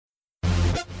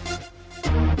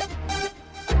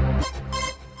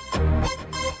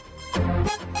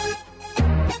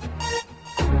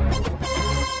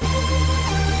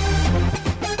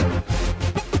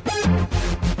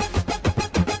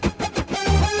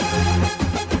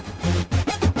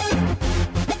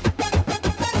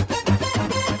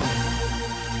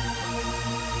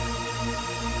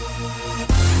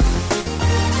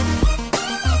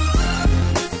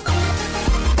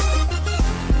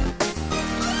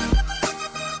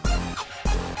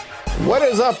What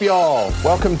is up, y'all?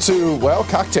 Welcome to,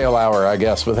 cocktail hour, I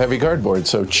guess, with Heavy Cardboard.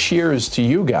 So cheers to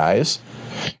you guys.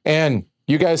 And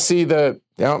you guys see the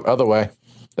other way.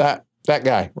 That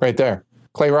guy right there.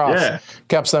 Clay Ross. Yeah.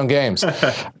 Capstone Games.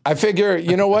 I figure,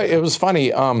 you know what? It was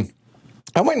funny. I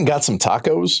went and got some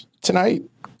tacos tonight,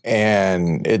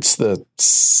 and it's the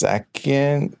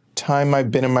second time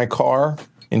I've been in my car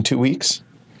in 2 weeks.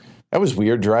 That was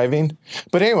weird driving.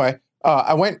 But anyway,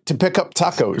 I went to pick up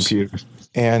tacos. Computer.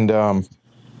 And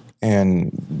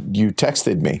you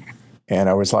texted me, and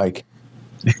I was like,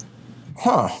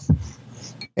 huh.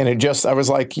 And I was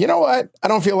like, you know what? I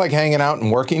don't feel like hanging out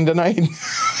and working tonight.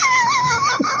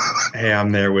 Hey,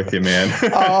 I'm there with you,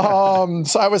 man.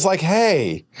 So I was like,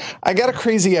 hey, I got a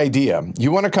crazy idea.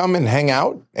 You want to come and hang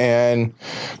out, and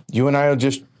you and I will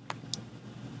just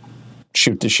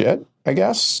shoot the shit, I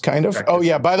guess, kind of. Oh,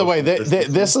 yeah, by the way,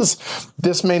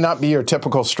 this may not be your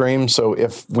typical stream, so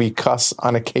if we cuss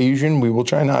on occasion, we will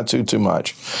try not to too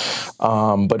much.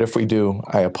 But if we do,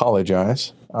 I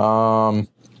apologize.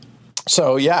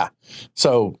 So, yeah.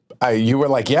 So you were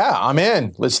like, yeah, I'm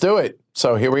in. Let's do it.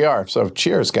 So here we are. So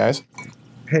cheers, guys.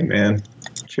 Hey, man.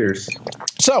 Cheers.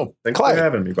 So, Thanks Clay, for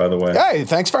having me, by the way. Hey,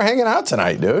 thanks for hanging out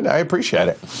tonight, dude. I appreciate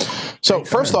it. So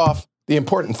first off, the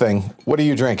important thing, what are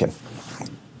you drinking?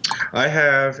 I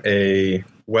have a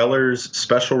Weller's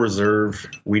Special Reserve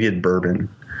Wheated Bourbon.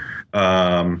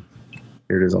 Here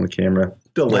it is on the camera.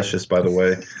 Delicious, by the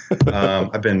way.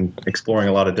 I've been exploring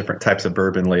a lot of different types of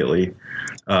bourbon lately.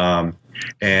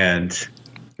 And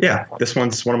yeah, this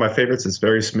one's one of my favorites. It's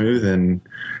very smooth and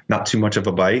not too much of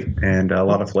a bite and a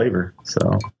lot of flavor.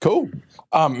 So cool.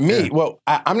 Well,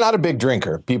 I'm not a big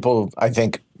drinker. People, I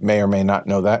think, may or may not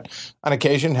know that. On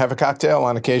occasion, have a cocktail.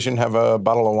 On occasion, have a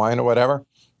bottle of wine or whatever.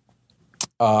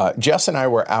 Jess and I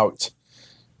were out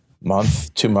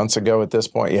 2 months ago at this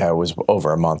point. Yeah, it was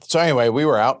over a month. So anyway, we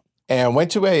were out and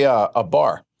went to a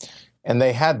bar, and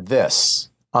they had this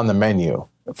on the menu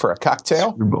for a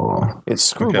cocktail. Screwball. It's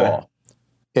Screwball.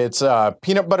 Okay. It's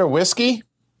peanut butter whiskey,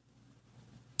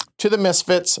 To the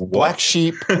Misfits, Black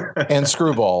Sheep, and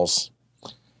Screwballs.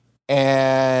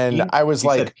 And I was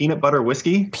like, peanut butter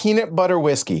whiskey? Peanut butter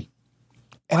whiskey.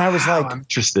 And I was like, I'm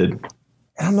interested.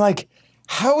 And I'm like,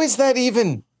 how is that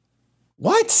even?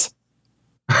 What?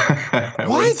 What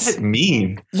does it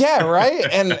mean? Yeah, right.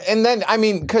 And then, I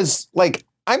mean, because like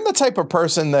I'm the type of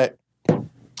person that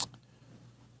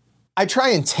I try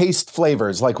and taste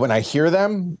flavors, like when I hear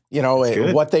them, you know,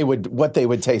 what they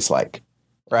would taste like,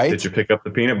 right? Did you pick up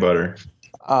the peanut butter?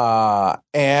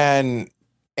 And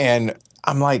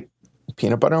I'm like,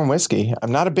 peanut butter and whiskey.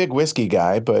 I'm not a big whiskey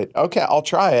guy, but okay, I'll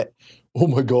try it. Oh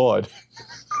my God.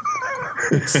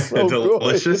 It's so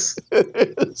delicious. Good.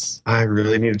 It is. I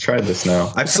really need to try this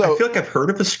now. I feel like I've heard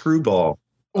of a Screwball.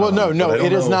 Well, no,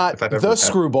 it is not the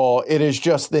Screwball. It is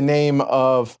just the name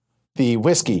of the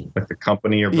whiskey. Like the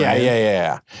company or brand?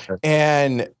 Yeah.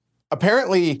 And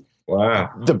apparently, wow,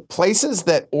 the places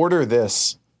that order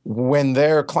this, when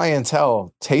their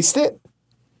clientele taste it,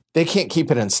 they can't keep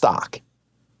it in stock.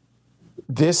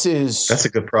 That's a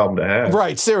good problem to have.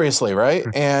 Right, seriously, right?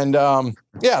 And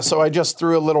so I just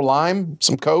threw a little lime,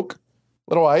 some Coke,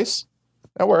 little ice.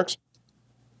 That works.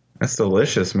 That's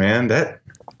delicious, man.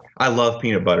 I love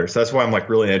peanut butter. So that's why I'm like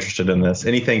really interested in this.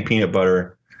 Anything peanut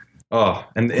butter. Oh,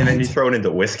 and then you throw it into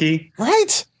whiskey?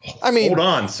 Right. I mean, hold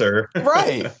on, sir.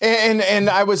 Right. And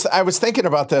I was thinking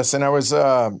about this, and I was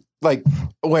like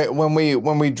when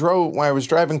I was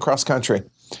driving cross country,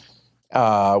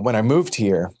 when I moved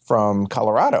here from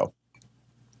Colorado,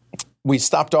 we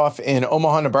stopped off in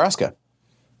Omaha, Nebraska,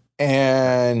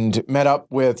 and met up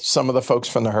with some of the folks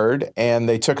from the herd, and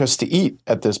they took us to eat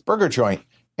at this burger joint,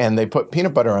 and they put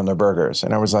peanut butter on their burgers.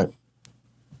 And I was like,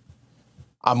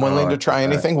 I'm willing to try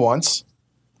anything once.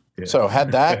 Yeah. So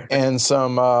had that and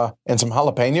some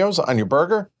jalapenos on your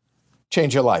burger,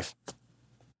 change your life.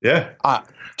 Yeah.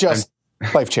 Just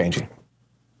life-changing.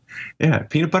 Yeah.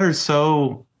 Peanut butter is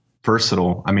so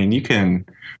versatile. I mean, you can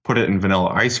put it in vanilla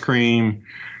ice cream.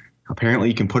 Apparently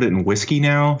you can put it in whiskey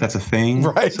now. That's a thing.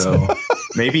 Right. So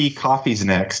maybe coffee's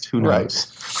next. Who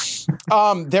knows?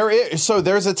 Right.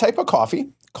 There's a type of coffee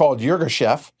called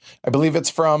Yirgacheffe. I believe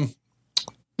it's from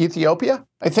Ethiopia,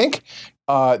 I think,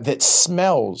 that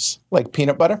smells like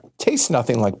peanut butter. Tastes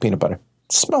nothing like peanut butter.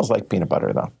 Smells like peanut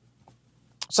butter, though.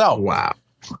 So, wow.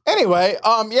 Anyway,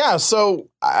 so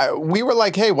we were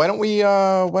like, hey, why don't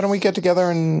we get together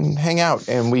and hang out,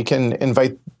 and we can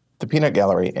invite the Peanut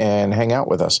Gallery and hang out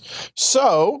with us.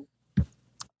 So,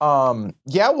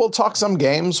 we'll talk some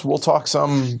games, we'll talk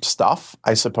some stuff,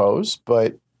 I suppose,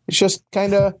 but it's just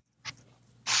kind of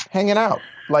hanging out.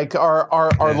 Like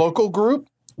our local group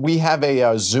we have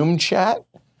a Zoom chat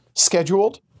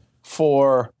scheduled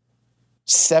for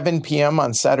 7 p.m.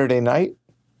 on Saturday night.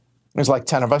 There's like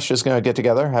 10 of us just going to get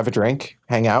together, have a drink,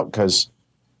 hang out, because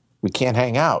we can't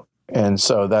hang out. And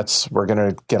so we're going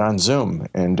to get on Zoom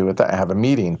and do it, have a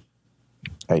meeting,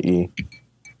 i.e.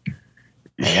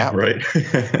 hang out. Right.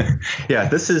 Yeah,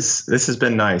 this has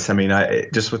been nice. I mean,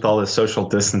 just with all this social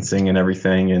distancing and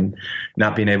everything and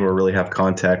not being able to really have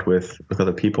contact with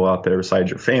other people out there besides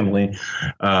your family.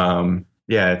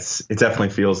 Yeah, it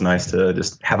definitely feels nice to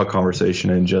just have a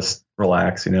conversation and just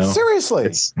relax, Seriously.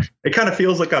 It kind of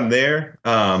feels like I'm there.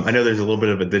 I know there's a little bit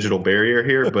of a digital barrier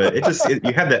here, but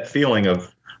you have that feeling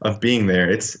of being there.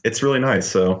 It's really nice.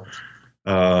 So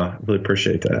really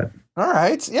appreciate that. All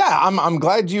right. Yeah, I'm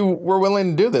glad you were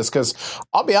willing to do this, because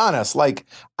I'll be honest, like,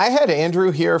 I had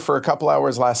Andrew here for a couple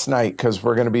hours last night because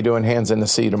we're going to be doing Hands in the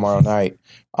Sea tomorrow night.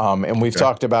 And we've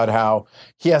talked about how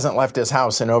he hasn't left his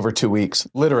house in over 2 weeks,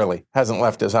 literally hasn't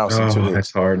left his house in 2 weeks.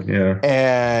 That's hard. Yeah.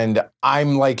 And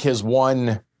I'm like his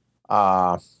one,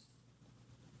 like,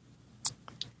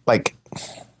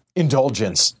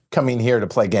 indulgence coming here to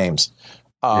play games.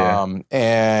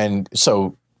 And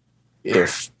so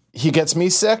if he gets me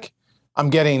sick, I'm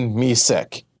getting me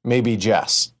sick, maybe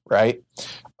Jess, right?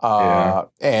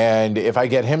 And if I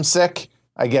get him sick,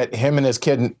 I get him and his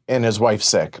kid and his wife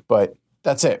sick. But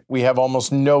that's it. We have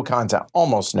almost no contact.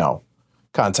 Almost no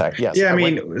contact. Yes. Yeah, I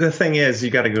mean, the thing is,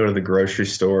 you got to go to the grocery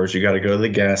stores. You got to go to the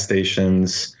gas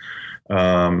stations.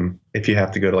 If you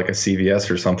have to go to like a CVS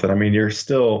or something, I mean,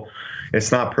 it's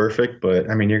not perfect, but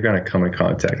I mean, you're going to come in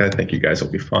contact. I think you guys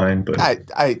will be fine. But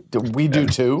we do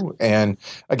too. And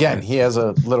again, he has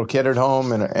a little kid at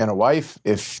home and a wife.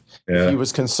 If he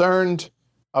was concerned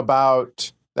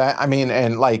about that, I mean,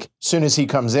 and like, as soon as he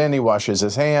comes in, he washes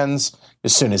his hands.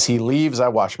 As soon as he leaves, I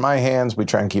wash my hands. We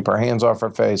try and keep our hands off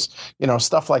our face,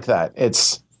 stuff like that.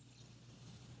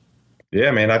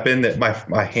 Yeah, man, I've been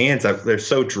my hands, they're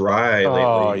so dry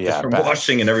lately just from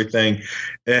washing and everything.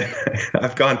 And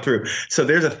I've gone through. So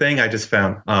there's a thing I just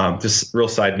found, just real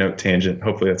side note tangent.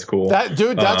 Hopefully that's cool.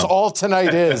 That's all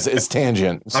tonight is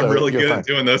tangent. So I'm really good at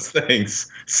doing those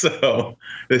things. So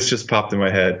this just popped in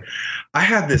my head. I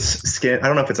have this skin. I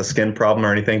don't know if it's a skin problem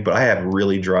or anything, but I have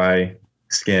really dry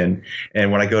skin.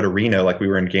 And when I go to Reno, like we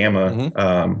were in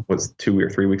Gamma, was 2 or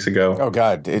 3 weeks ago. Oh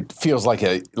God, it feels like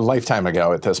a lifetime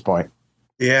ago at this point.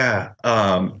 Yeah.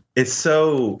 It's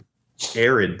so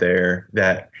arid there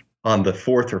that on the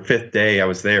 4th or 5th day I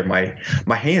was there, my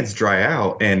hands dry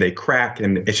out and they crack,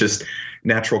 and it's just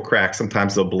natural cracks.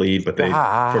 Sometimes they'll bleed, but they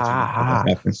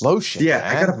lotion. Yeah,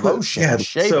 I gotta put lotion,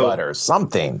 shea butter,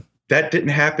 something. That didn't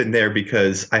happen there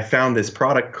because I found this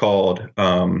product called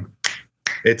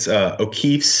it's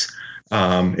O'Keeffe's.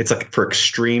 It's like for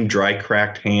extreme dry,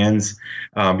 cracked hands.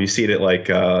 You see it at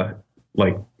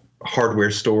like hardware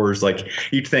stores. Like,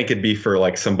 you'd think it'd be for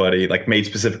like somebody, like made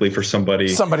specifically for somebody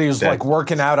who's like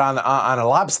working out on a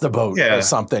lobster boat or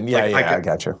something. Yeah, like, I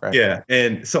got you. Right. Yeah,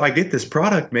 and so I get this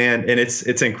product, man, and it's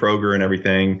in Kroger and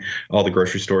everything, all the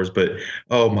grocery stores. But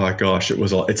oh my gosh,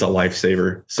 it's a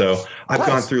lifesaver. So I've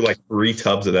gone through like 3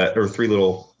 tubs of that, or 3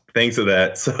 little things of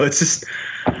that. So it's just.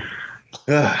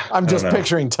 I'm just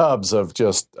picturing tubs of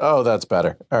just. Oh, that's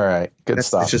better. All right, good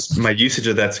stuff. It's just my usage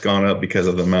of that's gone up because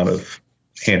of the amount of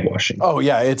hand washing. Oh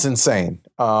yeah, it's insane.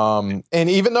 And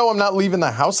even though I'm not leaving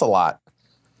the house a lot,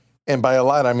 and by a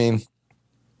lot I mean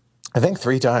I think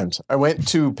 3 times, I went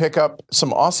to pick up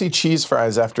some Aussie cheese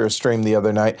fries after a stream the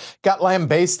other night. Got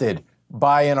lambasted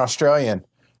by an Australian,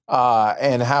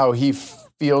 and how he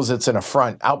feels it's an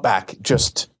affront. Outback,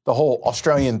 just the whole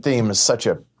Australian theme is such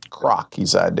a crock, he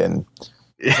said, and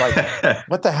it's like,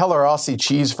 what the hell are Aussie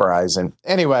cheese fries? And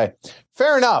anyway,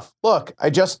 fair enough. Look, I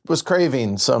just was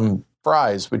craving some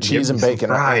fries with cheese and bacon.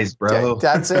 Fries, bro.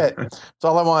 That's it. That's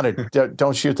all I wanted.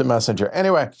 Don't shoot the messenger.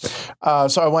 Anyway,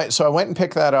 so I went and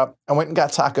picked that up. I went and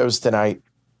got tacos tonight.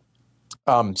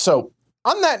 So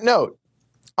on that note,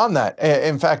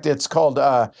 in fact, it's called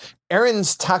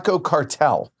Aaron's Taco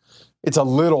Cartel. It's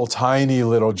a tiny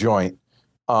little joint.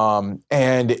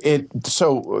 And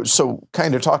so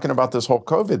kind of talking about this whole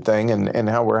COVID thing and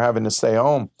how we're having to stay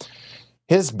home.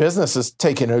 His business is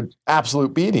taking an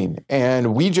absolute beating,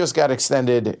 and we just got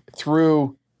extended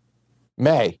through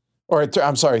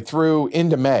through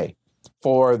into May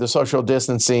for the social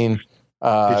distancing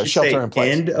shelter in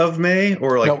place. End of May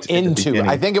or like no, into?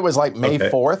 I think it was like May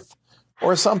 4th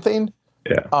or something.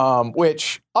 Yeah.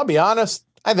 Which I'll be honest,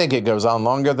 I think it goes on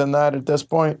longer than that at this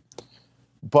point.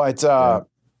 But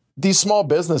these small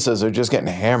businesses are just getting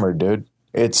hammered, dude.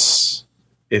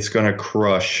 It's going to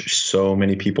crush so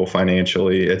many people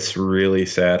financially. It's really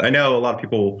sad. I know a lot of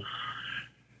people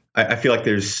I feel like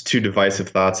there's two divisive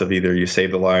thoughts of either you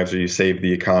save the lives or you save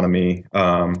the economy.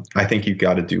 I think you've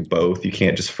got to do both. You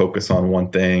can't just focus on one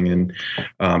thing, and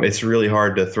it's really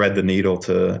hard to thread the needle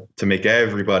to make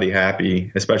everybody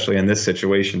happy, especially in this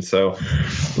situation. So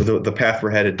the path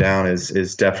we're headed down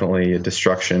is definitely a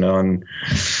destruction on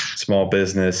small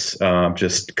business,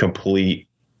 just complete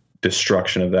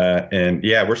destruction of that. And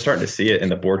yeah, we're starting to see it in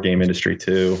the board game industry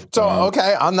too. So,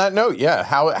 okay, on that note, yeah,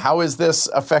 how is this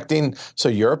affecting, so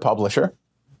you're a publisher.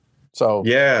 So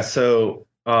yeah, so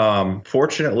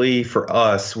fortunately for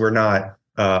us, we're not,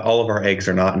 all of our eggs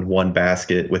are not in one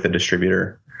basket with a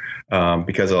distributor.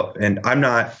 Because, and I'm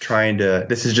not trying to,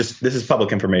 this is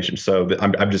public information. So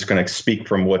I'm just going to speak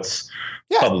from what's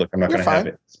public. I'm not going to have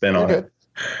it spin on it.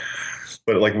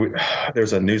 But like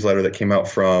there's a newsletter that came out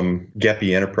from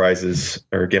Geppi Enterprises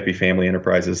or Geppi Family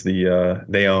Enterprises.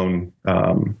 They own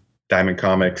Diamond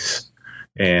Comics,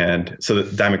 and so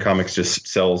Diamond Comics just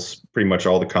sells pretty much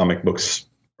all the comic books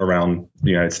around the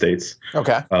United States.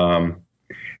 Okay.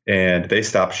 And they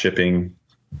stopped shipping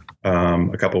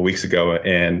a couple of weeks ago,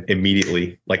 and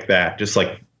immediately like that, just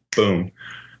like boom,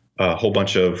 a whole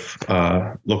bunch of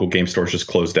local game stores just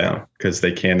closed down because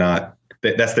they cannot.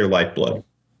 That's their lifeblood.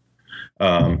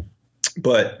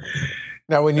 But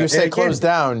now, when you say close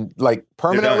down, like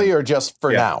permanently or just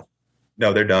for now?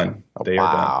 No, they're done. They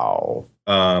are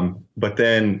done. But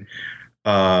then,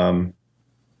 so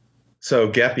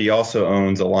Geppi also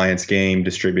owns Alliance Game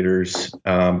Distributors,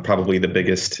 probably the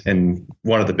biggest and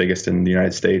one of the biggest in the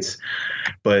United States.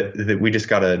 But we just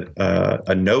got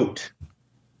a note.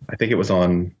 I think it was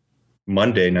on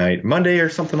Monday or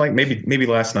something like maybe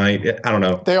last night. I don't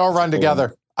know. They all run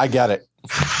together. I get it.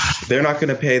 They're not going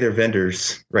to pay their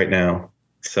vendors right now.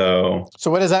 So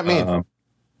what does that mean?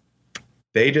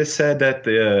 They just said that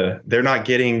they're not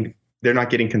getting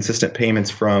consistent payments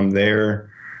from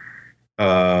their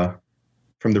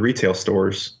from the retail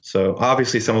stores. So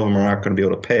obviously some of them are not going to be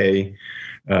able to pay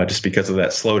just because of that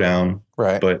slowdown.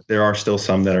 Right. But there are still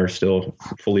some that are still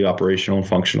fully operational and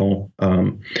functional.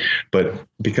 But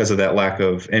because of that lack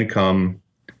of income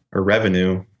or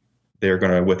revenue, they're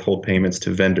going to withhold payments to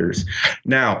vendors.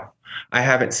 Now, I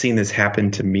haven't seen this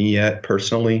happen to me yet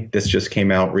personally. This just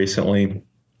came out recently.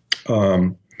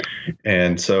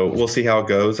 And so we'll see how it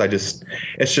goes.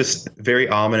 It's just very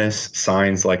ominous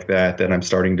signs like that I'm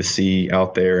starting to see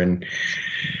out there. And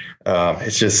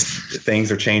it's just,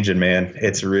 things are changing, man.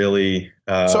 It's really,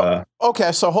 so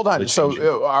hold on.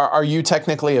 So are you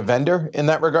technically a vendor in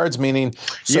that regards? Meaning,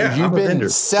 you've been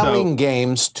selling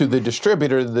games to the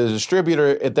distributor,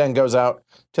 it then goes out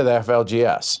to the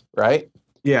FLGS, right?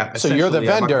 Yeah. So you're the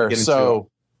vendor. So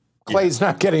Clay's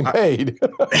not getting paid.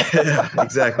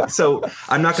 Exactly. So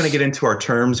I'm not going to get into our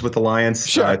terms with Alliance.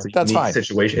 Sure, it's a that's unique fine.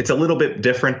 Situation. It's a little bit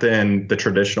different than the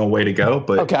traditional way to go,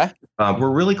 but we're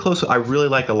really close. I really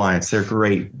like Alliance. They're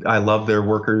great. I love their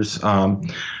workers.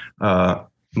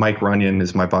 Mike Runyon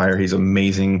is my buyer. He's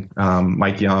amazing.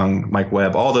 Mike Young, Mike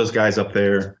Webb, all those guys up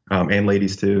there, and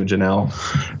ladies too, Janelle.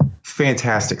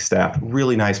 Fantastic staff,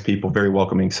 really nice people, very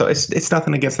welcoming. So it's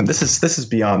nothing against them. This is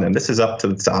beyond them. This is up to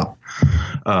the top.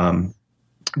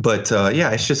 But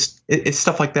it's just it's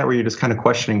stuff like that where you're just kind of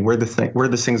questioning where this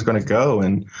thing's going to go,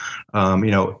 and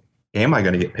am I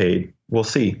going to get paid? We'll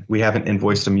see. We haven't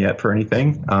invoiced them yet for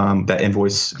anything. That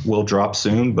invoice will drop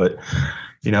soon, but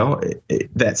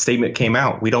that statement came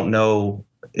out. We don't know.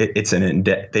 It's they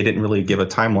didn't really give a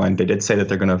timeline. They did say that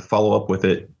they're going to follow up with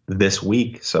it this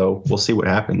week. So we'll see what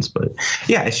happens. But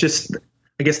yeah, it's just,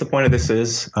 I guess the point of this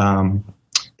is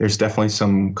there's definitely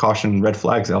some caution red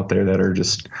flags out there that are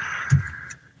just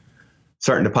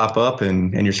starting to pop up,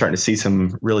 and you're starting to see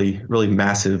some really, really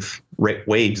massive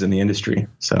waves in the industry.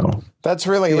 So that's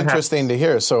really interesting to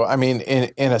hear. So, I mean,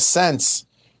 in a sense,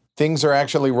 things are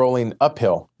actually rolling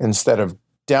uphill instead of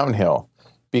downhill,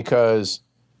 because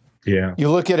you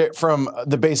look at it from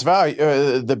the base value,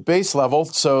 the base level.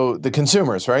 So the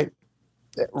consumers, right?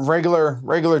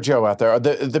 Regular Joe out there,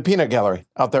 the peanut gallery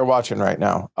out there watching right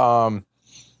now.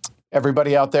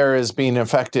 Everybody out there is being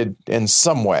affected in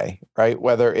some way, right?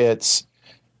 Whether it's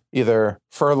either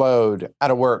furloughed,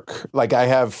 out of work. Like I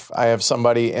have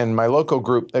somebody in my local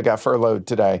group that got furloughed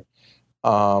today,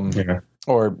 or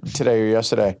today or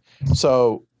yesterday.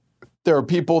 So there are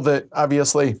people that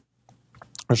obviously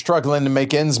are struggling to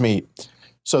make ends meet.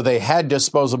 So they had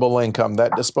disposable income.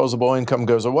 That disposable income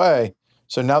goes away.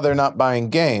 So now they're not buying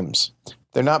games.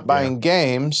 They're not buying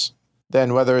games.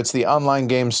 Then whether it's the online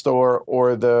game store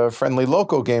or the friendly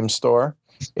local game store,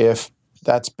 if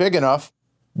that's big enough,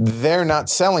 they're not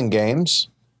selling games.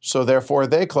 So therefore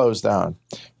they close down.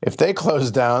 If they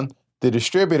close down, the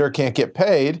distributor can't get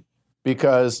paid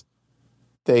because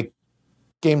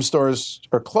game stores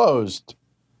are closed.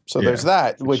 So there's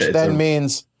that, which then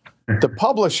means the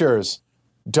publishers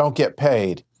don't get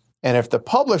paid. And if the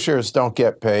publishers don't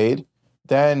get paid,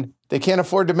 then they can't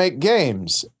afford to make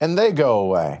games and they go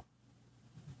away.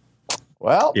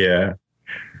 Well, yeah,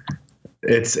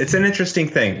 it's an interesting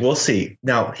thing. We'll see.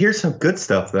 Now, here's some good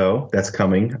stuff though that's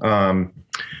coming.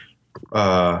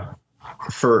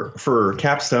 For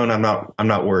Capstone, I'm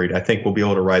not worried. I think we'll be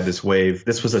able to ride this wave.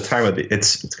 This was a time of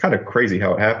it's kind of crazy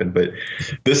how it happened, but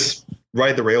this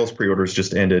Ride the Rails pre-orders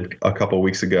just ended a couple of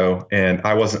weeks ago, and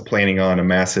I wasn't planning on a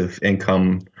massive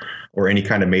income or any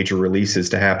kind of major releases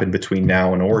to happen between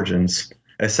now and Origins,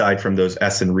 aside from those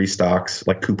Essen restocks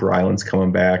like Cooper Island's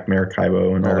coming back,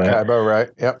 Maracaibo and all that. Maracaibo, right?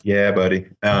 Yep. Yeah, buddy.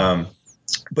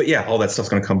 But yeah, all that stuff's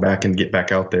going to come back and get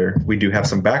back out there. We do have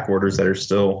some back orders that are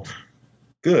still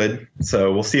good,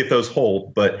 so we'll see if those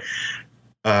hold. But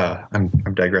I'm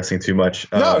digressing too much.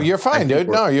 No, you're fine, dude.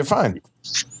 No, you're fine.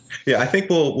 Yeah, I think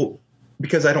we'll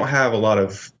because I don't have a lot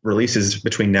of releases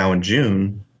between now and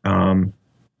June.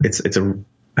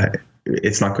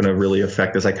 It's not going to really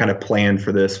affect us. I kind of planned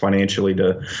for this financially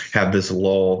to have this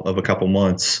lull of a couple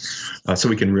months, so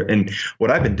we can. And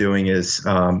what I've been doing is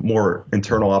more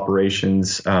internal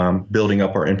operations, building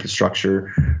up our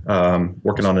infrastructure,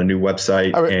 working on a new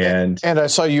website, and I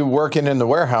saw you working in the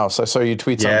warehouse. I saw you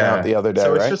tweet something out the other day.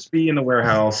 So right? It's just be in the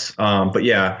warehouse. But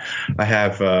yeah, I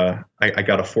have. I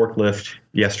got a forklift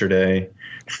yesterday.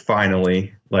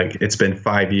 Finally, like it's been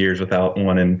 5 years without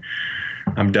one, and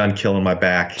I'm done killing my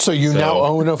back. So you now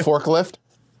own a forklift?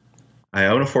 I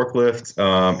own a forklift,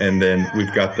 and then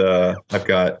I've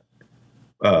got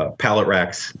pallet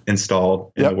racks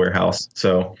installed in the warehouse.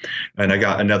 So, and I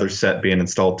got another set being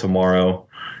installed tomorrow,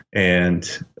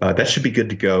 and that should be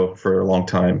good to go for a long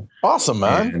time. Awesome,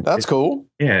 man. And that's cool.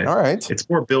 Yeah. All right. It's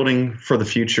more building for the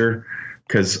future,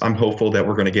 because I'm hopeful that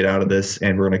we're going to get out of this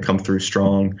and we're going to come through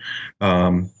strong.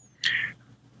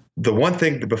 The one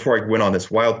thing before I went on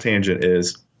this wild tangent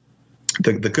is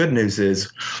the good news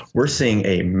is we're seeing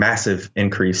a massive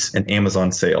increase in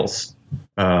Amazon sales.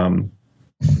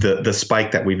 The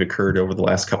spike that we've occurred over the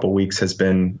last couple of weeks has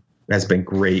been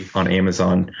great on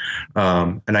Amazon.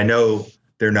 And I know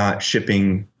they're not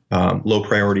shipping low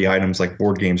priority items like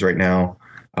board games right now.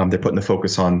 They're putting the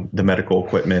focus on the medical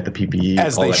equipment, the PPE.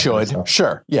 As they should. Kind of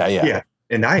sure. Yeah.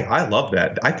 And I love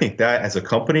that. I think that as a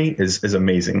company is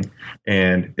amazing.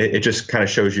 And it just kind of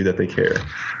shows you that they care.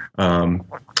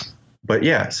 But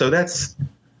yeah, so that's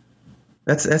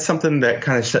something that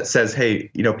kind of says, hey,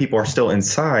 people are still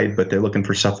inside, but they're looking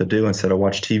for stuff to do instead of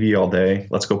watch TV all day.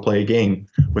 Let's go play a game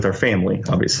with our family,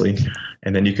 obviously.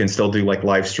 And then you can still do like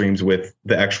live streams with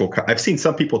the actual. I've seen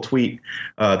some people tweet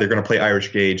they're going to play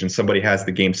Irish Gauge, and somebody has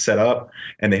the game set up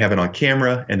and they have it on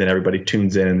camera, and then everybody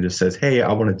tunes in and just says, hey,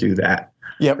 I want to do that.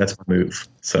 Yep. That's my move.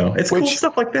 So it's cool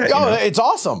stuff like that. It's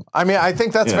awesome. I mean, I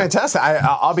think that's fantastic.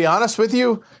 I'll be honest with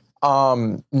you.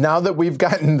 Now that we've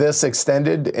gotten this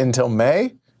extended until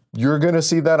May, you're going to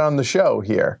see that on the show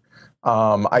here.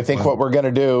 I think what we're going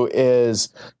to do is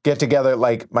get together,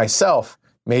 like myself,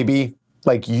 maybe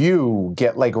like you,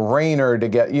 get like Rainer to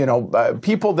get,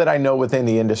 people that I know within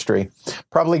the industry,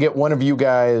 probably get one of you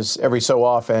guys every so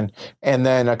often, and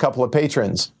then a couple of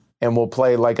patrons, and we'll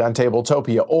play like on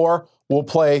Tabletopia, or we'll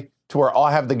play to where I'll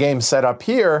have the game set up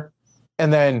here,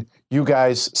 and then you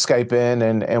guys Skype in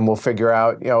and we'll figure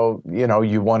out,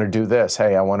 you want to do this.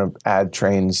 Hey, I want to add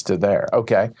trains to there.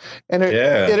 Okay. And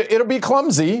it'll be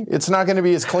clumsy. It's not going to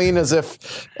be as clean as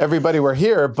if everybody were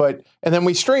here, and then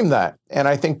we stream that. And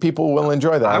I think people will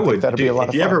enjoy that. I think that'll be a lot of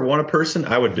fun. If you ever want a person,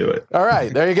 I would do it. All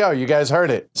right. There you go. You guys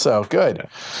heard it. So good.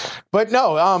 But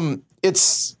no,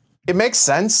 it makes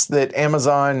sense that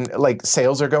Amazon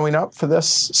sales are going up for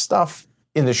this stuff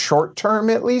in the short term,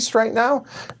 at least right now,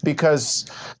 because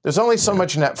there's only so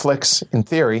much Netflix in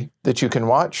theory that you can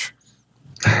watch.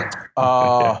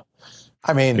 I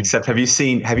mean, except have you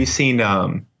seen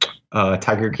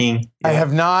Tiger King? Yeah. I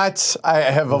have not. I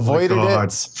have avoided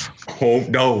it. Oh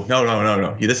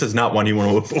no! This is not one you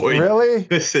want to avoid. Really?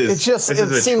 It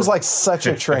seems like such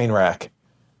a train wreck.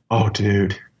 Oh,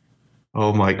 dude.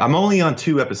 Oh my! I'm only on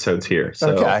 2 episodes here.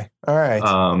 So, okay. All right.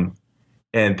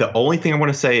 And the only thing I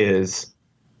want to say is,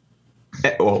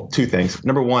 well, 2 things.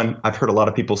 Number one, I've heard a lot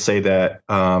of people say that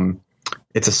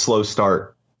it's a slow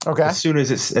start. Okay. As soon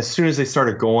as they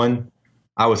started going,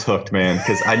 I was hooked, man,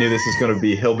 because I knew this is going to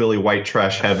be hillbilly white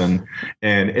trash heaven,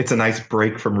 and it's a nice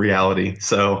break from reality.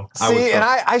 So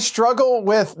I struggle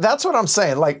with, that's what I'm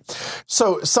saying.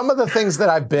 So some of the things that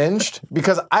I've binged,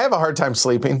 because I have a hard time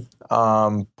sleeping.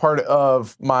 Part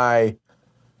of my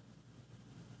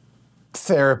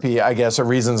therapy, I guess, or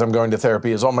reasons I'm going to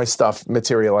therapy is all my stuff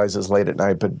materializes late at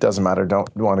night, but it doesn't matter.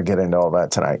 Don't want to get into all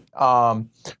that tonight.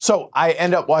 So I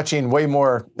end up watching way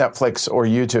more Netflix or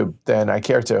YouTube than I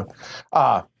care to.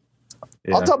 I'll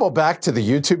double back to the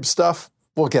YouTube stuff.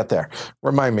 We'll get there.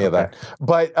 Remind me of that.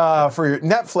 But for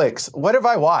Netflix, what have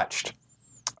I watched?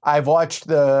 I've watched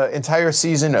the entire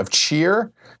season of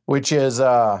Cheer, which is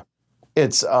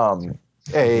it's a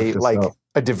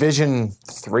Division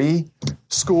III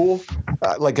school,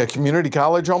 like a community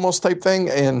college almost type thing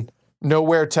in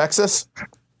Nowhere, Texas.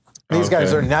 These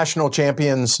guys are national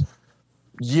champions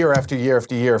year after year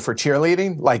after year for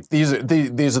cheerleading. Like these are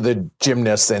the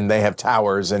gymnasts, and they have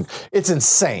towers, and it's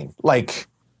insane, like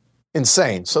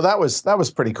insane. So that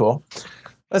was pretty cool.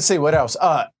 Let's see what else.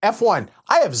 F1.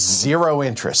 I have zero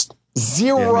interest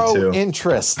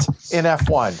interest in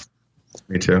F1.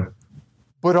 Me too.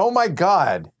 But oh my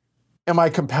God, am I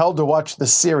compelled to watch the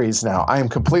series now? I am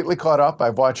completely caught up.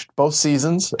 I've watched both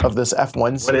seasons of this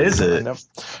F1 series. What is it?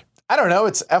 I don't know.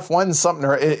 It's F1 something.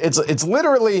 Or it's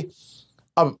literally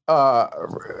like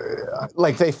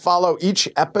they follow, each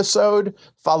episode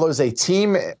follows a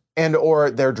team and or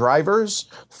their drivers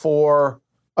for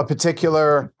a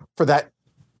particular, for that,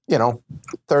 30,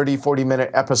 40-minute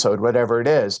episode, whatever it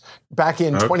is, back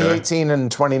in 2018 and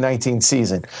 2019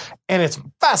 season. And it's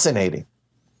fascinating.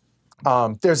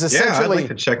 There's essentially... I'd like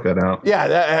to check that out.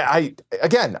 Yeah, I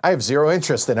have zero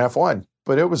interest in F1,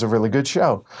 but it was a really good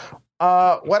show.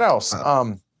 What else?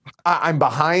 I'm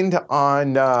behind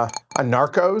on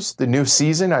Narcos, the new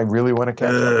season. I really want to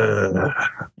catch up.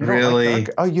 Really?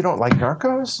 You don't like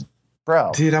Narcos?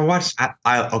 Bro. Dude, I watched.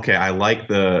 I like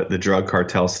the drug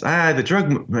cartels. The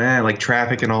drug, like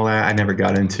traffic and all that. I never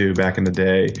got into back in the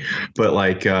day, but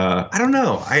like, I don't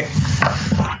know.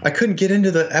 I couldn't get into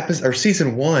the episode or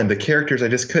season 1. The characters, I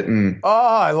just couldn't. Oh,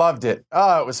 I loved it.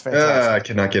 Oh, it was fantastic. I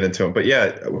could not get into them. But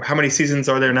yeah, how many seasons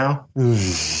are there now?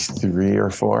 3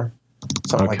 or 4.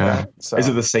 Something like that. So. Is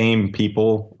it the same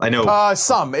people? I know.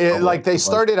 Some. Like they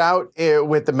started out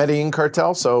with the Medellin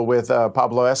cartel, so with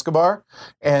Pablo Escobar,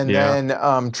 and then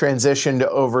transitioned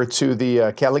over to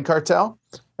the Cali cartel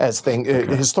as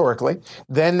historically.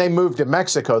 Then they moved to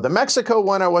Mexico. The Mexico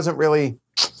one I wasn't really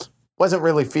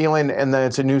feeling, and then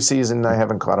it's a new season. I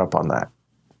haven't caught up on that.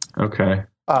 Okay.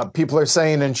 People are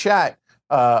saying in chat,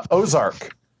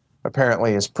 Ozark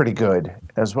apparently is pretty good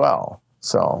as well.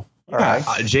 So. Yeah,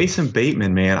 Jason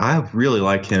Bateman, man, I really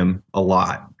like him a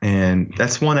lot, and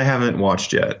that's one I haven't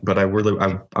watched yet. But I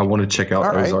want to check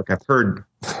out Ozark. I've heard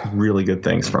really good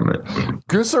things from it.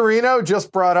 Goosarino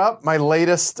just brought up my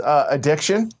latest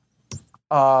addiction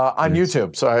on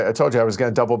YouTube. So I told you I was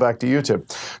going to double back to YouTube.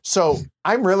 So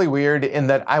I'm really weird in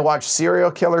that I watch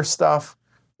serial killer stuff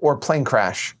or plane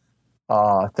crash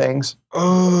things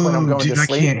when I'm going to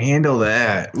sleep. I can't handle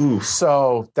that. Oof.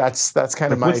 So that's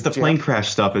kind of my. What's the plane crash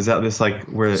stuff? Is that this like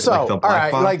where like the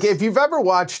black box? Like if you've ever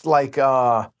watched like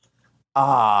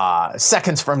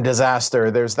Seconds from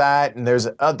Disaster, there's that, and there's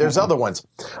other ones,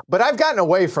 but I've gotten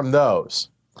away from those.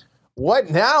 What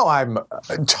now I'm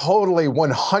totally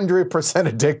 100%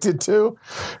 addicted to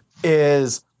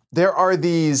is there are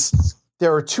 2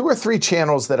 or 3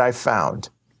 channels that I found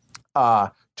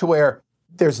to where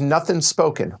there's nothing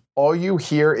spoken. All you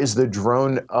hear is the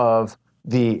drone of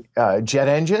the jet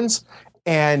engines,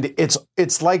 and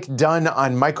it's like done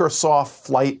on Microsoft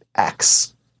Flight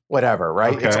X, whatever,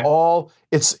 right? Okay.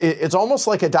 It's almost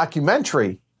like a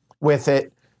documentary with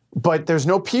it, but there's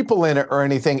no people in it or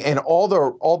anything, and all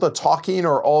the talking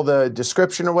or all the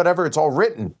description or whatever, it's all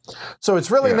written. So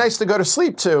it's really nice to go to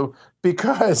sleep to,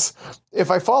 because if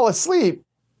I fall asleep,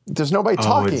 there's nobody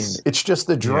talking. It's just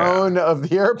the drone of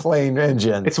the airplane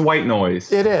engine. It's white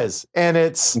noise. It is. And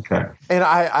it's and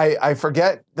I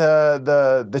forget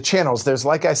the channels. There's,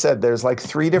 like I said, there's like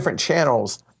 3 different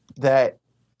channels that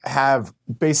have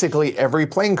basically every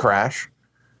plane crash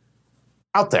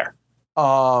out there.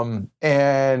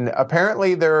 And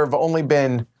apparently there have only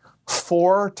been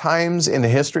 4 times in the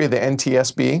history of the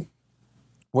NTSB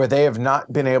where they have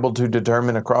not been able to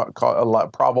determine a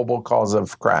probable cause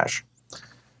of crash.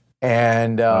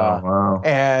 And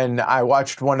and I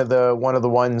watched one of the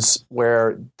ones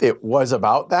where it was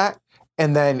about that,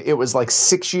 and then it was like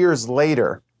 6 years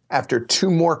later, after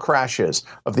 2 more crashes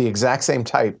of the exact same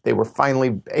type, they were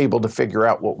finally able to figure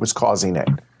out what was causing it.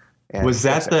 And was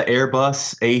that the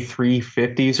Airbus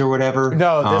A350s or whatever?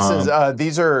 No,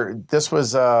 this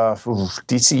was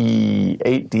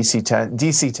DC-8, DC-10,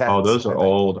 DC-10. Oh, those are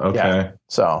old. Okay. Yeah.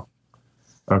 So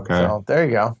there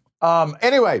you go.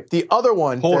 Anyway, the other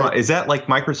one. Hold on. Is that like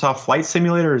Microsoft Flight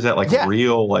Simulator? Or is that like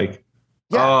real, like?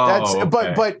 Yeah,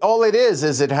 okay. but all it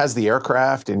is it has the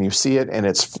aircraft and you see it and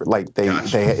it's like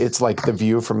it's like the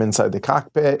view from inside the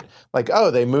cockpit. Like,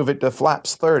 oh, they move it to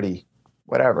flaps 30,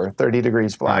 whatever, 30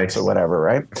 degrees flaps or whatever,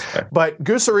 right? Okay. But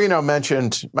Gusarino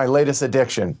mentioned my latest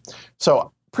addiction.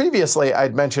 So previously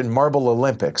I'd mentioned Marble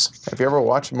Olympics. Have you ever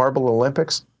watched Marble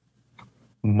Olympics?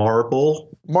 Marble?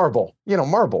 Marble,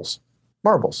 marbles.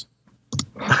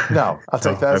 No, I'll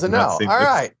take that as a no. All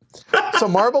right. So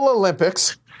Marble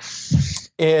Olympics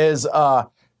is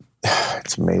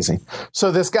it's amazing.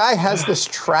 So this guy has this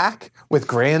track with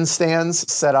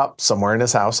grandstands set up somewhere in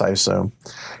his house, I assume,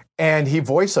 and he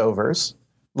voiceovers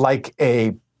like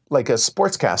a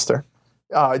sportscaster,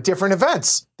 different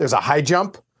events. There's a high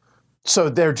jump. So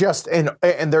they're just and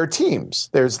there are teams.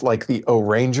 There's like the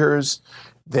O-Rangers.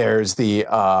 There's the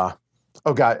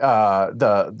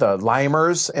the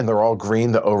Limers, and they're all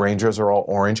green. The O-Rangers are all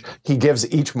orange. He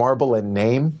gives each marble a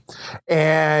name,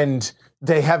 and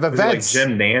they have events. Like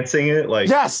Jim dancing it? Like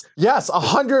yes,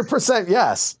 100%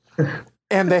 yes.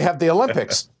 And they have the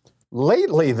Olympics.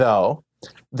 Lately, though,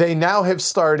 they now have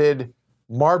started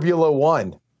Marbula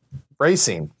One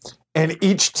racing, and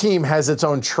each team has its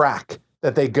own track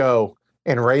that they go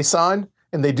and race on,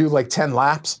 and they do like 10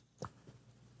 laps.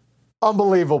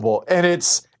 Unbelievable. And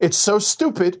it's so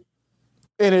stupid.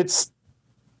 And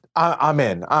I'm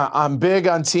in. I'm big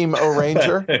on Team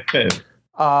O-Ranger.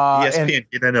 ESPN,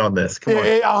 get in on this. Come on.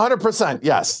 100%.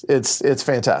 Yes. It's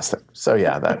fantastic. So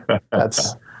yeah,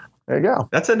 that's there you go.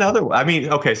 That's another one. I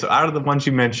mean, okay, so out of the ones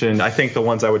you mentioned, I think the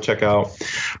ones I would check out,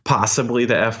 possibly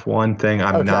the F1 thing.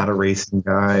 I'm not a racing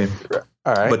guy.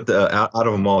 All right. But out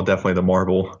of them all, definitely the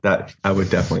marble. That I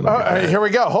would definitely look at. Here we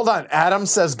go. Hold on. Adam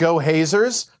says go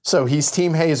Hazers. So he's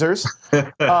Team Hazers.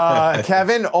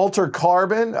 Kevin, Alter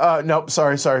Carbon. Nope.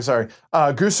 Sorry.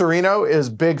 Gusarino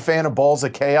is big fan of Balls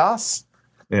of Chaos.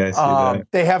 Yeah, I see that.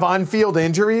 They have on-field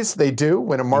injuries. They do.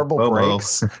 When a marble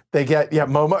breaks, they get,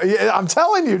 Momo. Yeah, I'm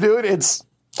telling you, dude,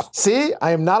 see,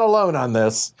 I am not alone on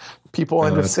this. People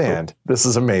understand. Cool. This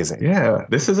is amazing. Yeah,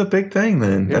 this is a big thing,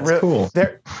 then. That's cool.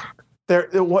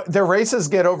 Their races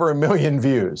get over 1 million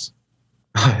views.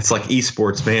 It's like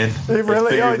esports, man. It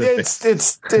really,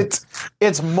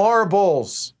 it's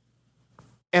marbles,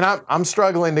 and I'm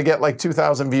struggling to get like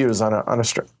 2,000 views on a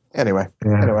stream. Anyway,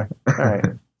 all right.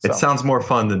 It sounds more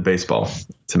fun than baseball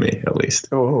to me, at least.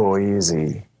 Oh,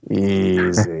 easy. So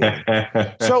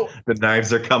the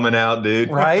knives are coming out, dude.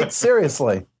 Right?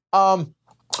 Seriously. So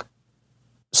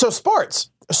sports.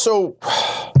 So.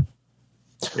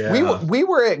 Yeah. We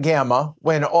were at Gamma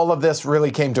when all of this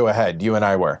really came to a head. You and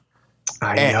I were.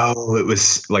 I know. It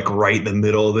was like right in the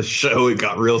middle of the show. It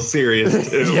got real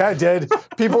serious, too. Yeah, it did.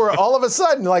 People were all of a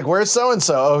sudden like, where's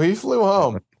so-and-so? Oh, he flew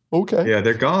home. Okay. Yeah,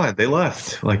 they're gone. They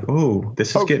left. Like, oh,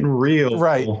 this is getting real.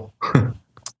 Right.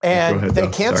 And they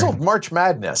canceled March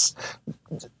Madness.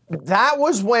 That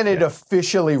was when it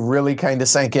officially really kind of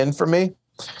sank in for me.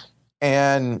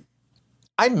 And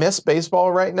I miss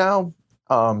baseball right now.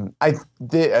 Like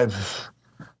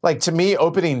to me,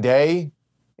 opening day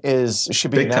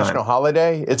should be big a national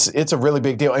holiday. It's a really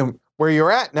big deal. And where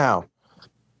you're at now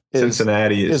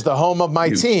Cincinnati is the home of my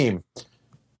team.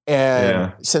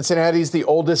 And Cincinnati's the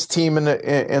oldest team in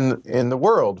the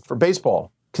world for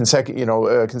baseball.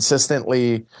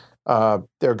 Consistently,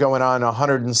 they're going on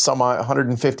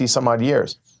 150 some odd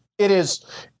years.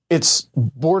 It's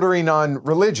bordering on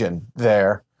religion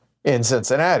there in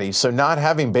Cincinnati. So not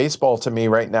having baseball to me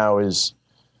right now is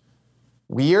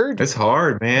weird. It's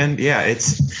hard, man. Yeah,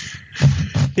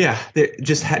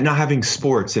 just not having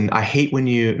sports. And I hate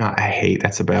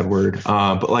that's a bad word.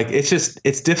 But like,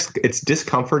 it's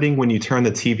discomforting when you turn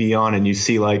the TV on and you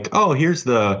see like, oh, here's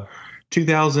the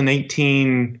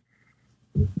 2018,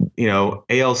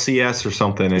 ALCS or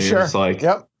something. And you're just like,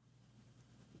 yep.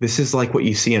 This is like what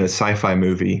you see in a sci-fi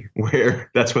movie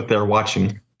where that's what they're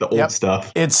watching. The old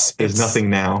stuff. There's nothing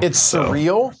now. It's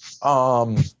surreal.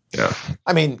 Yeah.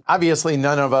 I mean, obviously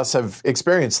none of us have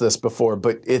experienced this before,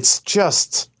 but it's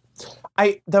just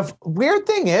the weird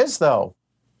thing is though,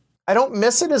 I don't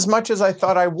miss it as much as I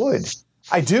thought I would.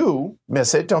 I do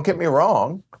miss it, don't get me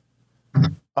wrong.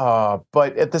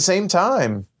 But at the same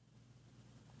time,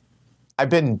 I've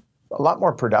been a lot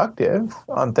more productive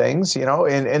on things,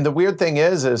 and the weird thing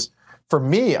is for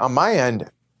me on my end,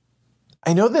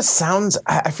 I know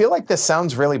I feel like this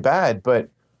sounds really bad,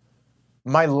 but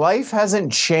my life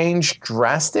hasn't changed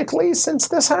drastically since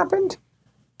this happened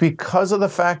because of the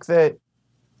fact that,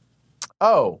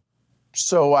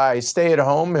 so I stay at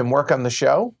home and work on the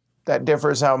show. That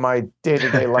differs how my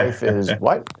day-to-day life is.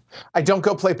 What? I don't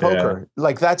go play poker. Yeah.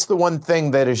 Like that's the one thing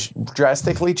that has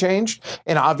drastically changed.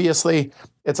 And obviously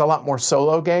it's a lot more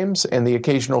solo games and the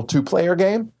occasional 2-player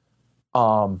game.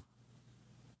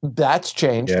 That's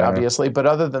changed, obviously. But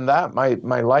other than that,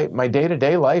 my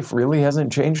day-to-day life really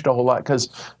hasn't changed a whole lot because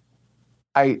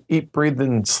I eat, breathe,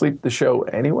 and sleep the show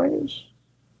anyways.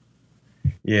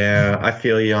 Yeah, I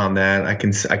feel you on that. I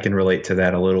can relate to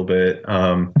that a little bit.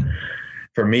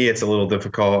 For me, it's a little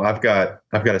difficult. I've got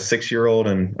a 6-year-old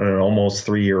and an almost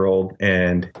 3-year-old,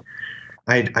 and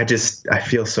I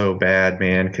feel so bad,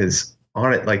 man, because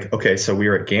on it, like, okay, so we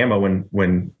were at Gamma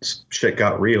when shit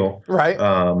got real. Right.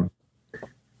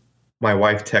 My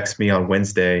wife texts me on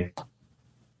Wednesday.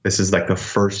 This is like the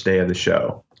first day of the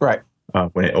show. Right.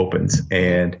 When it opens,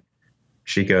 and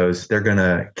she goes, they're going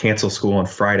to cancel school on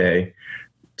Friday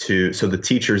so the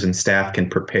teachers and staff can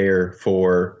prepare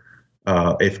for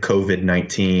if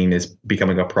COVID-19 is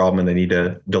becoming a problem and they need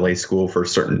to delay school for a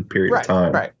certain period of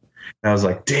time. Right. And I was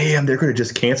like, damn, they're going to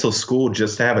just cancel school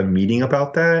just to have a meeting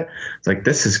about that. It's like,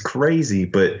 this is crazy.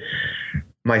 But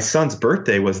my son's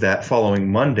birthday was that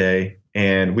following Monday,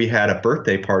 and we had a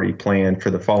birthday party planned for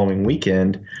the following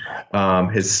weekend.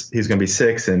 He's going to be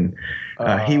 6, and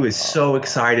he was so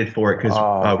excited for it because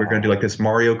we're going to do like this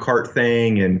Mario Kart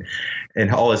thing,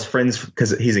 and all his friends,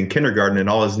 because he's in kindergarten, and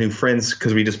all his new friends,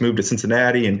 because we just moved to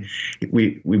Cincinnati, and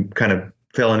we kind of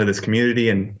fell into this community,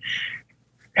 and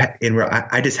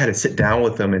I just had to sit down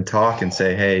with them and talk and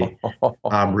say, hey,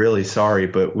 I'm really sorry,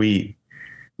 but we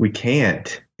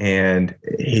can't. And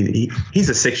he's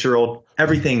a 6-year-old.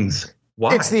 Everything's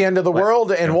why. It's the end of the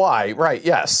world, and why? Right?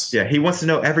 Yes. Yeah, he wants to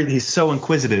know everything. He's so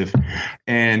inquisitive,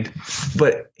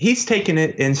 but he's taking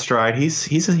it in stride.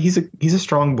 He's a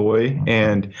strong boy,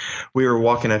 and we were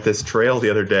walking at this trail the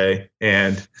other day,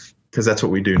 and because that's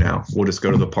what we do now, we'll just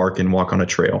go to the park and walk on a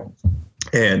trail.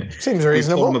 And seems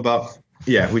reasonable.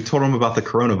 We told him about the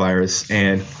coronavirus,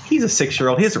 and he's a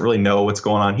 6-year-old. He doesn't really know what's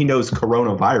going on. He knows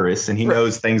coronavirus, and he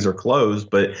knows things are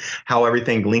closed, but how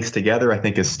everything links together, I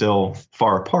think, is still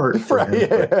far apart. Right.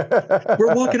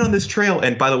 We're walking on this trail,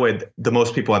 and by the way, the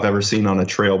most people I've ever seen on a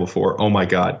trail before. Oh my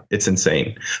God, it's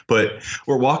insane. But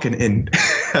we're walking, and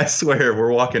I swear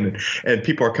we're walking, and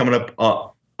people are coming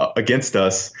up against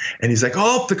us, and he's like,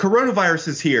 "Oh, the coronavirus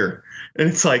is here." And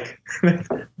it's like,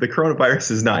 the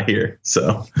coronavirus is not here.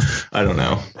 So I don't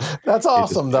know. That's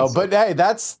awesome, though. But hey,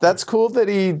 that's cool that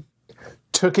he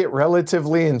took it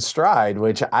relatively in stride,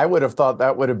 which I would have thought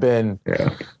that would have been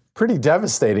pretty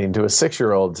devastating to a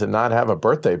 6-year-old to not have a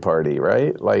birthday party,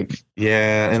 right? Like,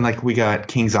 yeah, and like we got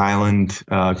Kings Island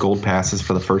gold passes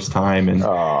for the first time, and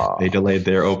they delayed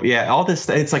their open. Yeah, all this.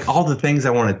 It's like all the things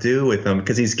I want to do with him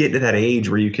because he's getting to that age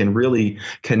where you can really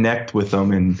connect with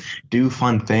them and do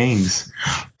fun things.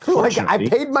 Like I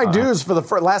paid my dues for the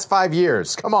last 5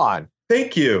 years. Come on.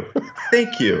 Thank you.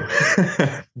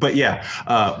 But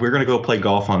yeah, we're going to go play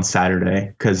golf on Saturday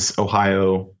because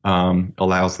Ohio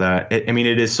allows that. I mean,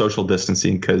 it is social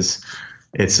distancing because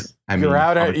it's, I mean,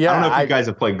 I don't know if you guys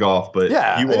have played golf, but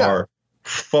you are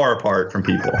far apart from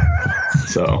people.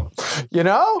 So,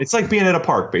 it's like being at a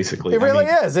park, basically. It really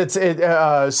is.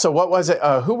 So what was it?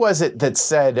 Who was it that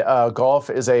said golf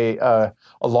is a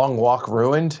long walk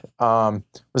ruined?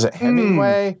 Was it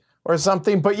Hemingway? Or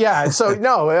something, but yeah. So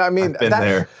no, I mean,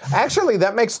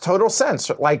 that makes total sense.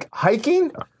 Like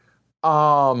hiking,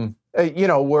 we're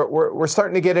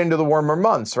starting to get into the warmer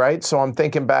months, right? So I'm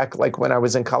thinking back, like when I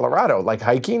was in Colorado, like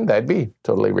hiking, that'd be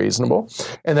totally reasonable.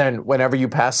 And then whenever you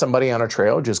pass somebody on a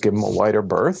trail, just give them a wider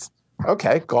berth.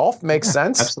 Okay, golf makes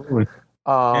sense. Absolutely.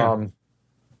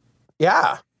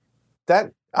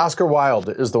 That. Oscar Wilde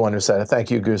is the one who said it. Thank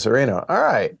you, Gooserino. All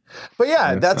right. But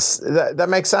yeah, that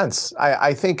makes sense.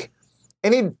 I think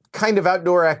any kind of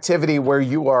outdoor activity where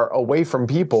you are away from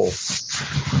people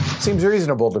seems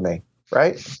reasonable to me,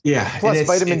 right? Yeah. Plus,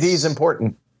 vitamin D is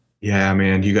important. Yeah,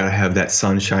 man. You got to have that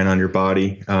sunshine on your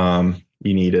body. You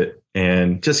need it.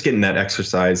 And just getting that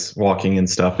exercise, walking and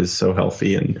stuff is so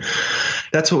healthy. And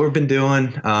that's what we've been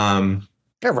doing.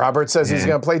 Yeah, Robert says he's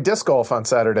going to play disc golf on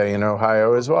Saturday in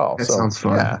Ohio as well. That sounds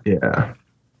fun. Yeah,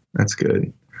 that's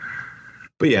good.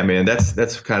 But yeah, man,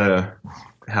 that's kind of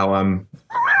how I'm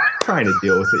trying to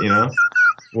deal with it,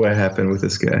 what happened with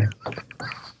this guy.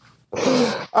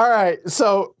 All right.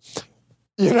 So,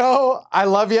 I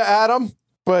love you, Adam,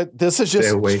 but this is just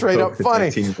straight up funny.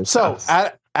 So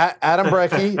Adam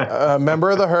Brecky, a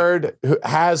member of the herd, who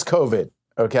has COVID.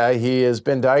 Okay, he has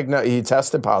been diagnosed. He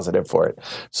tested positive for it.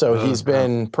 So he's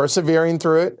been persevering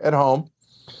through it at home.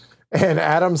 And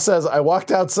Adam says, I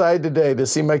walked outside today to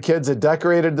see my kids had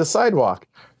decorated the sidewalk.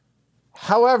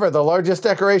 However, the largest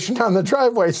decoration on the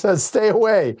driveway says, stay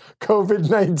away,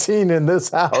 COVID-19 in this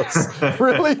house.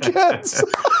 Really, kids?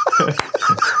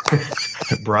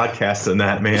 Broadcasting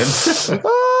that, man.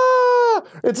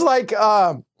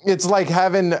 It's like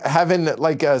having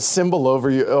like a symbol over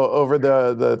you over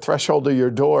the threshold of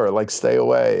your door, like stay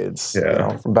away. It's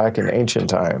from back in ancient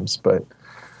times. But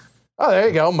there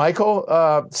you go.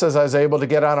 Michael says I was able to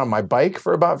get out on my bike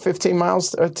for about 15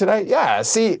 miles today. Yeah,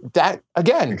 see that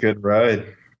again. A good ride.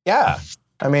 Yeah,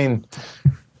 I mean,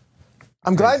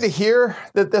 I'm glad to hear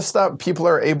that this stuff people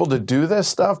are able to do this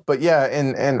stuff. But yeah,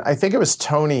 and I think it was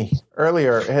Tony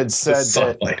earlier had said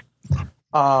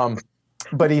that.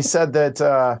 But he said that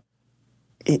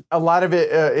a lot of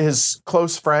it, his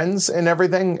close friends and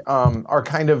everything are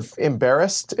kind of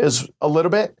embarrassed a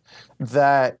little bit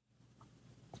that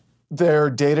their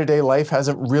day-to-day life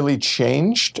hasn't really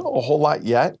changed a whole lot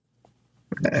yet.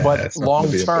 But long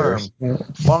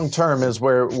term is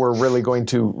where we're really going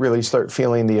to really start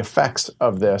feeling the effects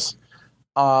of this.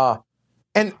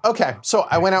 And okay, so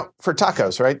I went out for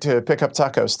tacos, right, to pick up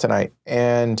tacos tonight,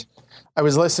 and I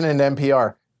was listening to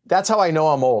NPR. That's how I know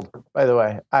I'm old, by the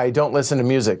way. I don't listen to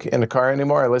music in the car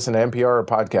anymore. I listen to NPR or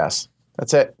podcasts.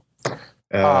 That's it.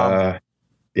 Yeah.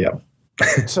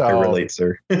 So, I relate,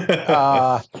 sir.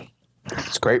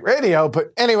 It's great radio,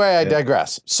 but anyway, I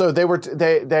digress. So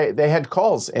they had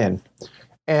calls in,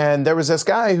 and there was this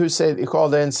guy who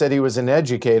called in, said he was an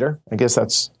educator. I guess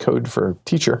that's code for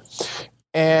teacher,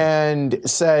 and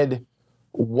said,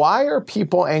 why are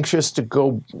people anxious to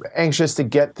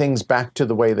get things back to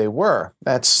the way they were?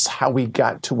 That's how we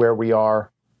got to where we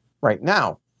are right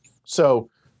now. So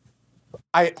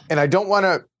I don't want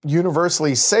to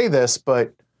universally say this,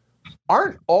 but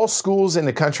aren't all schools in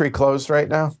the country closed right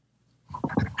now?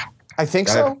 I think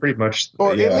so. Pretty much.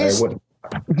 Or at least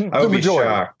I would be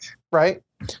shocked. Right?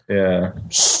 Yeah.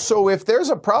 So if there's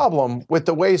a problem with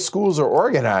the way schools are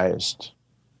organized,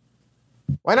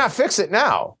 why not fix it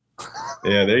now?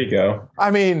 Yeah, there you go.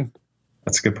 I mean,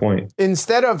 that's a good point.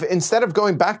 Instead of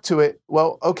going back to it,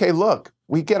 well, okay, look,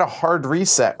 we get a hard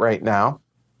reset right now.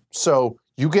 So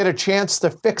you get a chance to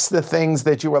fix the things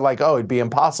that you were like, it'd be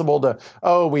impossible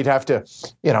to, we'd have to,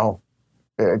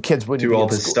 kids wouldn't do all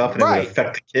this stuff and it would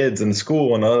affect the kids in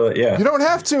school and You don't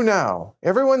have to now.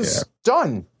 Everyone's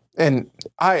done. And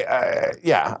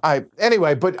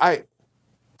anyway, but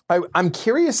I'm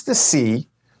curious to see.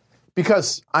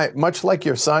 Because much like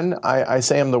your son, I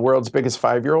say I'm the world's biggest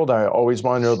 5-year-old. I always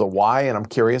want to know the why, and I'm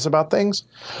curious about things.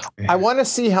 I want to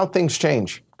see how things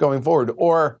change going forward.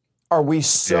 Or are we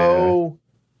so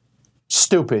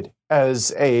stupid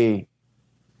as a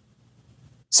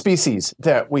species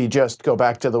that we just go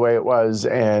back to the way it was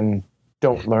and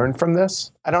don't learn from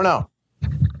this? I don't know.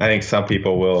 I think some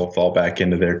people will fall back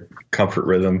into their comfort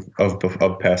rhythm of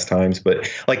past times. But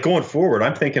like going forward,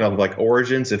 I'm thinking of like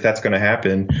Origins. If that's going to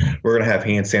happen, we're going to have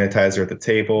hand sanitizer at the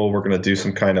table. We're going to do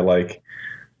some kind of like,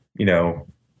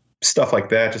 stuff like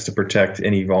that just to protect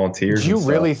any volunteers. Do you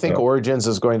really think Origins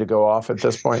is going to go off at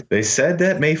this point? They said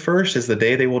that May 1st is the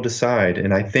day they will decide.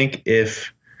 And I think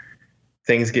if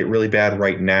things get really bad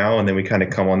right now and then we kind of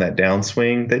come on that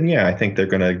downswing, then I think they're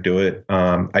going to do it.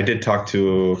 I did talk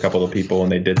to a couple of people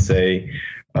and they did say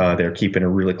they're keeping a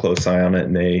really close eye on it.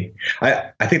 And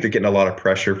I think they're getting a lot of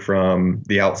pressure from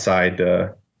the outside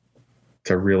to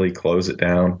really close it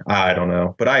down. I don't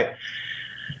know, but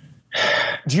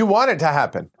do you want it to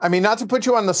happen? I mean, not to put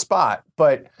you on the spot,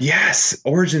 but yes,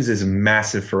 Origins is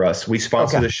massive for us. We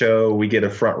sponsor the show. We get a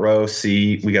front row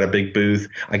seat. We got a big booth.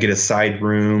 I get a side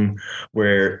room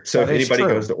if anybody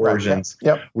goes to Origins,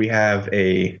 we have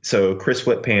Chris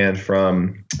Whitpan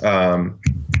from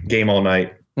Game All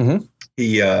Night. Mm-hmm.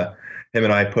 Him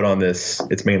and I put on this.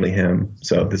 It's mainly him.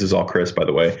 So this is all Chris, by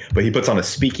the way, but he puts on a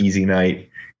speakeasy night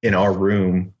in our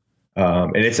room.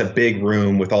 And it's a big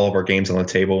room with all of our games on the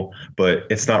table, but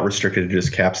it's not restricted to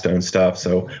just Capstone stuff.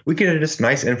 So we get this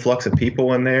nice influx of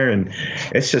people in there, and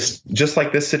it's just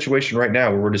like this situation right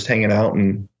now where we're just hanging out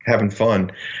and having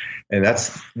fun. And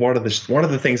that's one of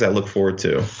the things I look forward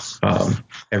to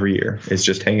every year is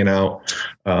just hanging out.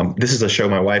 This is a show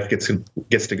my wife gets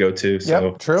to go to,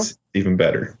 so true. It's even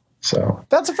better. So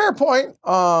that's a fair point.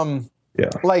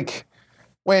 Like.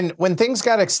 When things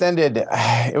got extended,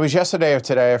 it was yesterday or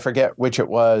today, I forget which it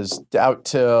was, out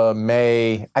to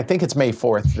May, I think it's May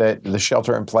 4th, that the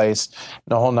shelter in place,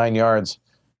 the whole 9 yards.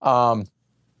 I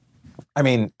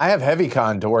mean, I have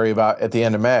HeavyCon to worry about at the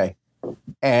end of May.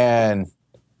 And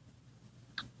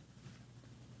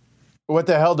what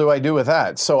the hell do I do with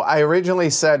that? So I originally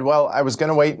said, well, I was going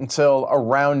to wait until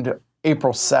around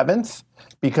April 7th.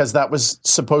 Because that was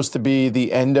supposed to be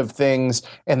the end of things.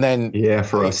 And then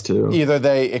for us too. Either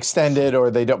they extend it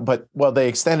or they don't. But, they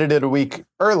extended it a week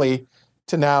early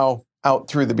to now out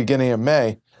through the beginning of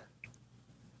May.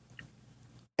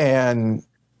 And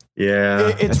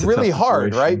Yeah, it's really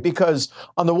hard, right? Because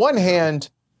on the one hand,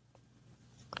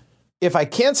 if I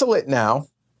cancel it now,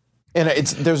 and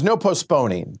there's no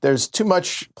postponing, there's too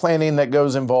much planning that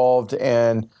goes involved,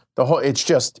 and it's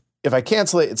just, if I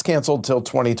cancel it, it's canceled till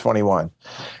 2021.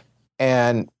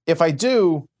 And if I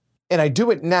do, and I do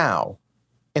it now,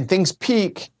 and things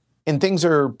peak, and things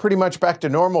are pretty much back to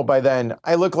normal by then,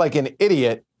 I look like an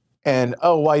idiot. And,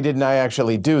 why didn't I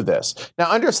actually do this? Now,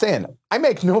 understand, I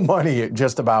make no money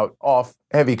just about off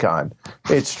HeavyCon.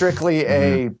 It's strictly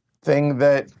a thing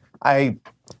that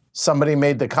somebody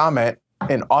made the comment,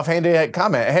 an offhanded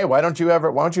comment, hey, why don't you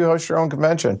host your own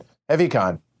convention?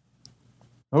 HeavyCon.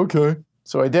 Okay.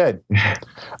 So I did.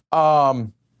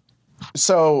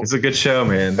 So it's a good show,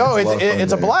 man.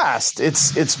 It's a blast.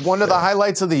 It's one of the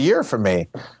highlights of the year for me.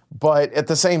 But at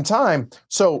the same time,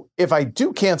 so if I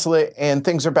do cancel it and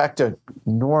things are back to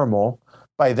normal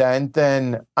by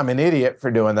then I'm an idiot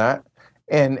for doing that.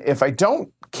 And if I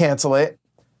don't cancel it,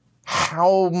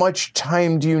 how much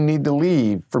time do you need to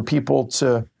leave for people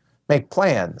to make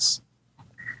plans?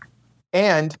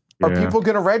 And are people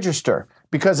going to register?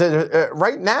 Because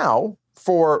right now,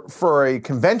 for a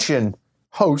convention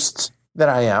host that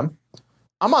I am,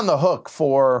 I'm on the hook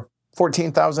for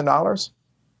 $14,000,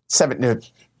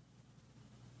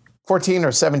 $14,000 or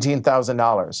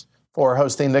 $17,000 for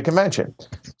hosting the convention.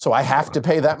 So I have to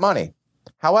pay that money.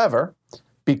 However,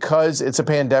 because it's a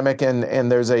pandemic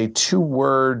and there's a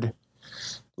 2-word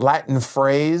Latin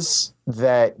phrase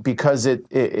that, because it's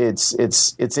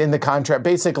in the contract,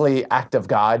 basically act of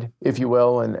God, if you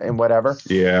will, and whatever.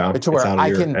 Yeah, to where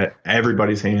I can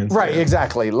everybody's hands. Right,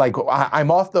 exactly. Like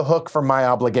I'm off the hook for my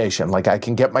obligation. Like I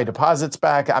can get my deposits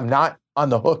back. I'm not on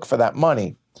the hook for that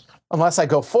money unless I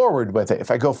go forward with it. If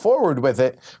I go forward with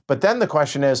it, but then the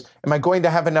question is, am I going to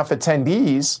have enough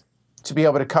attendees to be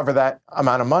able to cover that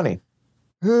amount of money?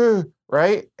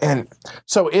 Right? And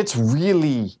so it's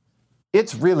really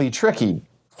tricky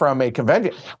from a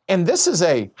convention. And this is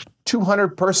a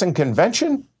 200-person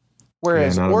convention,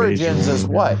 whereas Origins is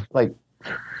what? Like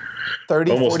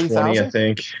 30, almost 40,000? 20, I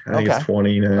think. I think it's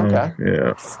 20 now. Okay.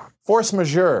 Yeah. Force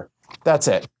majeure. That's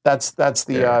it. That's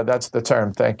the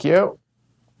term. Thank you.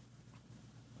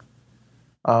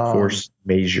 Force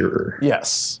majeure.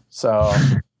 Yes. So,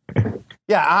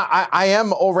 yeah, I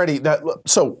am already.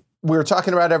 So we were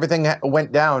talking about everything that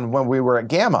went down when we were at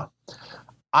Gamma.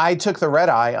 I took the red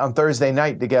eye on Thursday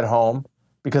night to get home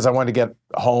because I wanted to get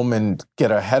home and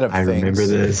get ahead of things. I remember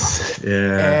this.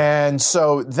 Yeah. And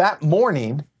so that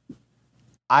morning,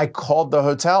 I called the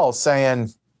hotel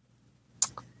saying,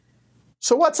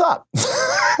 so what's up?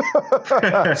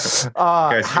 Guys, hear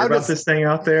about this thing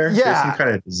out there? Yeah.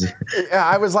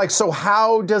 I was like, so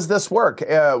how does this work?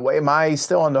 Am I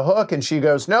still on the hook? And she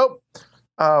goes, nope.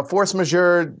 Force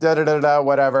majeure,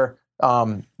 whatever.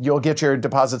 You'll get your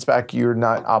deposits back. You're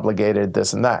not obligated,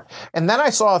 this and that. And then I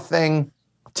saw a thing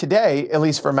today, at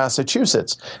least for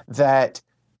Massachusetts, that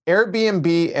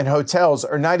Airbnb and hotels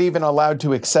are not even allowed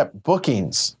to accept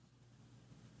bookings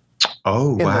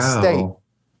in the state.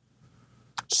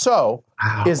 So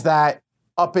is that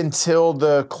up until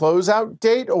the closeout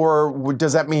date, or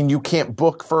does that mean you can't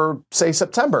book for, say,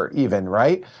 September even,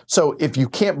 right? So if you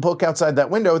can't book outside that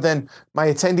window, then my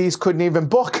attendees couldn't even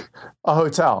book a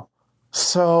hotel.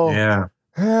 So,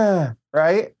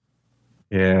 right?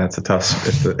 Yeah, it's a tough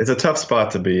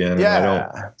spot to be in. Yeah. I don't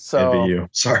envy you.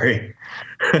 Sorry.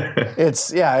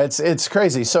 It's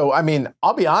crazy. So, I mean,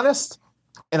 I'll be honest,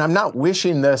 and I'm not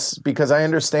wishing this because I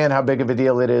understand how big of a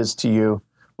deal it is to you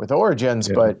with Origins,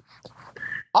 but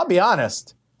I'll be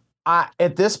honest.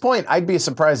 At this point, I'd be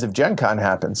surprised if Gen Con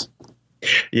happens.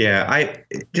 Yeah, I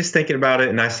just thinking about it,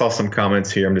 and I saw some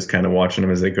comments here. I'm just kind of watching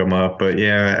them as they come up. But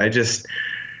yeah,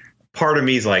 part of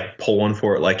me is like pulling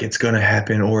for it, like it's going to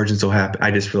happen. Origins will happen.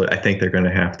 I think they're going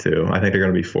to have to. I think they're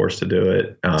going to be forced to do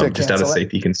it, just out of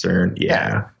safety concern.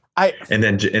 Yeah. And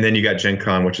then you got Gen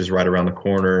Con, which is right around the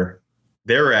corner.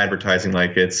 They're advertising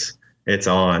like it's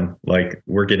on. Like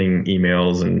we're getting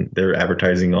emails and they're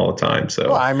advertising all the time. So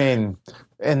well, I mean,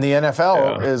 and the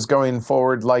NFL is going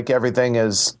forward like everything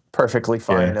is perfectly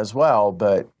fine as well,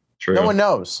 but no one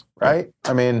knows, right?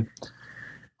 I mean,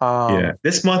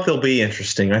 this month will be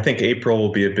interesting. I think April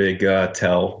will be a big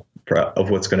tell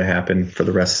of what's going to happen for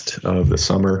the rest of the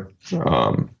summer.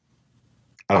 I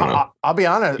don't know. I'll be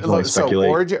honest. Look, so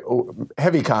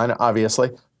HeavyCon,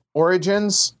 obviously.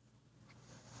 Origins,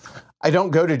 I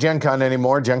don't go to Gen Con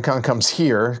anymore. Gen Con comes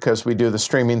here because we do the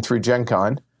streaming through Gen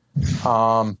Con.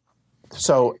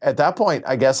 So at that point,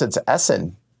 I guess it's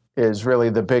Essen is really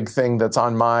the big thing that's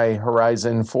on my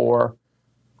horizon for,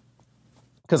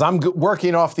 because I'm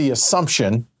working off the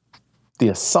assumption the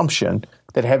assumption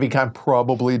that HeavyCon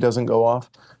probably doesn't go off.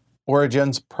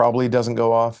 Origins probably doesn't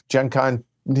go off. Gen Con,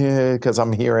 because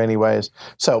I'm here anyways.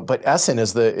 So, but Essen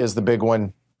is the big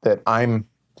one that I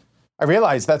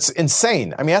realize that's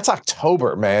insane. I mean, that's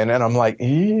October, man. And I'm like,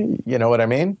 you know what I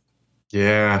mean?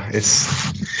 Yeah, I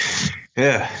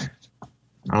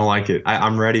don't like it.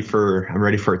 I'm ready for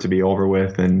it to be over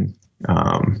with, and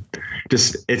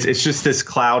it's just this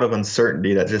cloud of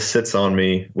uncertainty that just sits on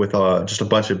me with just a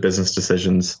bunch of business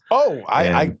decisions. Oh,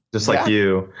 I just like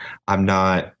you,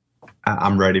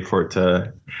 I'm ready for it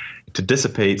to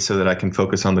dissipate so that I can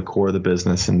focus on the core of the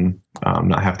business and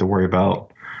not have to worry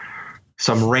about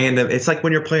some random. It's like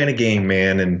when you're playing a game,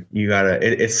 man, and you gotta.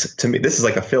 It's to me, this is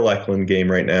like a Phil Eklund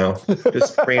game right now.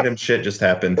 Just random shit just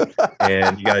happened,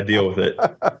 and you gotta deal with it.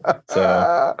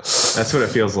 So that's what it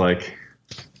feels like.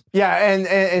 Yeah,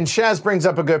 and Shaz brings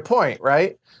up a good point,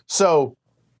 right? So,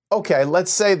 okay,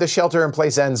 let's say the shelter in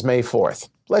place ends May 4th.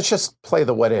 Let's just play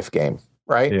the what if game,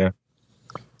 right? Yeah.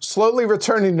 Slowly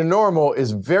returning to normal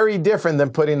is very different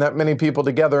than putting that many people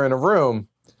together in a room.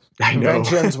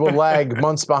 Conventions will lag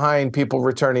months behind people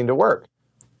returning to work.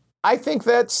 I think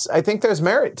there's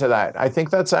merit to that. I think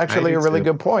that's actually a really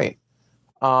good point.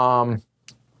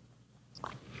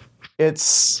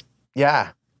 It's crazy.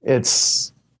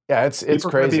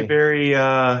 Be very.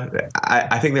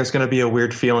 I think there's going to be a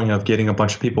weird feeling of getting a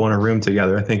bunch of people in a room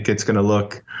together. I think it's going to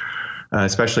look,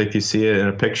 especially if you see it in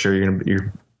a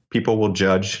picture, people will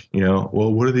judge.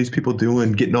 Well, what are these people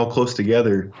doing, getting all close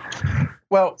together?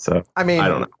 Well, so I mean, I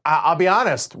don't know. I'll be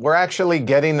honest.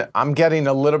 I'm getting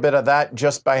a little bit of that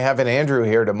just by having Andrew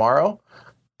here tomorrow,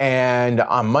 and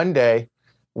on Monday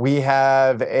we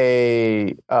have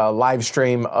a live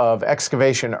stream of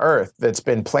Excavation Earth that's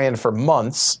been planned for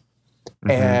months.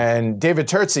 Mm-hmm. And David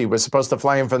Turtzi was supposed to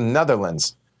fly in from the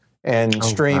Netherlands and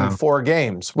stream 4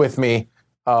 games with me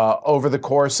over the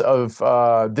course of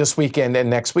this weekend and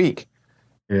next week.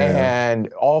 Yeah.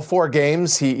 And all 4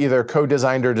 games he either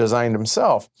co-designed or designed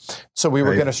himself. So we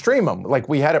were going to stream them. Like,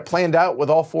 we had it planned out with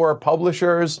all 4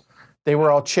 publishers. They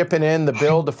were all chipping in the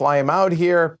bill to fly him out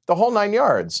here, the whole 9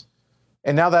 yards.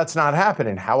 And now that's not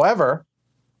happening. However,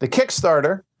 the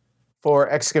Kickstarter for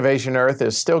Excavation Earth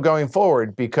is still going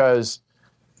forward because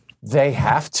they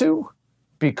have to.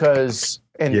 Because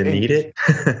you need it?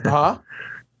 Huh?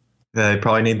 They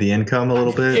probably need the income a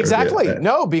little bit. Exactly.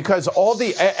 No, because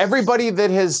everybody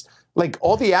that has, like,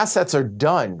 all the assets are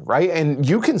done, right? And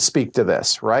you can speak to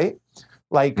this, right?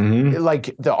 Like,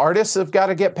 like the artists have got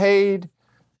to get paid.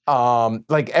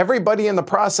 Like, everybody in the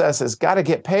process has got to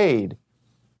get paid.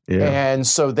 Yeah. And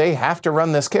so they have to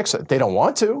run this Kickstarter. They don't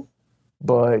want to,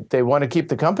 but they want to keep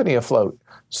the company afloat.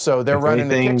 So they're running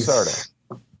the Kickstarter.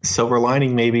 Silver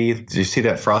lining, maybe. Did you see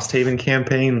that Frosthaven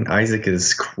campaign? Isaac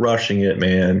is crushing it,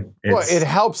 man. Well, it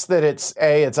helps that it's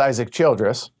Isaac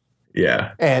Childress.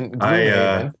 Yeah. And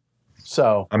Gloomhaven.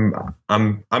 So I'm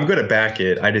going to back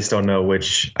it. I just don't know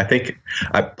which. I think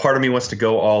part of me wants to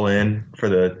go all in for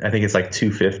I think it's like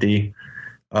 $250.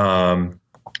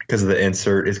 Because the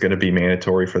insert is going to be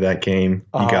mandatory for that game.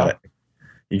 You got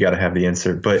to have the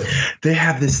insert. But they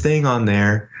have this thing on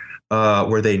there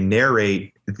where they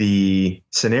narrate the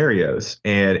scenarios,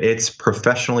 and it's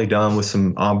professionally done with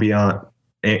some ambient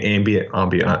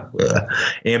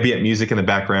music in the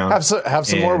background. Have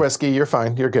some more whiskey. You're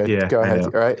fine. You're good. Yeah, go ahead.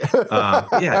 All right.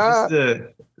 Just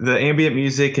the ambient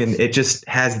music, and it just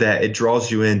has that. It draws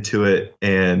you into it,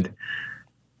 and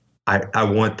I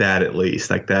want that at least.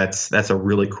 Like, that's a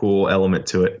really cool element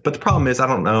to it. But the problem is, I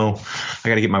don't know. I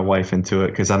got to get my wife into it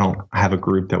because I don't have a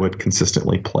group that would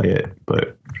consistently play it.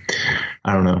 But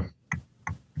I don't know.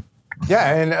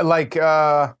 Yeah, and like,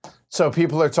 so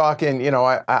people are talking.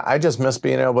 I just miss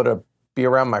being able to be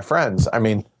around my friends. I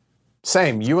mean,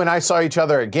 same. You and I saw each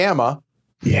other at Gamma.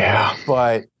 Yeah,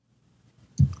 but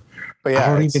yeah, I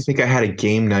don't even think I had a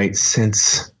game night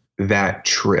since that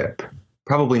trip.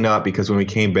 Probably not, because when we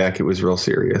came back, it was real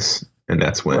serious, and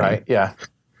that's when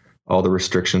all the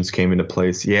restrictions came into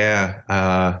place.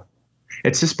 Yeah,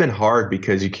 it's just been hard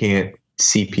because you can't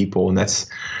see people,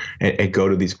 and go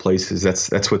to these places.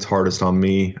 That's what's hardest on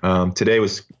me. Today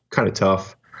was kind of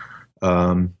tough.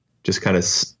 Just kind of,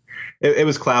 it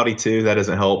was cloudy too. That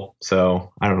doesn't help.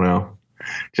 So I don't know.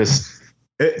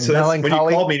 So when you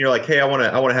called me and you're like, hey,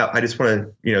 I just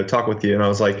want to talk with you, and I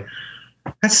was like,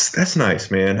 That's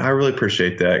nice, man. I really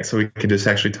appreciate that. So we can just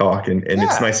actually talk, and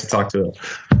it's nice to talk to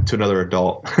another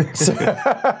adult.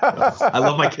 I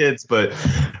love my kids, but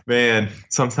man,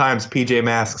 sometimes PJ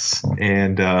Masks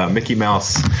and Mickey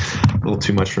Mouse a little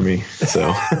too much for me.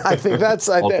 So I think that's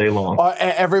all day long.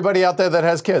 Everybody out there that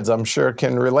has kids, I'm sure,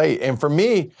 can relate. And for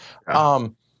me,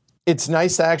 it's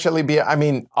nice to actually be, I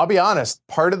mean, I'll be honest,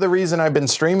 part of the reason I've been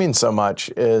streaming so much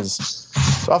is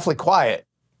it's awfully quiet,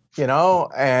 you know,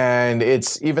 and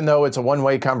it's, even though it's a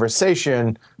one-way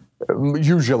conversation,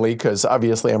 usually, because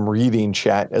obviously I'm reading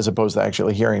chat as opposed to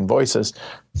actually hearing voices.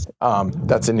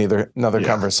 That's another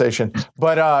conversation.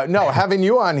 But no, having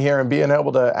you on here and being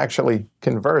able to actually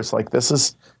converse, like this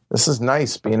is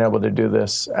nice being able to do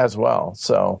this as well.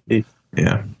 So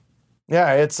yeah,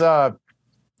 it's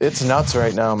nuts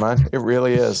right now, man. It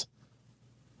really is.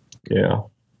 Yeah.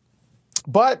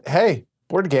 But hey,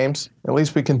 board games. At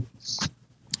least we can.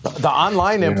 The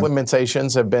online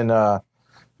implementations have been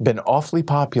awfully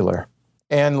popular,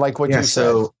 and like what you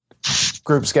said,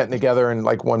 groups getting together and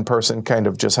like one person kind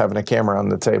of just having a camera on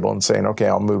the table and saying, "Okay,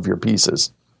 I'll move your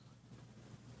pieces."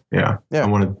 Yeah.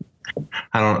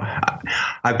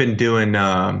 I've been doing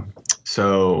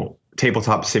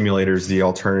Tabletop Simulator's the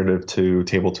alternative to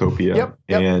Tabletopia.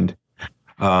 Yep.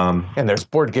 And there's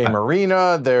Board Game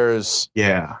Arena. There's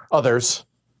others,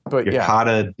 but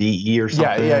Yakata DE or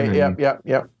something.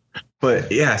 Yeah.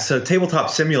 But yeah, so Tabletop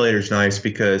Simulator is nice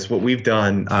because what we've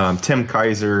done, Tim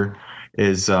Kaiser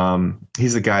is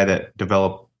he's the guy that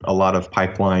developed a lot of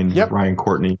Pipeline with Ryan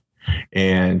Courtney,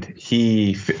 and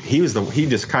he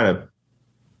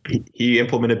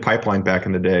implemented Pipeline back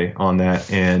in the day on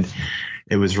that, and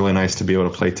it was really nice to be able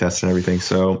to play test and everything.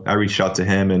 So I reached out to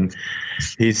him, and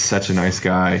he's such a nice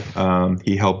guy.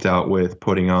 He helped out with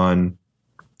putting on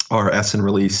our Essen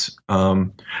release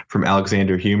from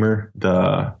Alexander Humor.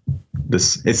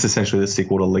 It's essentially the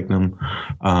sequel to Lignum.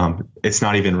 It's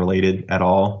not even related at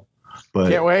all. But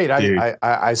can't wait.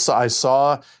 I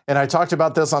saw, and I talked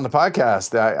about this on the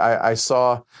podcast. I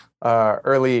saw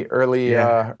early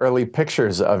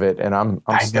pictures of it, and I'm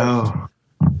I know.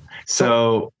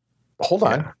 So hold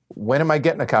on. Yeah. When am I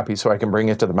getting a copy so I can bring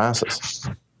it to the masses?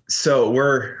 So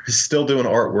we're still doing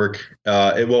artwork.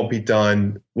 It won't be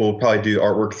done. We'll probably do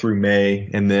artwork through May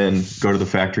and then go to the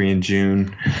factory in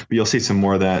June. But you'll see some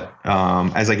more of that.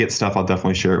 As I get stuff, I'll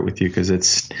definitely share it with you because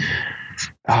it's,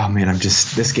 oh man,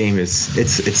 this game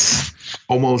it's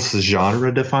almost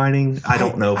genre defining. I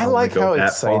don't know if I like how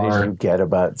excited you get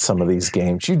about some of these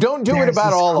games. You don't do it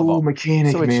about all of them.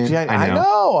 Mechanic, so man.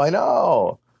 I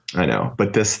know.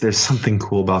 But there's something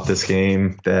cool about this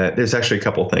game that there's actually a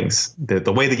couple things.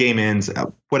 The way the game ends,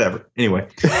 whatever. Anyway.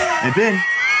 And then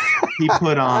he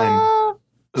put on,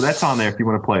 so that's on there if you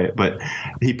want to play it, but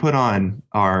he put on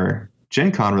our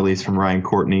Gen Con release from Ryan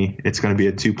Courtney. It's going to be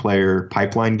a 2-player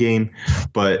Pipeline game,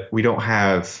 but we don't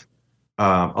have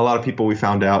a lot of people we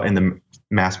found out in the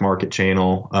mass market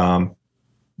channel.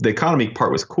 The economy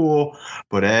part was cool,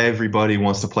 but everybody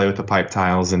wants to play with the pipe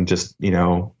tiles and just,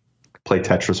 play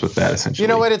Tetris with that, essentially. You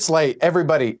know what? It's late.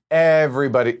 Everybody.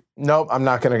 Nope, I'm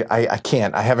not going to. I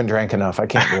can't. I haven't drank enough. I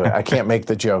can't do it. I can't make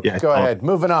the joke. Go ahead.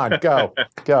 Moving on. Go.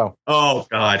 Oh,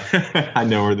 God. I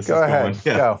know where this is going. Go ahead.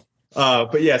 Yeah. Go.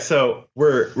 But yeah, so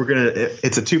we're going to,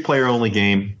 it's a 2-player only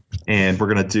game, and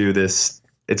we're going to do this.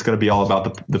 It's going to be all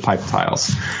about the pipe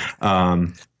tiles.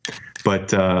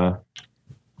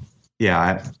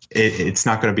 It's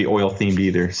not going to be oil themed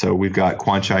either. So we've got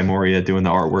Kwanchai Moria doing the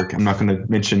artwork. I'm not going to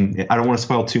mention, I don't want to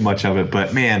spoil too much of it,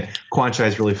 but man, Kwanchai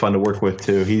is really fun to work with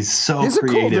too. He's creative. A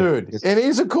cool dude. And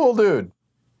he's a cool dude.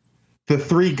 The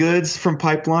 3 goods from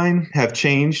Pipeline have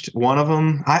changed. One of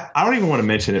them, I don't even want to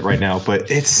mention it right now,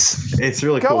 but it's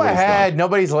really cool. Go ahead.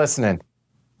 Nobody's listening.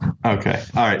 Okay.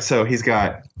 All right. So we've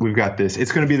got this.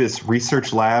 It's going to be this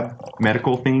research lab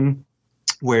medical theme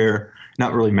where,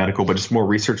 not really medical, but just more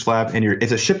research lab. And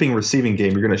it's a shipping receiving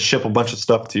game. You're going to ship a bunch of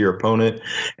stuff to your opponent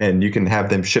and you can have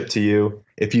them shipped to you.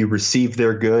 If you receive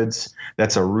their goods,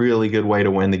 that's a really good way to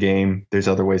win the game. There's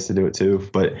other ways to do it too,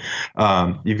 but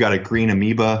you've got a green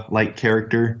amoeba-like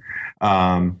character.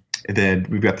 Then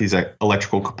we've got these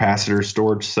electrical capacitor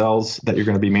storage cells that you're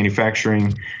going to be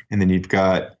manufacturing. And then you've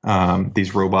got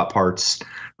these robot parts.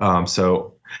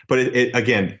 But it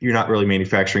again, you're not really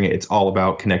manufacturing it. It's all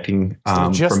about connecting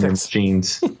from your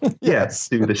machines, yes,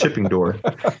 to the shipping door.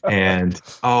 And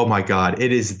oh my God,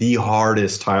 it is the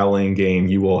hardest tile laying game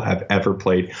you will have ever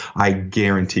played. I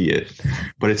guarantee it.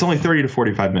 But it's only 30 to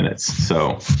 45 minutes.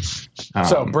 So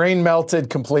brain melted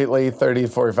completely, 30 to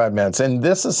 45 minutes. And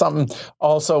this is something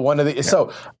also one of the. Yeah.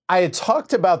 So I had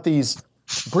talked about these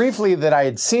briefly that I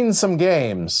had seen some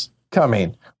games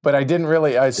coming. But I didn't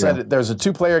really, I said there's a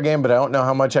 2-player game, but I don't know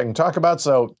how much I can talk about.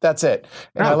 So that's it.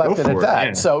 And I left it at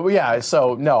that. Yeah. I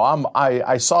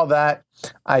saw that.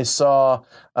 I saw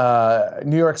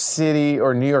New York City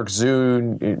or New York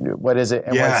Zoo, what is it?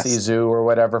 NYC Zoo or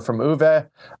whatever from Uwe.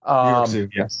 New York Zoo,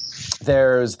 yes.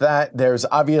 There's that. There's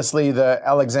obviously the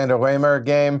Alexander Reimer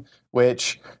game,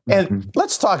 which, and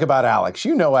let's talk about Alex.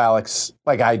 You know Alex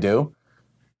like I do.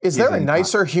 Is there a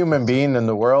nicer human being in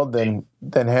the world than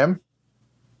him?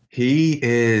 He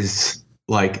is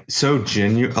like so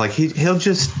genuine. Like he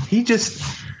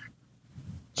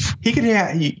could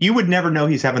you would never know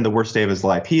he's having the worst day of his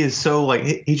life. He is so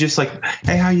like he's just like,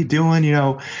 hey, how you doing? You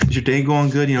know, is your day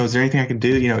going good? You know, is there anything I can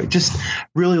do? You know, just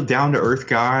really down to earth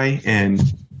guy, and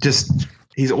just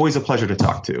he's always a pleasure to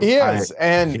talk to. He is,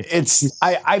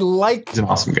 I like. He's an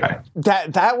awesome guy.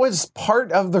 That was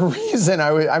part of the reason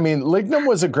I mean, Lignum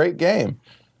was a great game.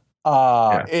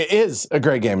 It is a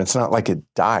great game. It's not like it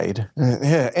died.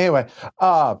 Anyway,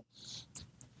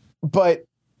 but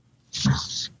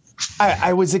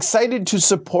I was excited to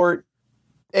support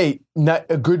a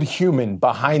good human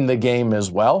behind the game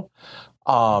as well.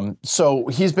 So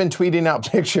he's been tweeting out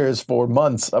pictures for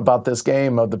months about this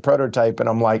game of the prototype, and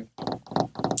I'm like,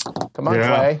 come on,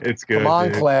 Clay. It's good. Come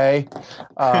on, Clay.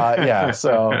 Okay.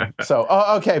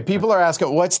 People are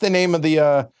asking, what's the name of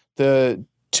the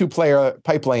 2-player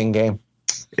pipe laying game?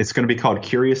 It's going to be called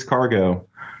Curious Cargo.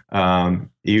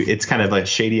 It's kind of a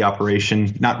shady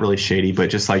operation, not really shady, but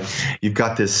just like you've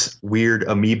got this weird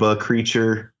amoeba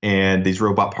creature and these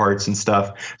robot parts and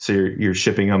stuff. So you're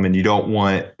shipping them, and you don't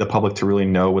want the public to really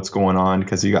know what's going on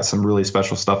because you got some really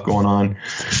special stuff going on.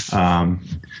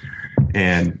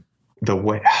 And the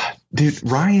way, dude,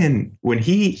 Ryan, when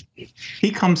he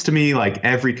comes to me like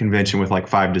every convention with like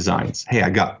 5 designs. Hey, I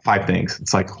got 5 things.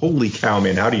 It's like, holy cow,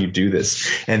 man, how do you do this?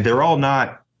 And they're all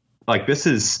not like, this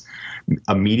is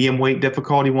a medium weight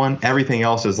difficulty one. Everything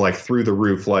else is like through the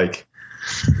roof. Like,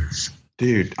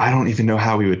 dude, I don't even know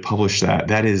how we would publish that.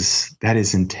 That is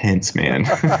intense, man.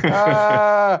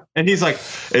 And he's like,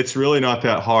 it's really not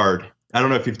that hard. I don't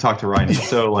know if you've talked to Ryan. He's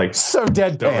so like so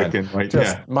deadpan, like,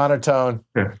 just monotone.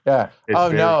 Yeah.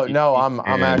 I'm really.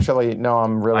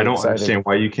 I don't excited. understand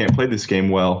why you can't play this game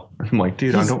well. I'm like,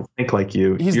 dude, I don't think like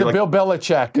you. He's the Bill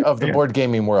Belichick of the board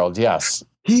gaming world. Yes.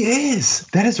 He is.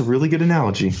 That is a really good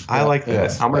analogy. Yeah, I like that.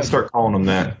 Yes. I'm going to start calling him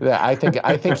that. Yeah, I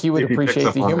think he would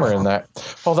appreciate the humor in that.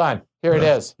 Hold on. Here it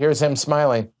is. Here's him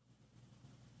smiling.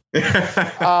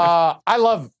 I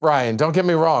love Ryan. Don't get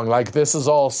me wrong. Like, this is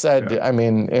all said, I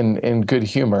mean, in good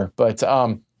humor. But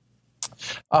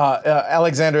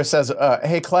Alexander says,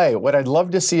 hey, Clay, what I'd love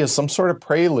to see is some sort of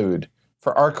prelude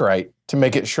for Arkwright to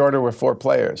make it shorter with 4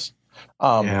 players.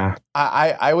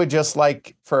 I would just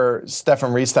like for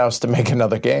Stefan Riesthaus to make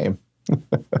another game.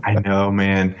 I know,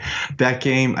 man. That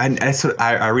game,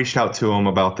 I reached out to him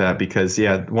about that because,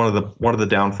 one of the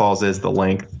downfalls is the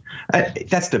length.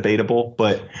 That's debatable,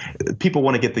 but people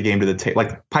want to get the game to the table.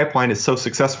 Like, Pipeline is so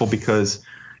successful because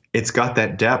it's got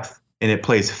that depth and it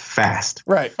plays fast.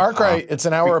 Right. Arkwright, it's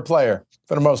an hour a player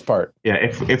for the most part. Yeah,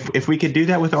 if we could do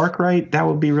that with Arkwright, that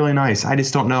would be really nice. I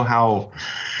just don't know how.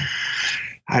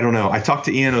 I don't know. I talked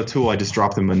to Ian O'Toole. I just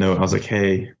dropped him a note. I was like,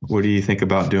 hey, what do you think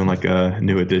about doing like a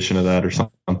new edition of that or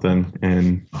something?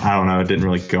 And I don't know. It didn't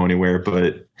really go anywhere,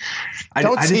 but I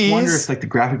just wonder if like the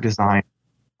graphic design.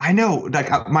 I know, like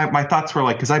my thoughts were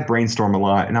like, because I brainstorm a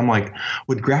lot, and I'm like,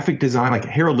 would graphic design, like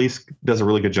Harold Leaf does a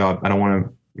really good job. I don't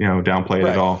want to downplay it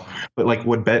at all, but like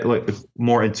would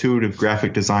more intuitive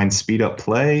graphic design speed up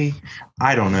play?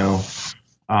 I don't know.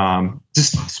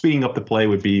 Just speeding up the play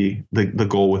would be the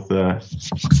goal with the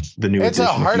new. It's a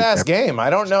hard ass game. I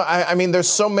don't know. I mean, there's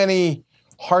so many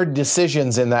hard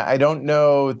decisions in that. I don't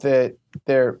know that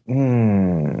they're.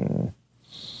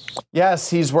 Yes,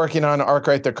 he's working on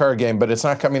Arkwright the card game, but it's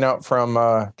not coming out from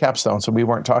Capstone, so we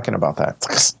weren't talking about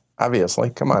that. Obviously,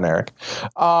 come on, Eric.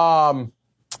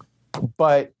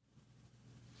 But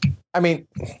I mean,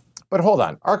 but hold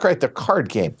on, Arkwright the card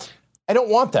game. I don't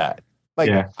want that. Like,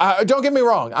 don't get me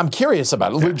wrong. I'm curious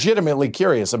about it, legitimately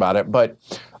curious about it, but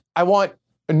I want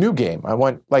a new game. I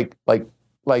want like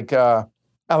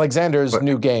Alexander's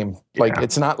new game. Like,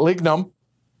 it's not Lignum,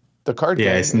 the card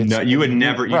game. You would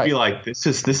never. You'd be like, this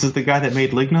is the guy that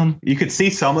made Lignum. You could see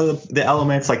some of the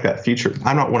elements like that feature.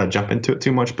 I don't want to jump into it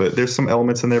too much, but there's some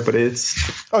elements in there. But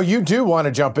it's. Oh, you do want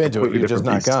to jump into it. You're just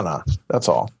not gonna. That's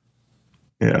all.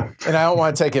 Yeah. And I don't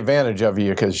want to take advantage of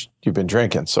you because you've been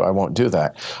drinking, so I won't do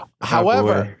that.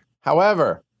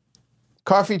 However,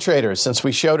 Coffee Traders, since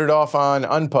we showed it off on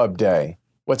Unpub Day,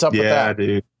 what's up with that? Yeah,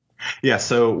 dude. Yeah,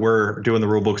 so we're doing the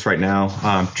rule books right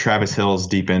now. Travis Hill's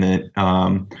deep in it.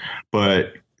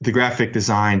 But the graphic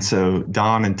design, so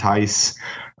Don and Thijs,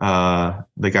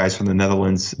 the guys from the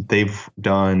Netherlands, they've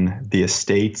done The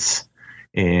Estates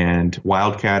and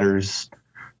Wildcatters,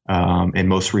 and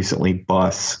most recently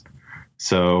Bus.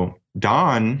 So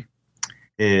Don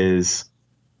is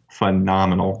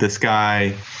phenomenal. This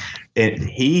guy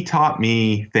he taught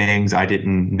me things I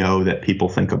didn't know that people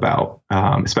think about,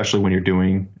 especially when you're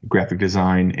doing graphic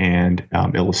design and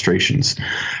illustrations.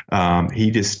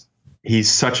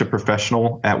 He's such a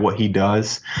professional at what he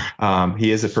does.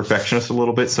 He is a perfectionist a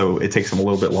little bit, so it takes him a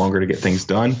little bit longer to get things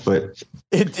done. But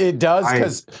it does,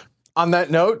 because on that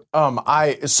note,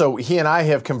 so he and I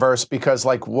have conversed, because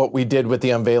like what we did with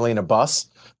the unveiling of Bus.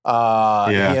 He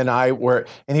and I were,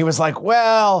 and he was like,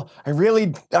 well, I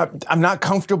really, I'm not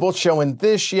comfortable showing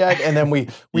this yet. And then we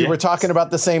were talking about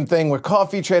the same thing with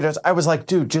Coffee Traders. I was like,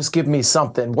 dude, just give me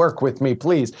something, work with me,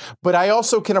 please. But I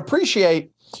also can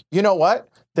appreciate, you know what?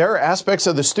 There are aspects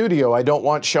of the studio I don't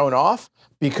want shown off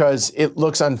because it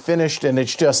looks unfinished, and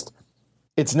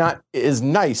it's not as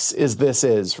nice as this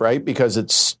is, right? Because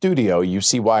it's studio. You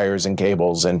see wires and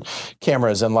cables and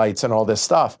cameras and lights and all this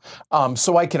stuff.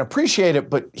 So I can appreciate it,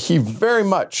 but he very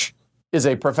much is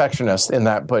a perfectionist in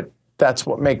that. But that's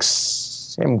what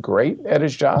makes him great at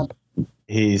his job.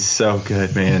 He's so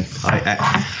good, man.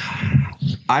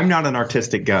 I'm not an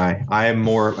artistic guy. I am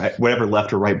more whatever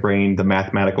left or right brain the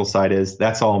mathematical side is.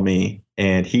 That's all me.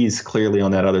 And he's clearly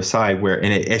on that other side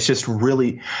it's just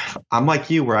really, I'm like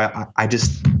you, where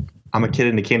I'm a kid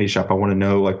in the candy shop. I want to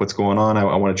know like what's going on.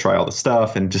 I want to try all the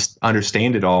stuff and just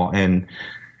understand it all. And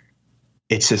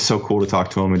it's just so cool to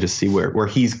talk to him and just see where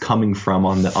he's coming from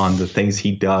on the things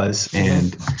he does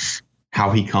and how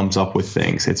he comes up with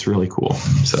things. It's really cool.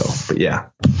 So, but yeah,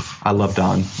 I love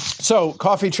Don. So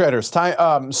Coffee Traders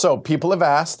time. So people have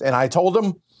asked, and I told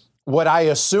them what I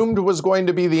assumed was going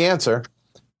to be the answer.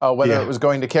 Whether it was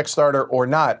going to Kickstarter or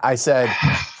not. I said,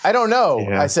 I don't know.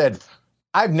 Yeah. I said,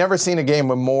 I've never seen a game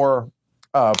with more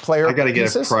player pieces. I got to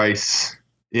get a price.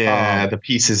 Yeah, the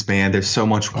pieces, man. There's so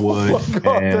much wood. Oh my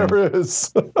God, there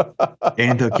is.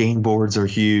 And the game boards are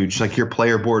huge. Like your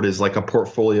player board is like a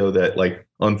portfolio that like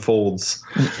unfolds.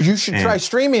 You should try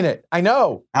streaming it. I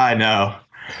know.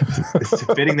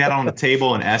 Fitting that on the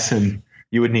table in Essen,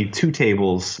 you would need 2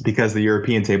 tables because the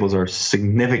European tables are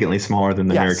significantly smaller than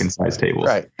the American-sized tables.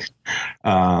 Right.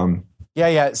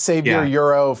 Save your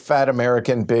Euro, fat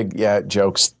American, big,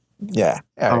 jokes. Yeah.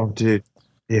 Oh, dude.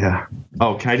 Yeah.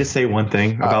 Oh, can I just say one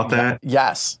thing about that?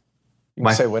 Yes. You can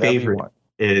My say whatever favorite you want.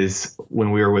 Is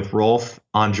when we were with Rolf,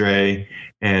 Andre,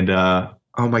 and oh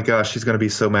my gosh, she's going to be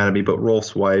so mad at me, but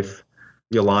Rolf's wife,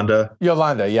 Yolanda.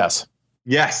 Yolanda, yes.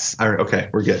 Yes. Okay,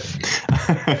 we're good.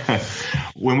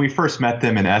 When we first met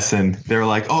them in Essen, they were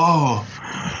like, "Oh,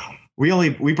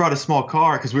 we brought a small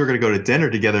car because we were going to go to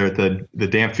dinner together at the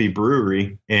Damphy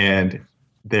Brewery," and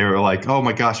they were like, "Oh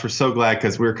my gosh, we're so glad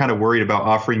because we were kind of worried about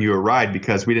offering you a ride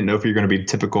because we didn't know if you're going to be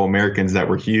typical Americans that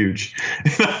were huge."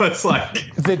 And I was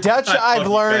like, the Dutch I've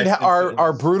learned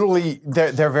are brutally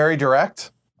they're very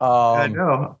direct. I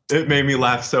know. It made me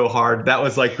laugh so hard. That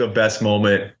was like the best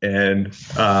moment. And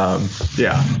they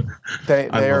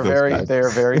are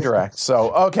very direct.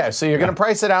 So, okay. So you're going to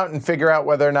price it out and figure out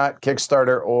whether or not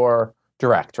Kickstarter or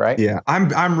direct, right? Yeah. I'm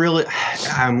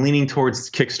leaning towards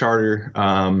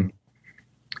Kickstarter.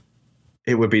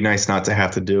 It would be nice not to have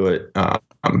to do it.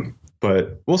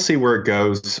 But we'll see where it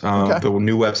goes. The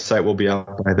new website will be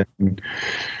out by then.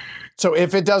 So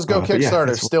if it does go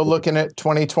Kickstarter, still looking at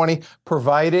 2020,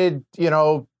 provided,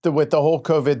 with the whole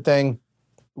COVID thing,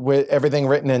 with everything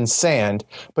written in sand.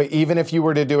 But even if you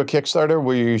were to do a Kickstarter,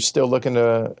 were you still looking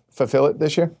to fulfill it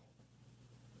this year?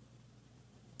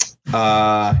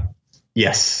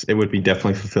 Yes, it would be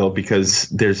definitely fulfilled because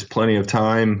there's plenty of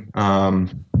time.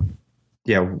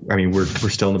 We're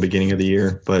still in the beginning of the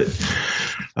year, but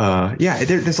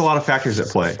there's a lot of factors at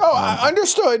play.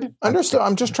 Understood. I'm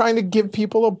just trying to give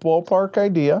people a ballpark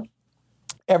idea.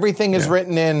 Everything is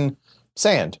written in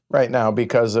sand right now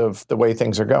because of the way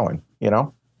things are going,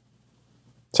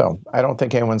 So I don't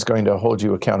think anyone's going to hold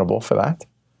you accountable for that.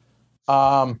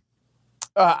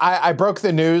 I broke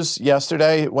the news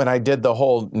yesterday when I did the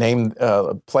whole name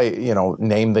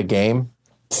the game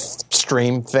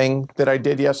stream thing that I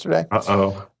did yesterday.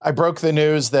 I broke the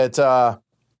news that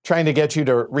trying to get you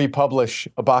to republish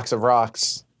A Box of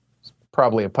Rocks,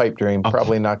 probably a pipe dream,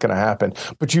 probably not going to happen.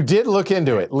 But you did look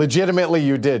into it. Legitimately,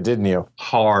 you did, didn't you?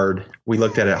 Hard. We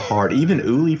looked at it hard. Even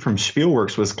Uli from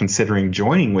Spielworks was considering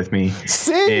joining with me.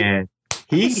 See? And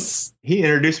he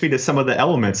introduced me to some of the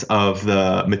elements of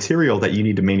the material that you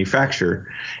need to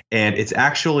manufacture. And it's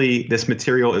actually, this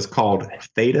material is called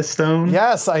Theta Stone.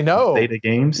 Yes, I know. Theta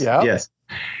Games. Yeah. Yes.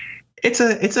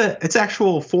 It's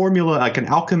actual formula, like an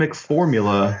alchemic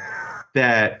formula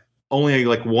that only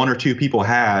like 1 or 2 people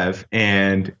have.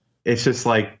 And it's just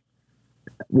like,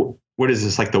 what is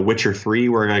this, like The Witcher 3,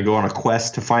 where I go on a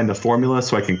quest to find the formula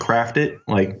so I can craft it?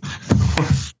 Like,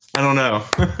 I don't know.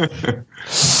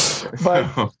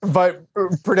 but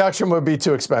production would be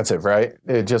too expensive, right?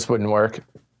 It just wouldn't work.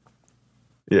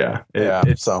 Yeah.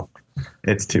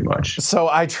 It's too much. So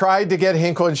I tried to get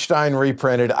Hinkelstein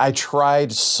reprinted. I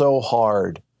tried so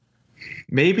hard.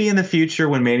 Maybe in the future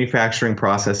when manufacturing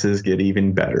processes get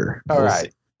even better. All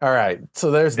right.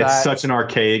 So there's that. It's such an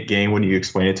archaic game when you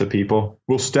explain it to people.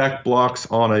 We'll stack blocks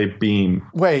on a beam.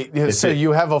 Wait,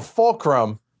 you have a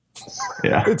fulcrum.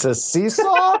 Yeah. It's a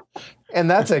seesaw? And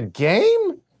that's a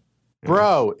game?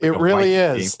 Bro, it really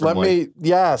is.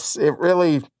 Yes, it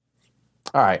really.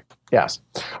 All right. Yes.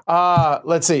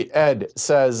 Let's see. Ed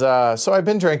says, so I've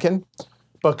been drinking,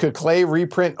 but could Clay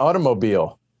reprint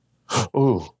Automobile?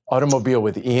 Ooh, Automobile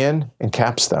with Ian and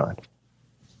Capstone.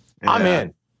 Yeah. I'm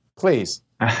in. Please.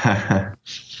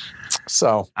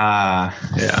 So. Yeah.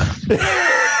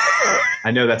 I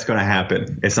know that's going to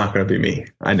happen. It's not going to be me.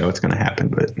 I know it's going to happen,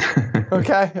 but.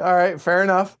 Okay. All right. Fair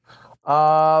enough.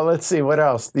 Let's see. What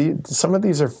else? Some of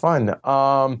these are fun.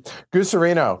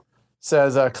 Gusarino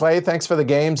says, Clay, thanks for the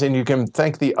games, and you can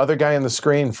thank the other guy on the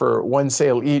screen for one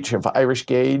sale each of Irish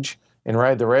Gauge and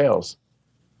Ride the Rails.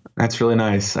 That's really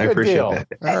nice. I appreciate that.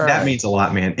 That means a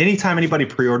lot, man. Anytime anybody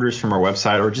pre-orders from our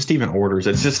website or just even orders,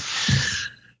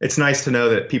 it's nice to know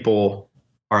that people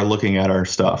are looking at our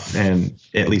stuff and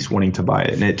at least wanting to buy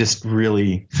it. And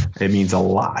it means a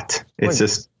lot.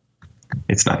 It's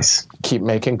nice. Keep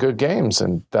making good games,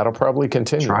 and that'll probably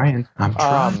continue. I'm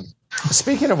trying.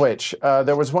 Speaking of which,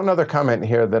 there was one other comment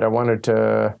here that I wanted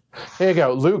to. Here you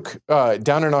go. Luke,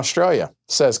 down in Australia,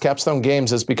 says Capstone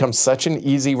Games has become such an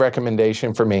easy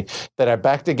recommendation for me that I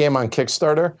backed a game on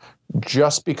Kickstarter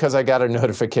just because I got a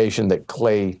notification that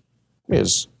Clay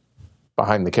is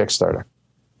behind the Kickstarter.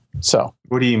 So.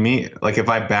 What do you mean? Like if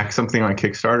I back something on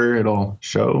Kickstarter, it'll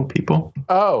show people?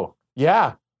 Oh,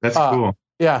 yeah. That's cool.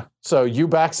 Yeah. So you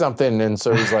back something, and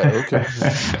so he's like, okay.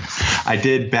 I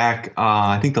did back,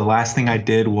 I think the last thing I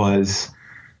did was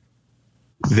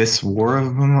this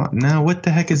what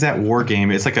the heck is that war game?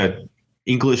 It's like a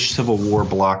English Civil War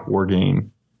block war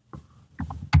game.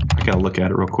 I gotta look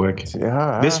at it real quick.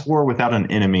 Yeah. This War Without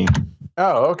an Enemy.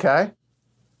 Oh, okay.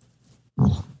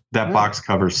 That box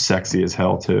cover's sexy as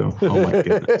hell too. Oh my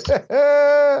goodness.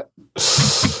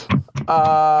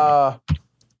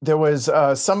 There was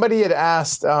somebody had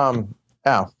asked, I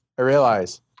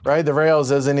realize, right? The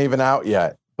Rails isn't even out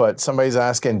yet, but somebody's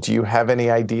asking, do you have any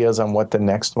ideas on what the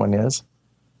next one is?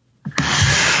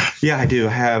 Yeah, I do. I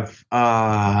have,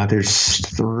 there's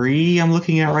 3 I'm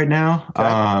looking at right now.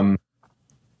 Okay.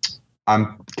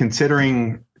 I'm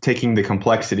considering taking the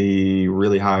complexity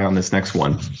really high on this next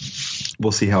one.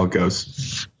 We'll see how it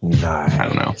goes. Nice. I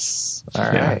don't know.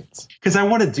 All right. Because I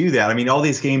want to do that. I mean, all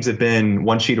these games have been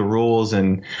one sheet of rules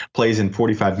and plays in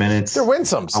 45 minutes. They're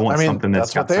winsomes. I want something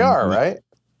that's what they are, right?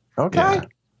 Okay. Yeah.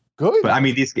 Good. But I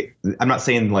mean, I'm not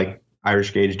saying like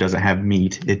Irish Gauge doesn't have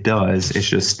meat. It does. It's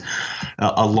just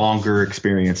a longer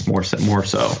experience, more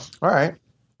so. All right.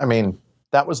 I mean,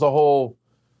 that was the whole.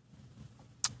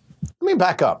 Let me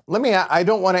back up. I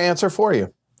don't want to answer for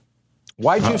you.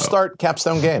 Why'd you start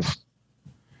Capstone Games?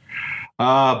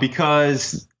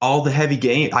 Because all the heavy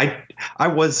game, I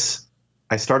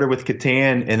started with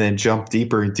Catan and then jumped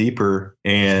deeper and deeper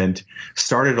and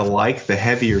started to like the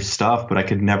heavier stuff, but I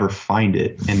could never find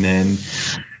it. And then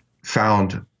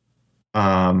found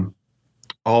saw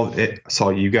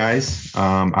you guys.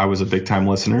 I was a big time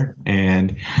listener,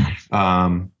 and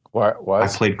I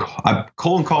played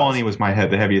Colon Colony was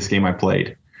the heaviest game I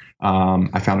played.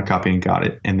 I found a copy and got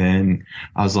it, and then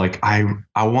I was like, I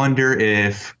wonder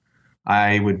if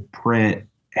I would print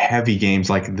heavy games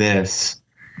like this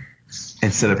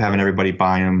instead of having everybody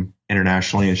buy them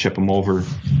internationally and ship them over.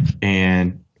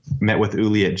 And met with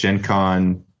Uli at Gen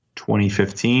Con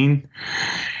 2015.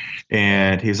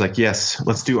 And he was like, yes,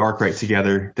 let's do Arkwright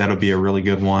together. That'll be a really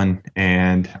good one.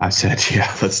 And I said,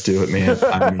 yeah, let's do it, man.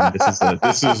 I mean, this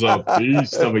is a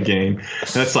beast of a game.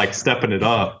 That's like stepping it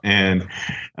up. And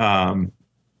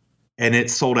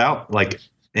it sold out like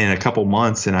in a couple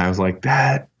months. And I was like,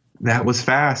 that was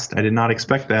fast. I did not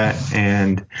expect that.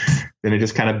 And then it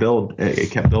just kind of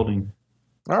it kept building.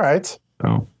 All right.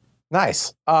 So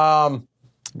nice.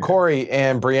 Corey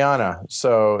and Brianna,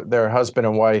 so they're husband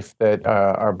and wife that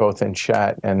are both in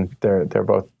chat, and they're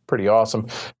both pretty awesome.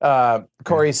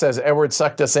 Corey says Edward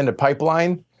sucked us into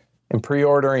Pipeline and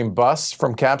pre-ordering Bus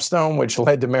from Capstone, which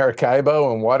led to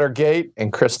Maracaibo and Watergate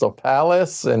and Crystal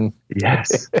Palace. And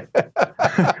yes, these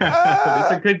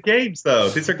are good games, though.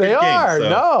 These are good games. They are.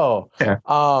 So.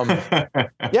 No.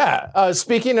 Yeah.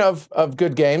 Speaking of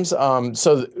good games,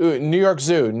 so New York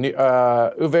Zoo,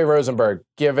 Uwe Rosenberg,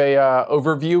 give a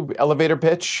overview elevator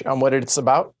pitch on what it's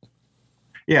about.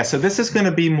 Yeah, so this is going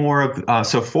to be more of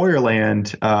so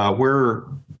Feuerland. We're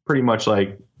pretty much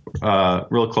like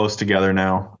real close together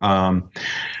now.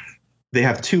 They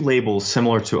have two labels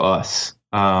similar to us.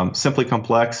 Simply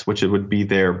Complex, which it would be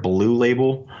their blue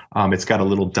label. It's got a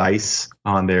little dice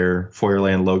on their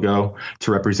Feuerland logo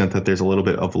to represent that there's a little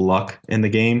bit of luck in the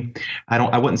game.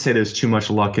 I wouldn't say there's too much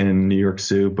luck in New York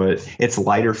Zoo, but it's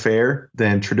lighter fare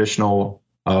than traditional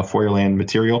Feuerland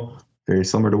material. Very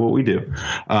similar to what we do.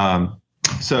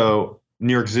 So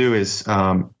New York Zoo is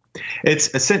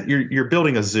you're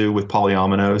building a zoo with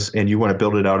polyominoes, and you want to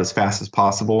build it out as fast as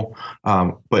possible.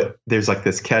 But there's like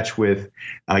this catch with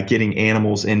getting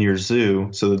animals in your zoo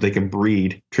so that they can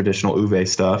breed traditional Uwe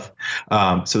stuff,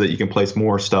 so that you can place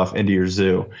more stuff into your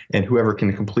zoo. And whoever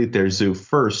can complete their zoo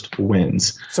first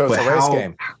wins. So it's a race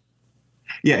game.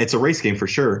 Yeah, it's a race game for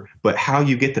sure. But how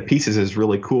you get the pieces is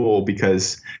really cool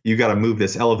because you got to move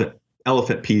this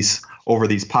elephant piece over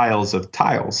these piles of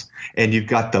tiles, and you've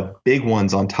got the big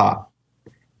ones on top.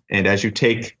 And as you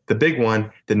take the big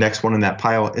one, the next one in that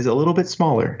pile is a little bit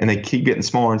smaller, and they keep getting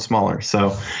smaller and smaller.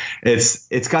 So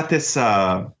it's got this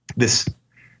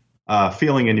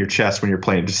feeling in your chest when you're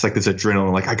playing, just like this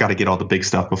adrenaline, like I got to get all the big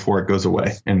stuff before it goes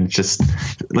away. And it's just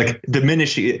like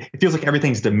diminishing. It feels like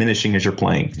everything's diminishing as you're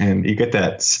playing, and you get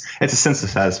that. It's a sense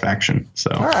of satisfaction. So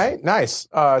all right, nice.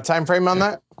 Time frame on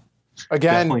that?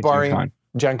 Again, definitely barring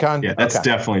Gen Con? Yeah, that's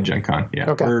definitely Gen Con. Yeah.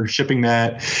 Okay. We're shipping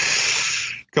that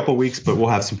a couple of weeks, but we'll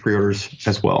have some pre-orders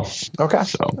as well. Okay.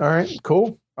 So. All right,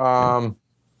 cool. Tony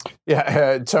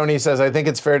says, I think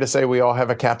it's fair to say we all have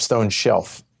a capstone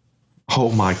shelf.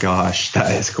 Oh my gosh,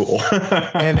 that is cool.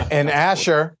 and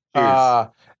Asher,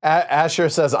 Asher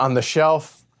says on the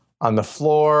shelf, on the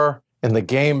floor, in the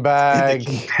game bag.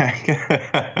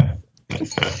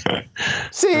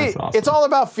 See, awesome. It's all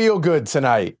about feel good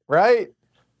tonight, right?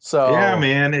 So yeah,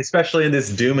 man, especially in this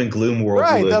doom and gloom world.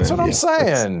 Right, that's what I'm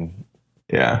saying.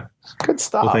 Yeah, good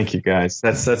stuff. Well, thank you guys.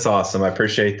 That's awesome. I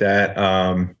appreciate that.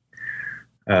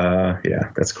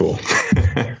 Yeah, that's cool.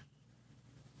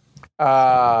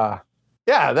 That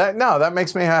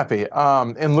makes me happy.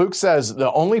 And Luke says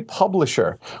the only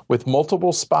publisher with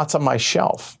multiple spots on my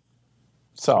shelf.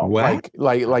 So what?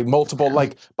 like multiple,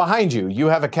 like behind you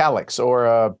have a Calyx or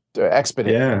a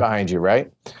Expedit behind you,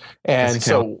 right? And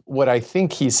so what I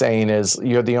think he's saying is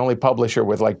you're the only publisher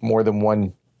with like more than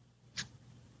one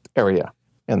area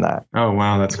in that. Oh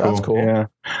wow, that's cool. That's cool.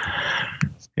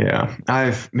 Yeah.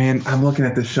 I'm looking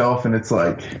at the shelf and it's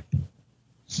like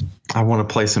I want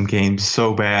to play some games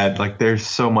so bad. Like there's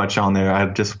so much on there I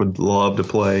just would love to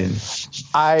play and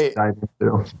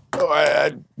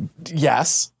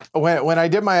yes. When I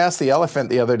did my Ask the Elephant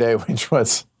the other day, which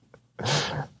was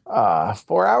 4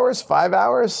 hours, 5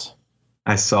 hours.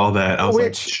 I saw that. I was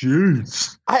like,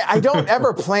 jeez. I don't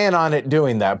ever plan on it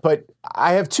doing that, but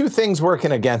I have two things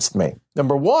working against me.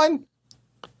 Number one,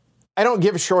 I don't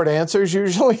give short answers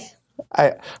usually.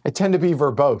 I tend to be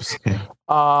verbose.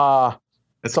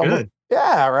 That's good.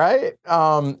 Yeah, right.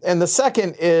 And the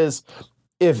second is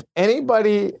if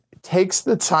anybody takes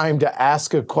the time to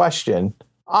ask a question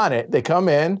on it, they come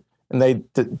in and they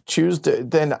choose to,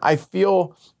 then I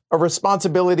feel a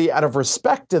responsibility out of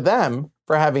respect to them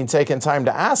for having taken time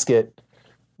to ask it.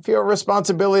 I feel a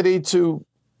responsibility to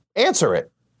answer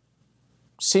it.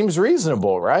 Seems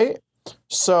reasonable, right?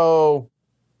 So,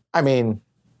 I mean,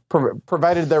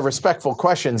 provided they're respectful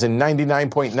questions, and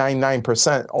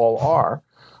 99.99% all are.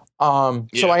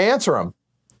 So I answer them.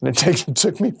 And it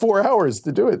took me 4 hours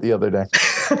to do it the other day.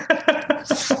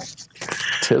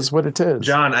 Tis what it is.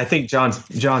 John, I think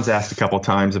John's asked a couple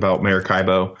times about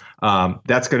Maracaibo.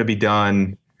 That's going to be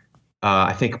done.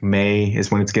 I think May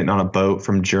is when it's getting on a boat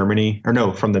from Germany, or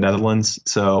no, from the Netherlands.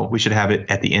 So we should have it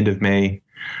at the end of May,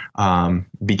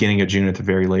 beginning of June at the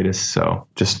very latest. So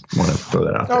just want to throw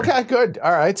that out there. Okay, good.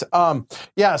 All right.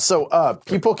 So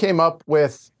people came up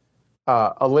with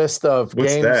a list of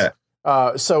games. What's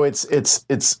that? So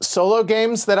it's solo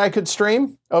games that I could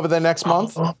stream over the next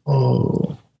month.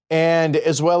 And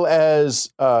as well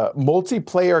as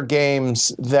multiplayer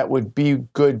games that would be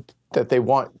good that they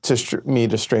want to me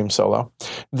to stream solo.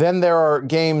 Then there are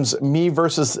games me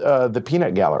versus the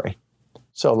Peanut Gallery.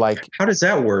 So like, how does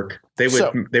that work? They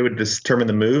would determine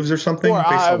the moves or something. Or,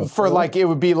 it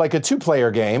would be like a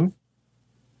 2-player game.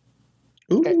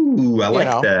 Ooh, I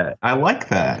like that. I like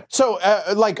that. So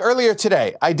like earlier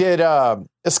today, I did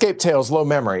Escape Tales Low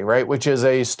Memory, right? Which is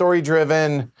a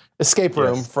story-driven escape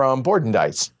room from Board and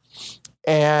Dice.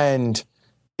 And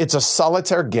it's a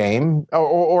solitaire game,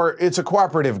 or it's a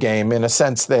cooperative game in a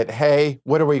sense that, hey,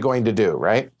 what are we going to do,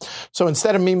 right? So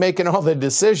instead of me making all the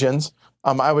decisions,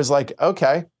 I was like,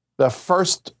 okay, the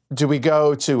first do we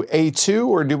go to A2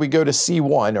 or do we go to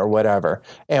C1 or whatever?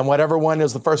 And whatever one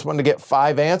is the first one to get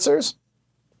 5 answers,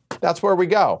 that's where we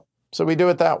go. So we do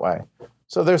it that way.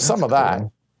 So there's some of that.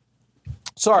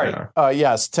 Sorry.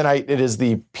 Yes, tonight it is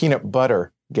the peanut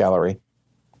butter gallery.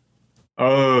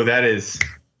 Oh, that is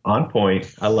on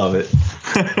point. I love it.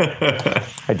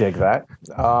 I dig that.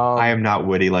 I am not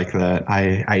witty like that.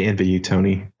 I envy you,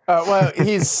 Tony. Well,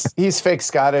 he's fake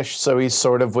Scottish, so he's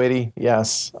sort of witty.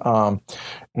 Yes.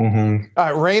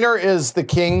 Rayner is the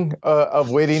king of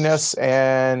wittiness,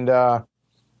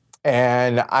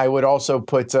 and I would also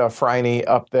put Franny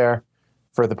up there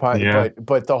for the pun. Yeah.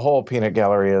 But the whole peanut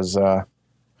gallery is. I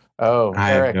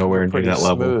have nowhere near that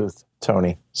level. Smooth,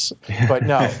 Tony. But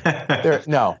no,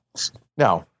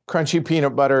 no. Crunchy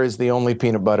peanut butter is the only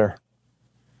peanut butter.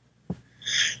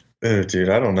 Oh, dude,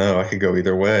 I don't know. I could go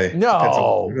either way.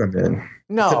 No.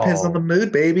 No. It depends on the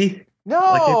mood, baby. No.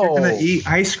 Like if you're going to eat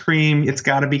ice cream, it's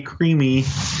got to be creamy.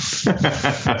 All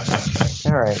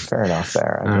right. Fair enough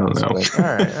there. I don't know.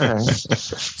 All right.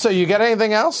 So you got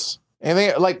anything else?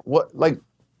 Anything like what? Like?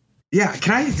 Yeah.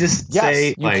 Can I just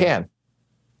say? You can.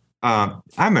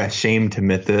 I'm ashamed to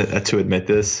admit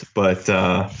this, but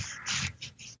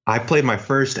I played my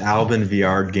first Albin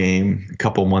VR game a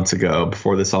couple months ago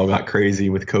before this all got crazy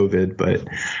with COVID. But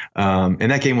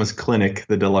and that game was Clinic,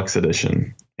 the deluxe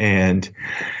edition. And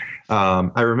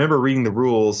I remember reading the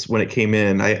rules when it came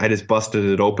in. I just busted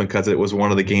it open because it was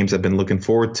one of the games I've been looking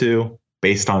forward to,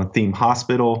 based on Theme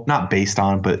Hospital. Not based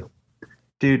on, but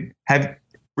dude,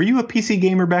 were you a PC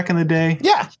gamer back in the day?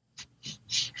 Yeah.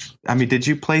 I mean, did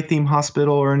you play Theme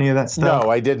Hospital or any of that stuff? No,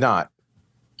 I did not.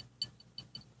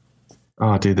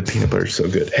 Oh, dude, the peanut butter is so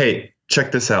good. Hey,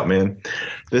 check this out, man.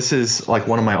 This is like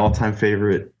one of my all-time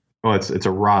favorite. Well, it's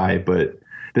a rye, but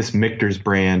this Michter's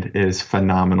brand is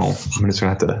phenomenal. I'm just gonna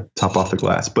have to top off the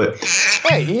glass. But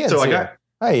hey, Ian's here.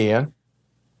 Hi, Ian.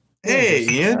 Hey,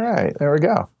 Ian. All right, there we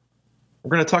go.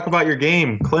 We're gonna talk about your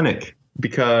game, Clinic,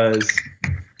 because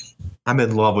I'm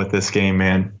in love with this game,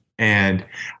 man. And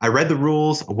I read the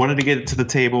rules. I wanted to get it to the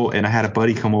table, and I had a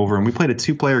buddy come over, and we played a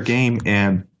 2-player game.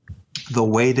 And the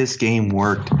way this game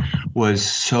worked was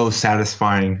so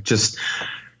satisfying.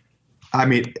 I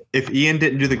mean, if Ian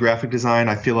didn't do the graphic design,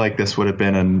 I feel like this would have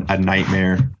been a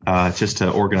nightmare just to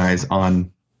organize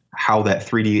on how that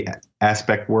 3D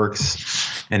aspect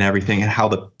works and everything, and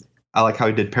I like how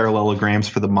he did parallelograms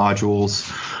for the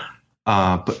modules.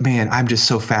 But man, I'm just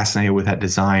so fascinated with that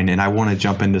design, and I want to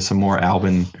jump into some more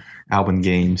Albin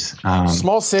games.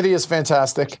 Small City is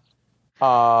fantastic.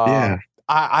 Yeah.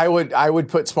 I would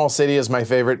put Small City as my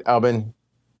favorite Albin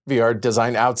VR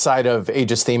design outside of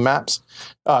Aegis theme maps.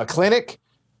 Clinic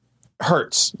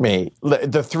hurts me.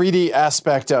 The 3D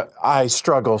aspect, I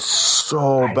struggle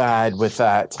so bad with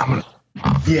that.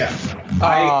 Yeah.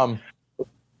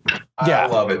 I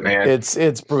love it, man.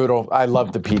 It's brutal. I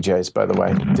love the PJs, by the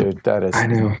way, dude.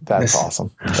 That's awesome.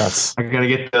 I gotta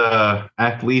get the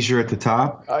athleisure at the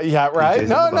top. Yeah, right.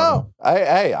 No.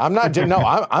 I'm not.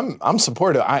 No, I'm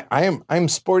supportive. I'm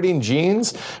sporting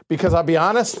jeans because I'll be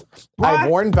honest. What? I've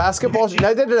worn basketball.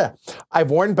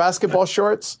 I've worn basketball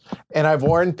shorts and I've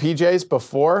worn PJs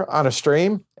before on a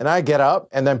stream, and I get up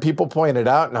and then people point it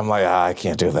out, and I'm like, I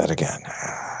can't do that again.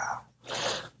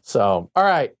 So, all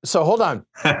right. So hold on.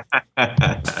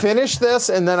 Finish this,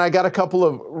 and then I got a couple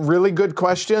of really good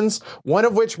questions, one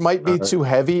of which might be too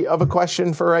heavy of a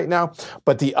question for right now.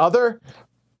 But the other,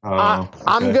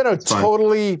 I'm going to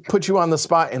totally put you on the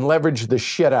spot and leverage the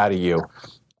shit out of you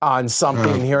on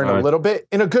something here in a little bit,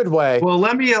 in a good way. Well,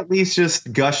 let me at least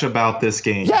just gush about this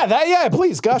game. Yeah,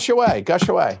 please, gush away.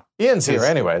 Ian's here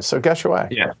anyway, so gush away.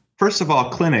 Yeah. First of all,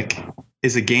 Clinic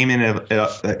is a game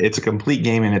it's a complete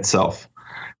game in itself.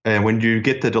 And when you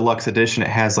get the deluxe edition, it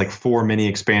has like 4 mini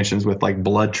expansions with like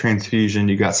blood transfusion.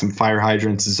 You got some fire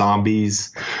hydrants,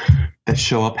 zombies that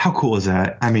show up. How cool is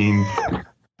that? I mean,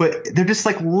 but they're just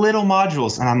like little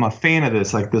modules, and I'm a fan of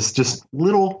this. Like this, just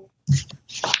little.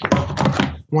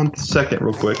 1 second,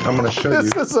 real quick. I'm going to show you.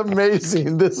 This is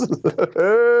amazing. This is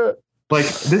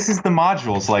this is the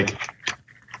modules. Like,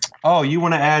 oh, you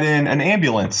want to add in an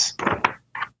ambulance?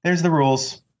 There's the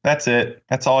rules. That's it.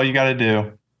 That's all you got to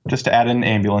do. Just to add in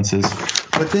ambulances.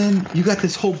 But then you got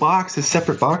this whole box, this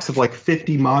separate box of like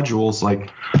 50 modules. Like,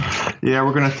 yeah,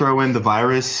 we're going to throw in the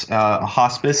virus, a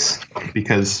hospice,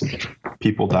 because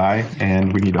people die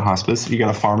and we need a hospice. You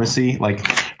got a pharmacy. Like,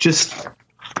 just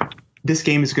this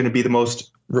game is going to be the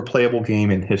most replayable game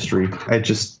in history.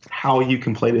 How you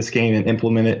can play this game and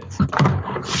implement it.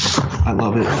 I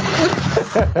love it.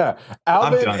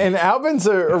 Albin's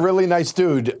a really nice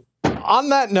dude. On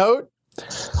that note,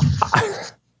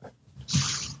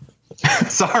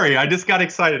 Sorry, I just got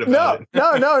excited about it.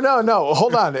 No.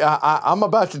 Hold on. I'm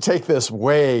about to take this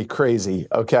way crazy.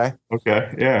 Okay.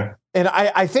 Okay. Yeah. And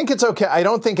I think it's okay. I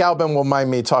don't think Albin will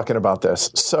mind me talking about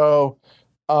this. So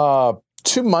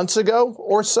 2 months ago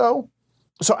or so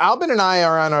Albin and I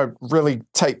are on a really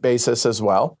tight basis as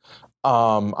well.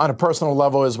 On a personal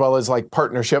level, as well as like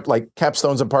partnership, like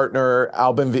Capstone's a partner,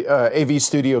 Albin AV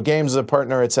Studio Games is a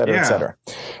partner, et cetera, et cetera.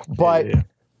 But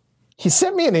he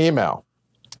sent me an email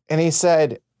and he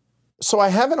said, so I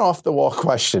have an off the wall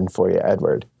question for you,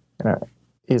 Edward.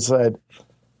 He said,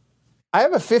 I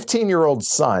have a 15-year-old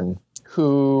son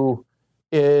who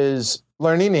is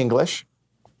learning English,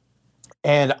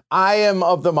 and I am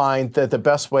of the mind that the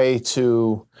best way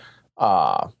to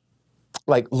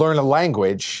learn a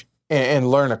language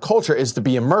and learn a culture is to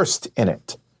be immersed in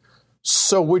it.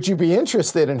 So would you be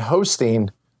interested in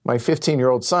hosting my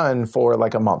 15-year-old son for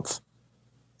like a month?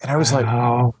 And I was like,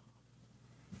 oh.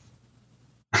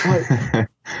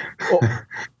 Well,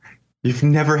 you've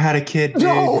never had a kid, dude.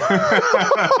 No.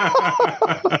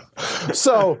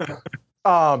 So,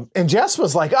 and Jess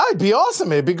was like, oh, it'd be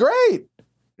awesome. It'd be great.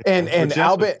 And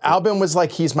Albin was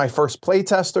like, he's my first play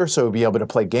tester, so he'll be able to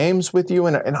play games with you.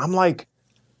 And I'm like,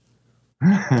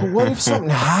 but what if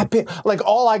something happened? Like,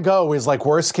 all I go is like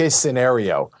worst case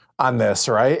scenario on this,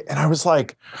 right? And I was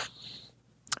like,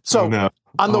 so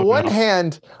on the one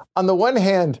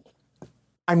hand,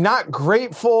 I'm not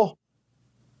grateful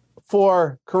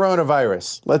for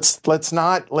coronavirus.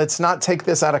 Let's not take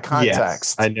this out of context.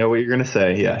 Yes, I know what you're gonna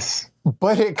say. Yes,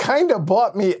 but it kind of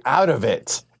bought me out of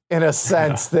it in a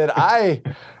sense that I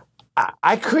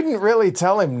couldn't really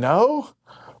tell him no,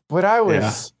 but I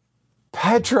was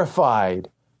petrified.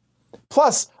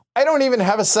 Plus, I don't even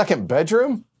have a second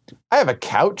bedroom. I have a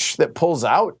couch that pulls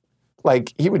out.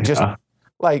 Like, he would just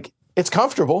like, it's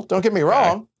comfortable. Don't get me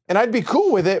wrong. And I'd be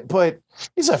cool with it, but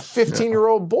he's a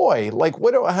 15-year-old boy. Like,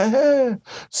 what do I,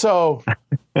 so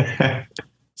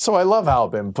I love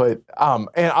Albin, but,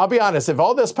 and I'll be honest, if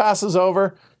all this passes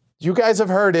over, you guys have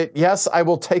heard it. Yes, I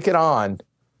will take it on.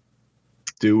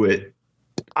 Do it.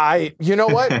 You know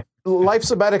what? Life's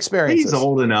about experiences. He's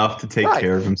old enough to take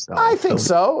care of himself. I think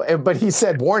so. But he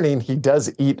said, warning, he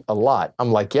does eat a lot.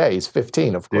 I'm like, yeah, he's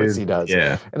 15. Of course he does.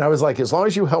 Yeah. And I was like, as long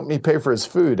as you help me pay for his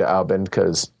food, Albin,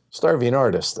 because starving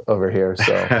artist over here.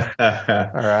 So,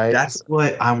 all right. That's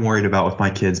what I'm worried about with my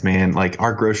kids, man. Like,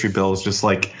 our grocery bill is just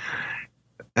like,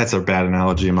 that's a bad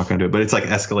analogy. I'm not going to do it, but it's like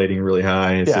escalating really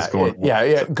high. It's just going.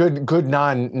 Yeah. Good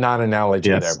non-analogy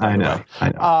yes, there. I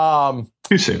know.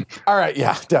 Too soon. All right.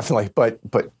 Yeah, definitely. But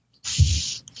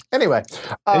anyway.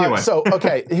 So,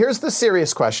 okay, here's the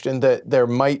serious question that there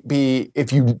might be.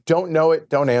 If you don't know it,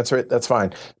 don't answer it. That's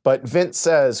fine. But Vince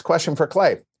says, question for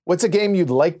Clay. What's a game you'd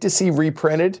like to see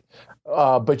reprinted,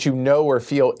 but you know or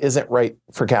feel isn't right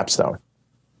for Capstone?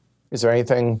 Is there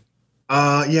anything?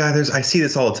 I see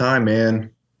this all the time,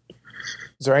 man.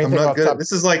 Is there anything? I'm not good.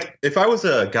 This is like, if I was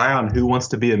a guy on Who Wants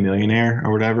to Be a Millionaire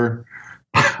or whatever,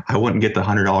 I wouldn't get the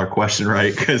 $100 question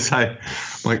right, because I'm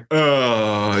like,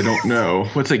 I don't know.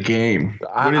 What's a game?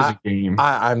 What is a game?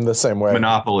 I'm the same way.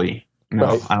 Monopoly. No,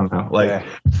 right. I don't know. Like,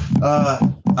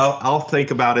 I'll think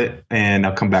about it and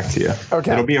I'll come back to you.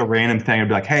 Okay. It'll be a random thing. I'll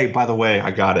be like, hey, by the way, I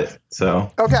got it.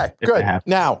 So. Okay, good.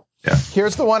 Now,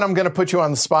 here's the one I'm going to put you on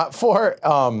the spot for,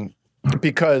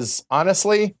 because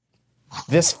honestly,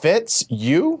 this fits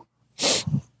you.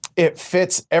 It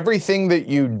fits everything that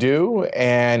you do,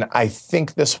 and I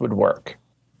think this would work.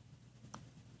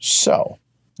 So,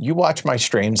 you watch my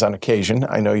streams on occasion.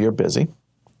 I know you're busy,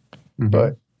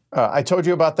 but I told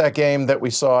you about that game that we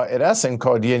saw at Essen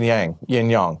called Yin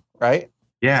Yang, right?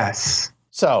 Yes.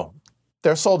 So,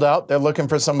 they're sold out. They're looking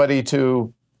for somebody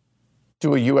to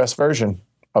do a U.S. version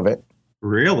of it.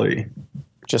 Really?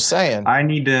 Just saying.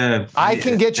 I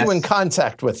can get you in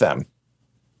contact with them.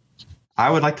 I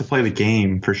would like to play the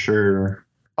game for sure.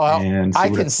 And I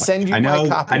can send you my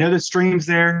copy. I know the stream's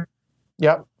there.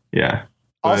 Yep. Yeah.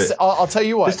 I'll tell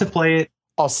you what. Just to play it.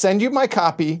 I'll send you my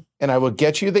copy, and I will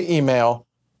get you the email,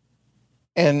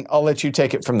 and I'll let you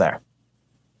take it from there.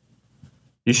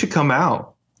 You should come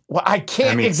out. Well, I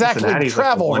can't exactly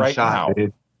travel right now.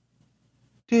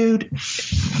 Dude,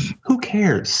 who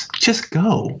cares? Just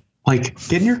go. Like,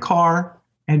 get in your car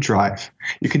and drive.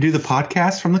 You can do the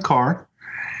podcast from the car.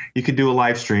 You could do a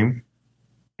live stream,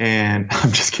 and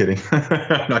I'm just kidding.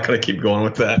 I'm not going to keep going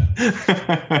with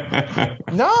that.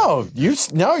 No, you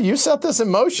set this in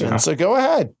motion, so go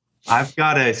ahead. I've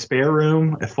got a spare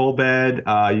room, a full bed.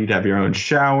 You'd have your own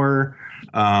shower.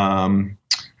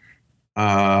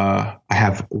 I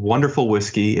have wonderful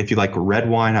whiskey. If you like red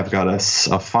wine, I've got a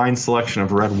fine selection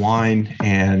of red wine,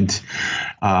 and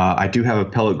I do have a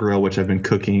pellet grill, which I've been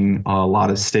cooking a lot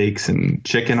of steaks and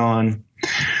chicken on.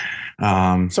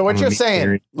 So what you're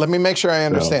saying, let me make sure I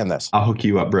understand this. I'll hook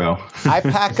you up, bro. I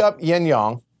pack up Yin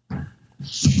Yang.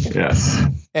 Yes.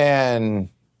 And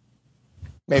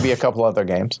maybe a couple other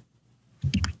games.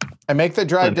 I make the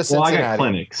drive to Cincinnati. Well, I got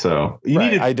Clinic, so you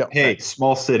need to. Hey,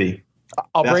 small city.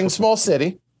 I'll bring Small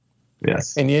City.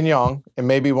 Yes. And Yin Yang, and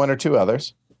maybe one or two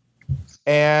others,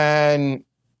 and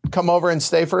come over and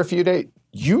stay for a few days.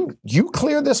 You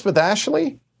clear this with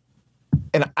Ashley,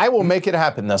 and I will make it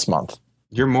happen this month.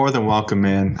 You're more than welcome,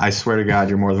 man. I swear to God,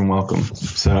 you're more than welcome.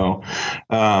 So,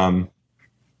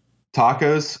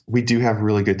 tacos, we do have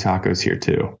really good tacos here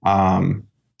too.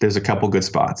 There's a couple good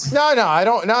spots. No, I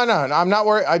don't. No, I'm not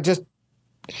worried.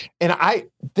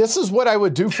 This is what I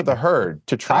would do for the herd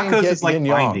to try tacos and get is like Yin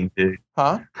binding, Yang. dude.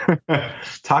 Huh?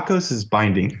 Tacos is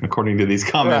binding, according to these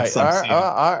comments. Right.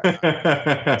 All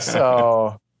right.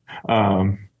 So,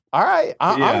 all right.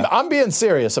 I'm being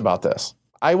serious about this.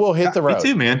 I will hit the road. Me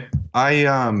too, man. I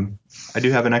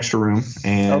do have an extra room,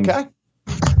 and okay.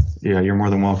 Yeah, you're more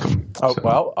than welcome. Oh, so.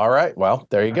 Well, all right. Well,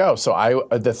 there you go. So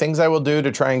the things I will do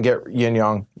to try and get Yin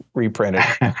Yang reprinted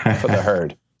for the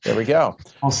herd. There we go.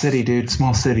 Small city, dude.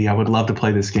 Small city. I would love to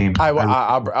play this game.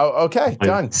 Okay,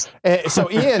 done. So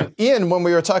Ian, when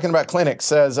we were talking about Clinic,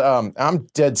 says, I'm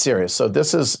dead serious. So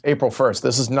this is April 1st.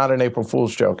 This is not an April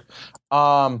Fool's joke.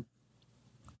 I'm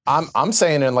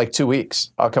saying in like 2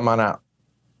 weeks, I'll come on out.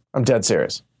 I'm dead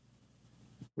serious.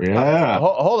 Yeah.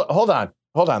 Hold on.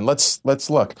 Let's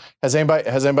look. Has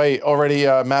anybody already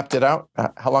mapped it out?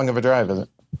 How long of a drive is it?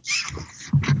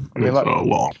 It's a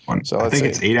long one. So I think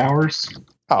it's 8 hours.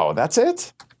 Oh, that's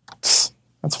it?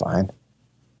 That's fine.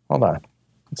 Hold on.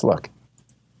 Let's look.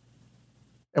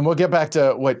 And we'll get back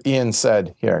to what Ian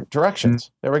said here.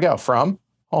 Directions. There we go. From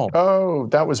home. Oh,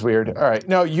 that was weird. All right.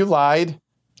 No, you lied.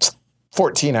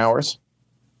 14 hours.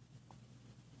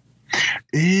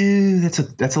 Ew, that's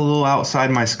a little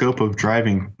outside my scope of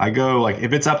driving. I go like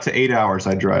if it's up to 8 hours,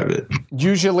 I drive it.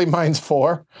 Usually mine's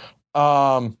 4.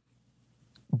 But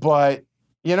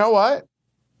you know what?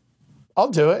 I'll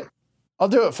do it. I'll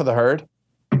do it for the herd.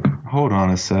 Hold on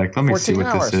a sec. Let me see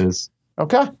what this is.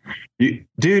 Okay.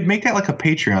 Dude, make that like a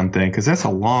Patreon thing because that's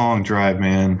a long drive,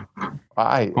 man.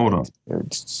 Hold on.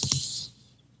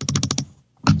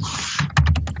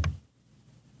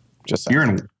 You're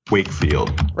in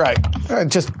Wakefield. Right.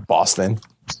 Just Boston.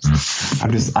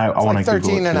 I want to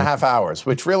 13 and a half hours,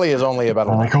 which really is only about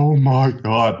oh my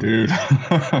God, dude.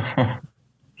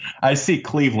 I see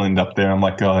Cleveland up there. I'm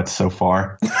like, oh, that's so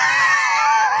far.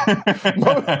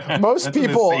 most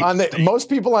people on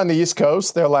the East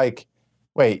Coast, they're like,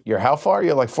 wait, you're how far?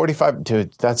 You're like 45.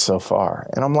 Dude, that's so far.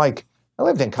 And I'm like, I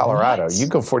lived in Colorado. What? You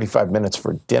go 45 minutes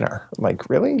for dinner. I'm like,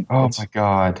 really? Oh my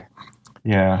God.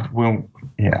 Yeah. Well,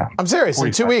 yeah. I'm serious. 45.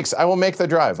 In 2 weeks, I will make the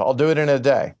drive. I'll do it in a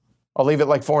day. I'll leave at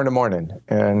like 4 a.m.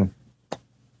 and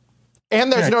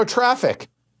there's no traffic.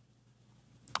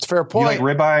 It's a fair point. You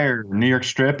like ribeye or New York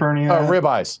strip or anything?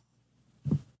 Ribeyes.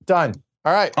 Done.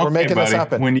 All right, we're making this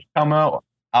happen. When you come out,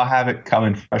 I'll have it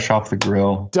coming fresh off the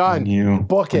grill. Done.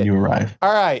 Book it. When you arrive.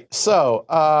 All right. So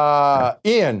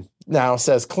Ian now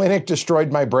says, Clinic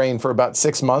destroyed my brain for about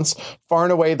 6 months. Far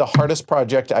and away the hardest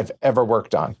project I've ever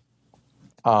worked on.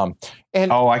 I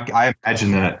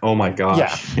imagine that. Oh my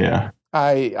gosh. Yeah.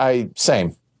 I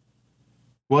same.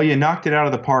 Well, you knocked it out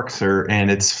of the park, sir,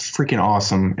 and it's freaking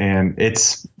awesome, and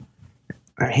it's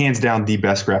hands down the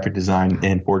best graphic design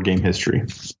in board game history.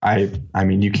 I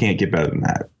mean, you can't get better than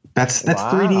that. That's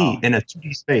wow. 3D in a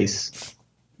 2D space.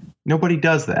 Nobody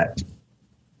does that.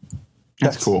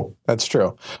 That's cool. That's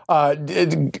true.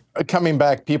 Coming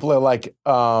back, people are like,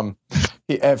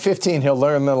 at 15, he'll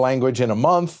learn the language in a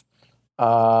month.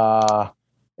 Some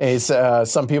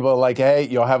people are like, hey,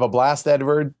 you'll have a blast,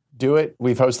 Edward. Do it.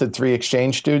 We've hosted 3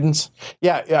 exchange students.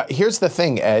 Yeah. Here's the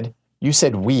thing, Ed. You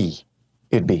said we.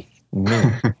 It'd be me.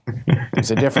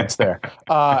 There's a difference there.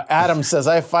 Adam says,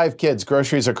 I have 5 kids.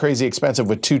 Groceries are crazy expensive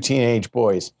with 2 teenage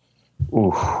boys.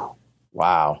 Ooh.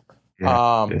 Wow.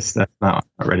 Yeah, that's not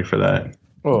ready for that.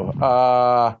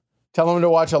 Tell them to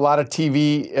watch a lot of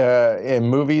TV and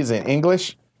movies in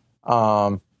English.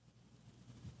 Yeah.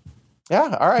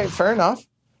 All right. Fair enough.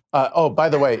 By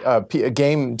the way,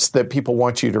 games that people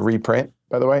want you to reprint,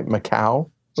 by the way, Macau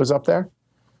was up there.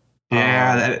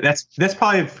 Yeah, that's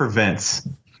probably for Vince.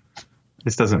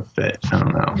 This doesn't fit. I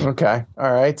don't know. Okay.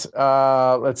 All right.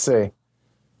 Let's see.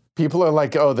 People are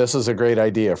like, oh, this is a great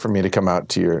idea for me to come out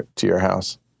to your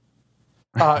house.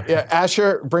 Yeah,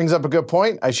 Asher brings up a good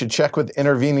point. I should check with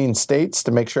intervening states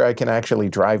to make sure I can actually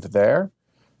drive there.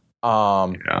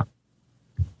 Yeah.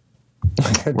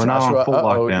 We're not on full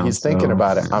lockdown. He's thinking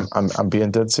about it. I'm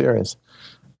being dead serious.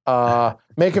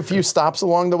 Make a few stops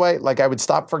along the way. Like I would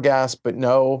stop for gas, but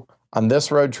no, on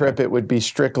this road trip, it would be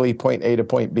strictly point A to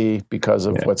point B because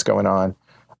of what's going on.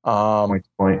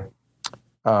 Point.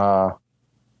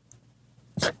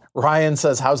 Ryan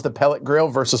says, how's the pellet grill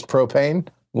versus propane?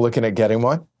 Looking at getting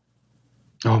one.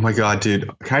 Oh my God,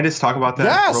 dude. Can I just talk about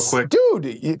that real quick?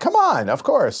 Dude, come on. Of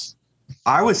course.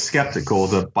 I was skeptical.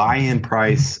 The buy-in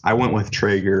price, I went with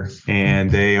Traeger,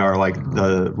 and they are like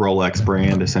the Rolex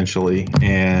brand essentially.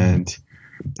 And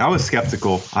I was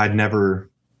skeptical. I'd never,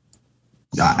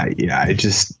 I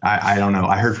don't know.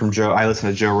 I heard from Joe. I listen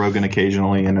to Joe Rogan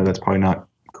occasionally. I know that's probably not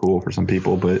cool for some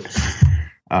people, but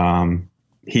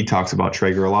he talks about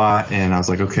Traeger a lot, and I was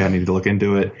like, okay, I need to look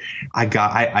into it. I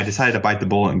decided to bite the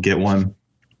bullet and get one.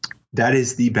 That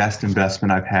is the best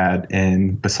investment I've had,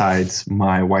 and besides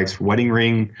my wife's wedding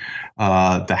ring,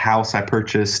 the house I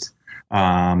purchased,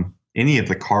 any of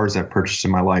the cars I've purchased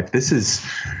in my life, this is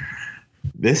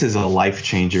a life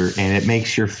changer, and it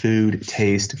makes your food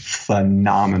taste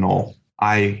phenomenal.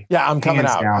 I'm coming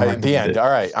out at the end. All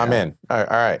right, I'm in. All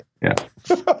right. Yeah.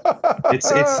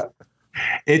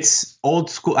 It's old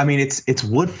school. I mean, it's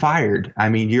wood fired. I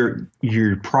mean,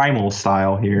 your primal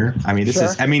style here. I mean,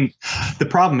 the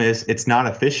problem is it's not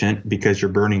efficient because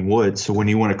you're burning wood. So when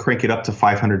you want to crank it up to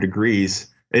 500 degrees,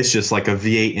 it's just like a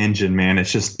V8 engine, man.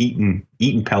 It's just eating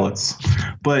pellets.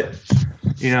 But,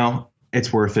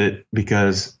 it's worth it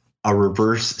because a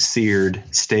reverse seared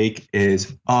steak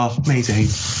is amazing.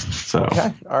 So,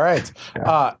 okay. All right.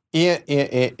 Yeah.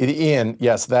 Ian,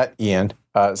 yes, that Ian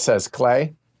says,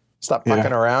 Clay, stop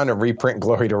fucking around and reprint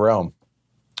Glory to Rome.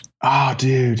 Oh,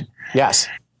 dude. Yes.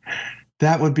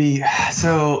 That would be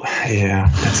so. Yeah,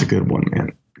 that's a good one,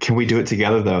 man. Can we do it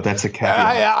together, though? That's a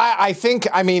caveat. I think,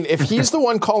 if he's the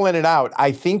one calling it out,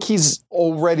 I think he's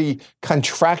already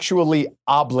contractually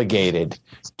obligated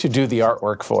to do the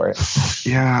artwork for it.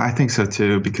 Yeah, I think so,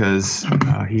 too, because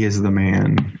he is the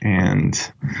man. And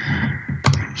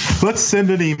let's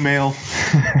send an email,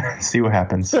 see what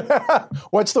happens.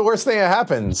 What's the worst thing that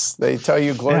happens? They tell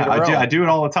you Glory to Rome. I do it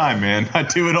all the time, man. I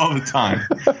do it all the time.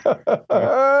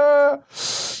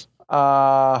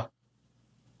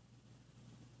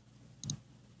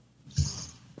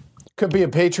 Could be a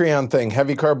Patreon thing,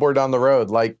 heavy cardboard on the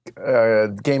road, like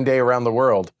Game Day Around the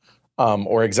World,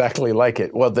 or exactly like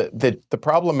it. Well, the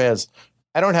problem is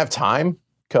I don't have time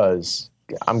because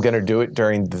I'm going to do it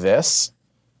during this.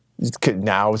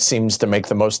 Now seems to make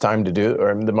the most time to do,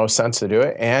 or the most sense to do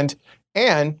it. And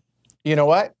you know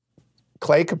what?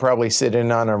 Clay could probably sit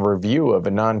in on a review of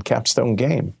a non-Capstone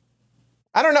game.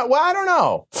 I don't know. Well, I don't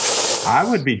know. I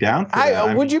would be down for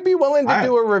that. Would you be willing to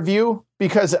do a review?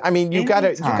 Because you got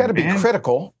to be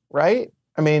critical, right?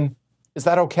 Is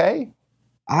that okay?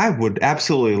 I would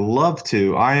absolutely love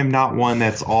to. I am not one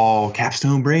that's all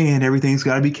Capstone brand. Everything's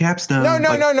got to be Capstone.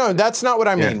 No. That's not what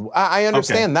I mean. I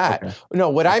understand that. Okay. No,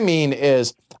 what I mean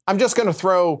is I'm just going to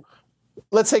throw,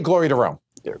 let's say Glory to Rome,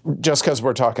 just because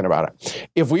we're talking about it.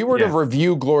 If we were to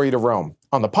review Glory to Rome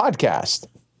on the podcast,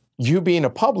 you being a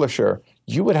publisher,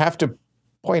 you would have to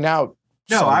point out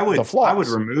the flaws. I would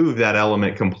remove that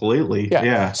element completely.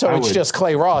 Yeah. So it's just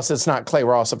Clay Ross. It's not Clay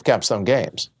Ross of Capstone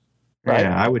Games. Right?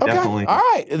 Yeah, I would definitely. All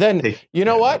right. Then you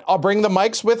know what? I'll bring the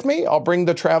mics with me. I'll bring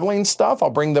the traveling stuff. I'll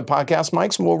bring the podcast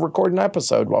mics, and we'll record an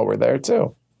episode while we're there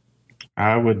too.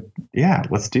 I would. Yeah,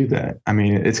 let's do that.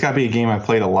 It's got to be a game I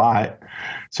played a lot,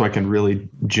 so I can really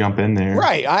jump in there.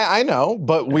 Right. I know,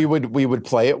 but we would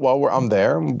play it while I'm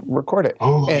there and record it.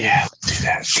 Yeah, let's do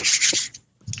that.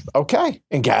 Okay.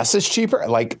 And gas is cheaper.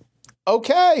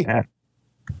 Okay. Yeah.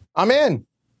 I'm in.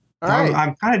 All right.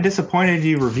 I'm kind of disappointed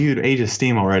you reviewed Age of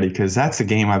Steam already because that's a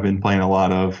game I've been playing a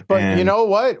lot of. But you know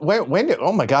what? When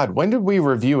did we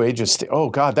review Age of Steam? Oh,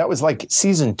 God, that was like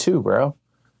season 2, bro.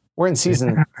 We're in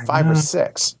season 5 or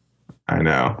 6. I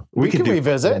know. We can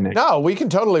revisit. Clinic. No, we can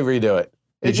totally redo it.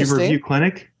 Did you review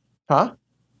Clinic? Huh?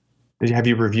 Have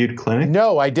you reviewed Clinic?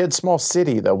 No, I did Small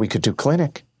City, though. We could do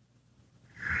Clinic.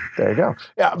 There you go.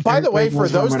 Yeah. By the way, for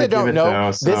those that don't know,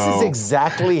 this is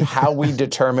exactly how we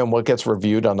determine what gets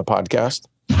reviewed on the podcast.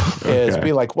 Is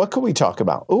be like, what could we talk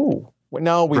about? Ooh,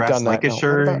 no, we've done that.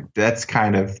 No, that's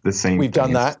kind of the same. We've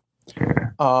done that. Yeah.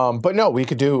 But no, we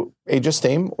could do Age of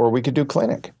Steam or we could do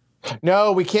Clinic.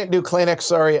 No, we can't do Clinic.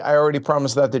 Sorry, I already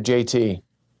promised that to JT.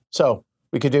 So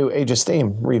we could do Age of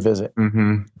Steam revisit.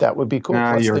 Mm-hmm. That would be cool.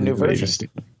 What's the new version?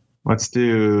 Let's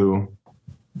do.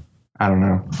 I don't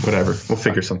know. Whatever. We'll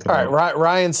figure something All out. right.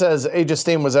 Ryan says Age of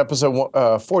Steam was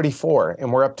episode 44,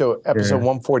 and we're up to episode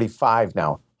 145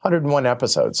 now. 101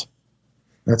 episodes.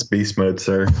 That's beast mode,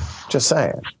 sir. Just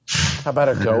saying. How about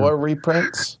a Goa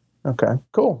reprints? Okay,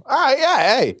 cool. All right, yeah,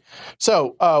 hey.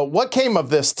 So what came of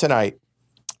this tonight?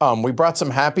 We brought some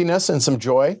happiness and some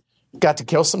joy. Got to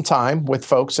kill some time with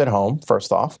folks at home,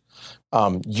 first off.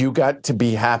 You got to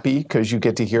be happy because you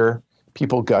get to hear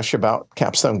people gush about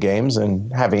Capstone Games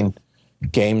and having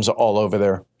games all over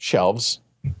their shelves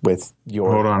with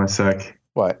your... Hold on a sec.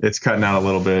 What? It's cutting out a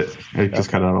little bit. It just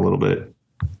cut out a little bit.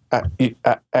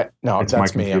 No, it's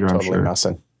that's my me. I'm computer, totally sure.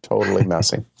 messing. Totally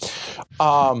messing.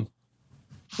 No,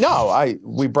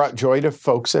 we brought joy to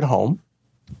folks at home.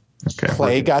 Okay.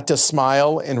 Clay got to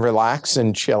smile and relax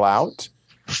and chill out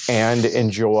and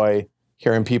enjoy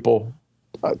hearing people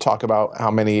talk about how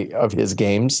many of his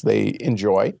games they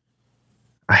enjoy.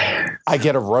 I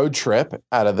get a road trip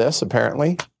out of this,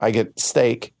 apparently. I get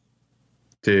steak.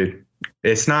 Dude,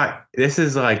 it's not, this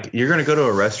is like, you're going to go to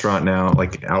a restaurant now,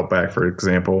 like Outback, for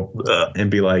example,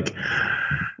 and be like,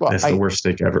 Well, that's the worst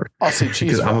steak ever. I'll see cheese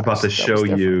Because I'm fries. about to That show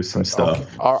was you different, some but stuff.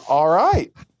 okay. All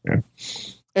right. Yeah.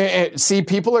 And see,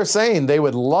 people are saying they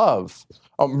would love.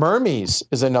 Oh, Mermies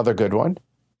is another good one.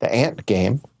 The ant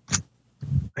game.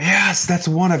 Yes, that's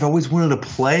one I've always wanted to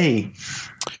play.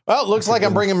 Well, it looks like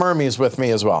I'm bringing Mermies with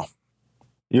me as well.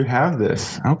 You have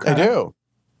this. Okay. I do.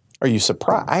 Are you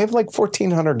surprised? I have like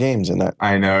 1,400 games in that.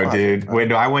 I know, dude.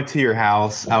 When I went to your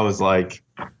house, I was like,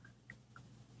 what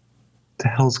the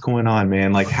hell's going on,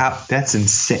 man? Like, how? That's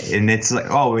insane. And it's like,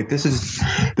 oh wait, this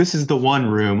is the one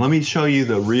room. Let me show you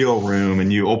the real room.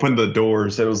 And you opened the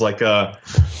doors. It was like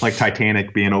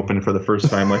Titanic being opened for the first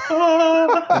time, like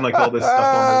and like all this stuff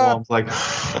on the wall. I was like,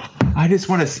 I just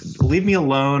want to leave me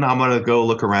alone. I'm gonna go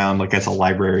look around like it's a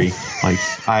library. Like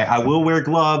I will wear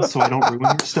gloves so I don't ruin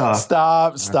your stuff.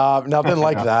 Stop. Nothing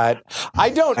like that. I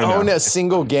don't own a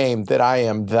single game that I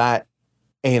am that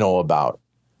anal about.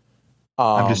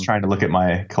 I'm just trying to look at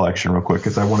my collection real quick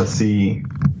because I want to see.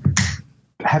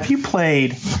 Have you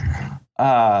played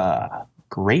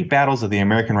Great Battles of the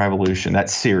American Revolution, that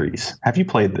series? Have you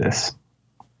played this?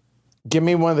 Give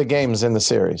me one of the games in the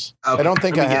series. Okay, I don't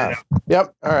think I have.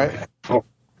 Yep. All right.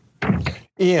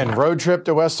 Ian, road trip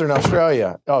to Western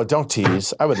Australia. Oh, don't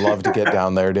tease. I would love to get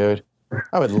down there, dude.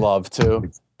 I would love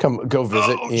to go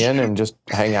visit Ian and just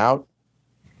hang out.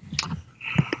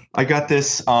 I got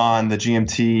this on the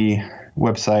GMT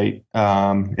website.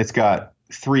 It's got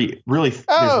three really.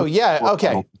 Oh yeah.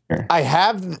 Okay. Here. I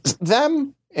have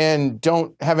them and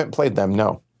haven't played them.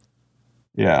 No.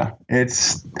 Yeah,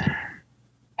 it's.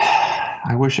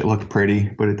 I wish it looked pretty,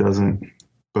 but it doesn't.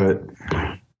 But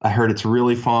I heard it's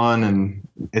really fun and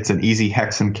it's an easy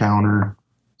hex encounter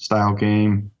style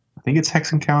game. I think it's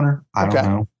hex encounter. I don't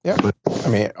know. Yeah. But, I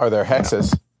mean, are there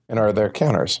hexes and are there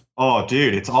counters? Oh,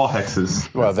 dude, it's all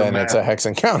hexes. Well, then it's a hex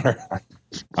encounter.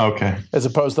 Okay. As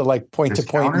opposed to like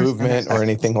point-to-point movement or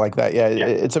anything like that. Yeah,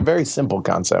 it's a very simple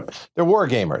concept. They're war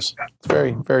gamers. It's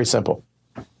very, very simple.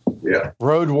 Yeah.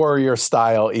 Road Warrior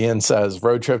style, Ian says.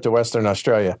 Road trip to Western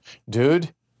Australia.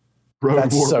 Dude,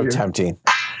 that's so tempting.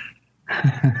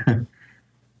 I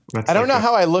don't know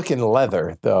how I look in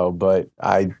leather, though, but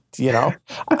I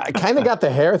kind of got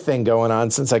the hair thing going on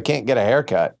since I can't get a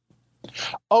haircut.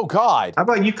 Oh, God. How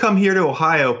about you come here to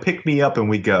Ohio, pick me up, and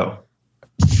we go?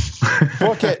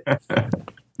 Book it.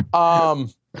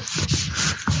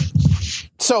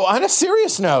 So on a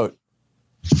serious note,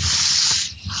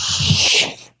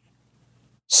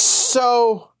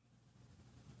 so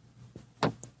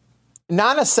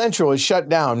non-essential is shut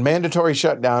down, mandatory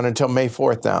shutdown until May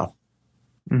 4th now.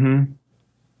 Mm-hmm.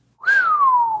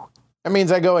 That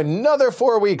means I go another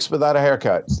 4 weeks without a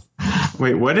haircut.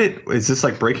 Wait, is this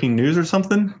like breaking news or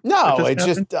something? No, it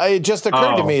just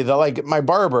occurred to me that like my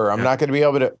barber, I'm not going to be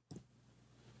able to.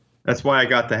 That's why I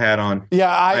got the hat on.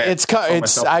 Yeah, there's going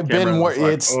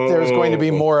to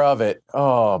be more of it.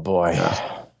 Oh boy.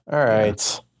 Yeah. All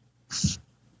right.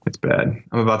 It's bad.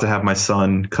 I'm about to have my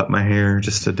son cut my hair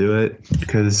just to do it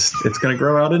because it's going to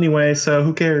grow out anyway. So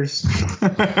who cares?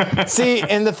 See,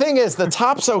 and the thing is, the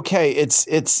top's okay. It's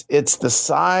the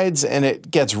sides, and it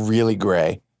gets really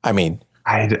gray. I mean,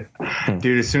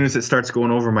 dude, as soon as it starts going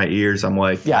over my ears, I'm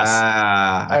like, yes,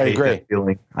 I hate agree. That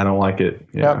feeling. I don't like it.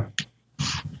 Yeah. Yep.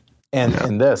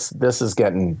 And this is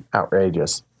getting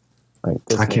outrageous. Like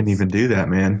I can't even do that,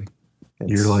 man.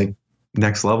 You're like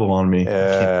next level on me.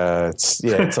 It's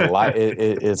a lot.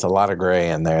 It's a lot of gray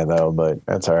in there though, but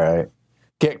that's all right.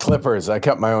 Get clippers. I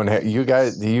cut my own hair. You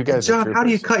guys. John, how do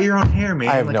you cut your own hair, man?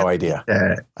 I have no idea.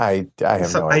 I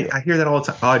have no idea. I hear that all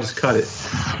the time. Oh, I just cut it.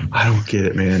 I don't get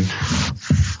it, man.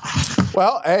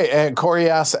 Well, hey, and Corey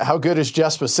asks, how good is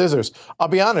Jess with scissors? I'll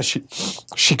be honest,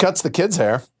 she cuts the kids'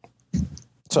 hair.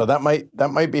 So that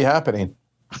might be happening.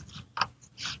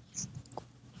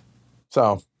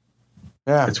 So,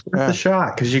 yeah. It's worth the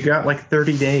shot because you got like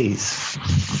 30 days.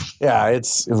 Yeah,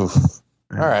 it's oof.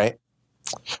 All right.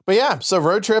 But yeah, so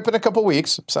road trip in a couple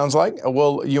weeks, sounds like.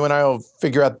 You and I will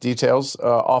figure out the details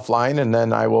offline, and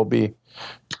then I will be.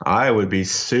 I would be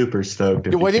super stoked.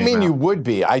 If what do you mean you would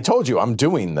be? I told you I'm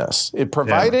doing this. It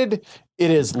provided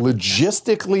it is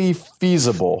logistically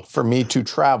feasible for me to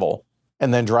travel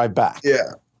and then drive back.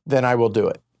 Yeah. Then I will do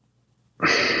it.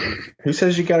 Who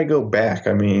says you got to go back?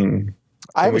 I mean,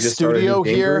 I have a studio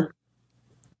here.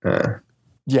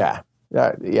 Yeah.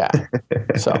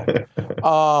 So,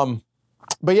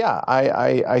 but yeah,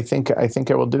 I think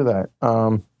I will do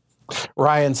that.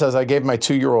 Ryan says, I gave my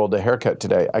 2-year-old a haircut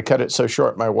today. I cut it so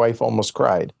short, my wife almost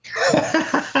cried.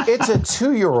 It's a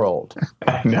 2-year-old.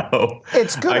 I know.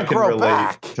 It's going to grow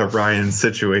back. To Ryan's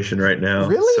situation right now.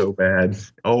 Really? So bad.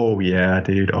 Oh, yeah,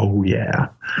 dude. Oh, yeah.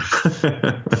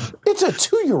 It's a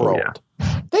 2-year-old. Yeah.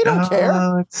 They don't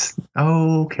care.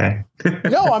 Okay.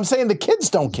 No, I'm saying the kids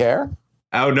don't care.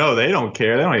 Oh, no, they don't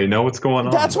care. They don't even know what's going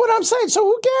on. That's what I'm saying. So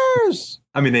who cares?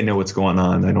 I mean, they know what's going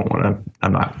on. They don't want to.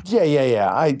 I'm not. Yeah.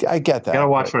 I get that. Gotta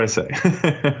watch what I say.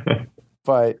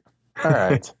 But, all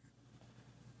right.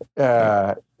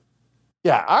 Yeah.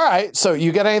 All right. So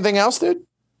you got anything else, dude?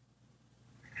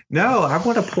 No, I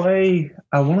want to play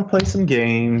some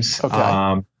games.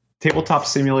 Okay. Tabletop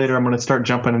Simulator, I'm going to start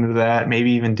jumping into that,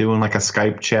 maybe even doing like a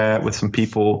Skype chat with some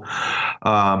people.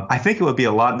 I think it would be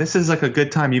a lot. This is like a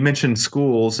good time. You mentioned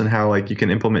schools and how like you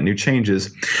can implement new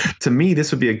changes. To me,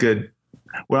 this would be a good –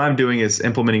 what I'm doing is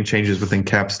implementing changes within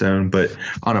Capstone. But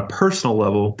on a personal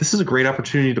level, this is a great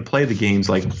opportunity to play the games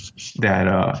like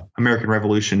that American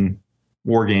Revolution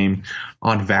war game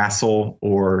on Vassal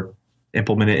or –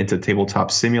 implement it into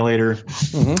Tabletop Simulator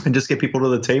and just get people to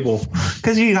the table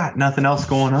because you got nothing else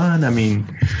going on. I mean,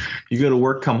 you go to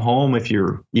work, come home if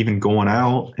you're even going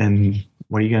out, and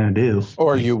what are you going to do?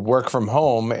 Or you work from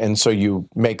home, and so you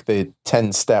make the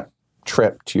 10-step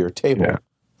trip to your table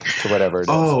to whatever it is.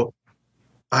 Oh,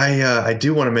 I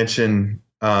do want to mention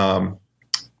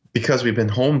because we've been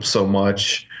home so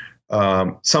much,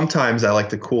 sometimes I like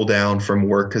to cool down from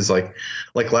work because like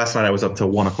last night I was up till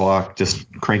 1 o'clock just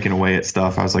cranking away at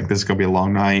stuff. I was like, this is gonna be a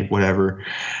long night, whatever.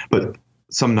 But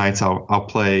some nights I'll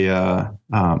play. I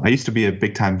used to be a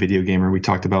big time video gamer. We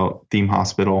talked about Theme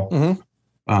Hospital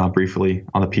briefly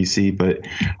on the PC, but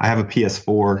I have a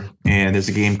PS4 and there's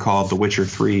a game called The Witcher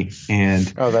 3.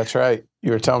 And oh, that's right.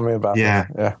 You were telling me about that.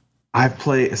 Yeah. I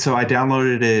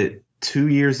downloaded it 2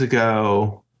 years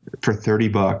ago for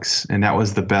 $30, and that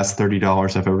was the best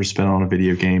 $30 I've ever spent on a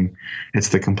video game. It's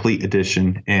the complete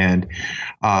edition, and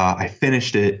I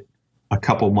finished it a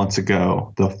couple months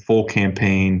ago, the full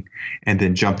campaign, and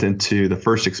then jumped into the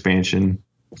first expansion.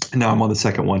 And now I'm on the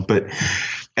second one, but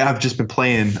I've just been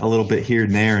playing a little bit here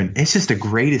and there, and it's just a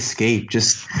great escape.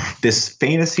 Just this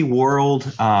fantasy world,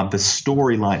 the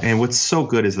storyline, and what's so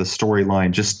good is the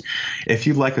storyline. Just if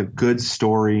you like a good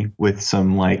story with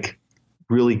some like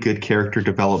really good character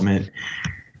development,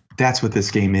 that's what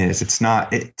this game is. It's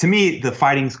not to me, the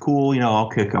fighting's cool,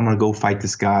 okay, I'm gonna go fight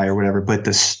this guy or whatever, but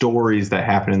the stories that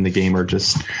happen in the game are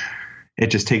just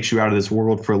takes you out of this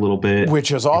world for a little bit,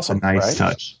 which is awesome. It's a nice right?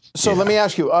 touch. So let me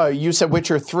ask you, you said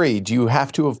Witcher 3. Do you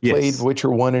have to have played Witcher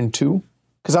 1 and 2?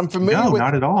 Because I'm familiar with. No,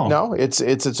 not at all. No, it's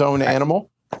its own animal.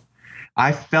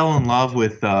 I fell in love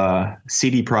with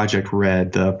CD Projekt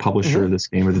Red, the publisher of this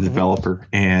game, or the developer,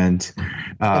 and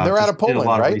they're out of Poland,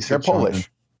 right? They're Polish,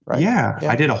 right? Yeah,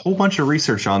 I did a whole bunch of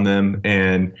research on them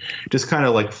and just kind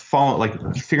of like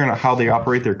figuring out how they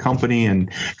operate their company,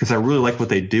 and because I really like what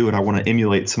they do and I want to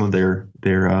emulate some of their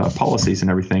policies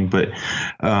and everything. But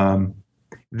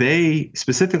they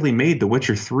specifically made The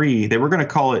Witcher 3. They were going to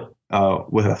call it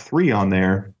with a 3 on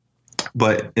there.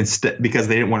 But instead, because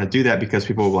they didn't want to do that, because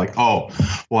people were like, oh,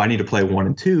 well, I need to play 1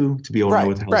 and 2 to be able to know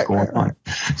what the hell's going on.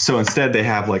 So instead, they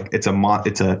have like it's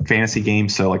a fantasy game.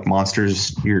 So like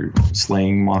monsters, you're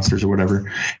slaying monsters or whatever.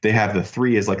 They have the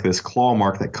 3 as like this claw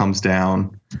mark that comes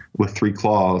down with 3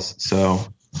 claws. So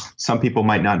some people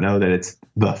might not know that it's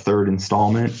the 3rd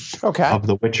installment of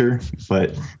The Witcher,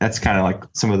 but that's kind of like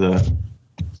some of the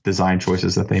design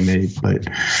choices that they made. But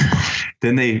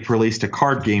then they released a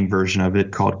card game version of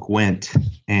it called Gwent,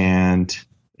 and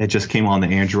it just came on the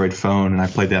Android phone, and I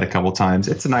played that a couple times.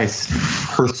 It's a nice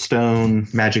Hearthstone,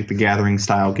 Magic the Gathering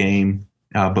style game,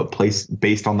 but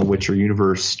based on the Witcher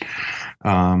universe.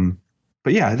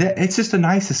 But yeah, it's just a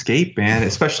nice escape, man,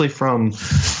 especially from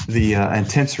the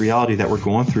intense reality that we're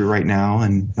going through right now.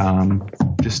 And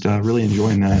just really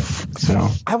enjoying that. So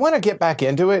I want to get back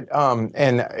into it.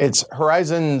 And it's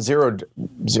Horizon Zero Dawn,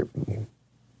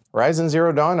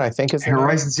 I think is the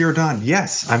Horizon Zero Dawn.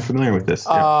 Yes, I'm familiar with this.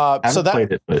 Yeah. I haven't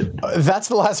played it, but that's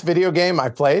the last video game I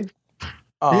played.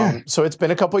 So it's been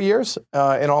a couple years,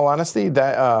 in all honesty,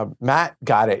 that Matt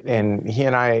got it, and he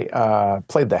and I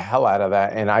played the hell out of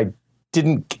that, and I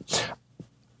didn't.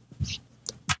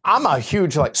 I'm a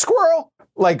huge squirrel,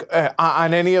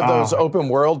 on any of those open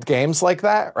world games like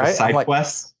that, right? Side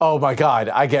quests. Oh my God,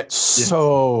 I get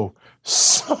so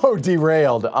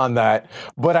derailed on that,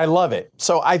 but I love it.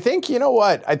 So I think, you know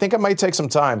what? I think I might take some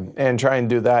time and try and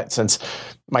do that, since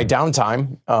my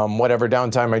downtime, whatever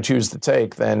downtime I choose to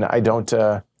take, then I don't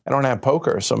have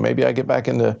poker. So maybe I get back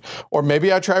into, or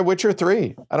maybe I try Witcher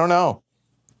 3. I don't know.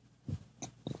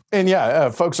 And yeah,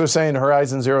 folks are saying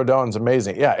Horizon Zero Dawn is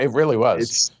amazing. Yeah, it really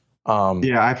was.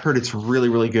 I've heard it's really,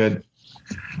 really good.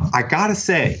 I gotta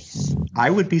say, I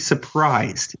would be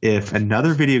surprised if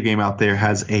another video game out there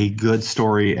has a good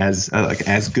story as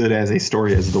good as a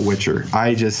story as The Witcher. I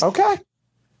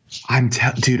am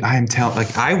telling.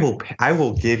 I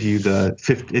will give you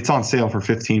it's on sale for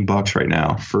 $15 right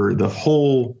now for the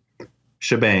whole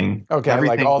shebang. Okay,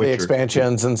 everything all Witcher. The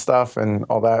expansions and stuff and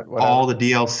all that. Whatever. All the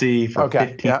DLC for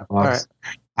 $15. All right.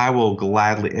 I will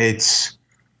gladly.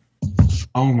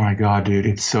 Oh my God, dude,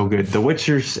 it's so good. The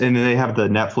Witcher's, and then they have the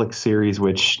Netflix series,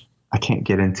 which I can't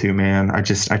get into, man. I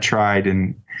tried,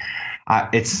 and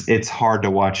it's hard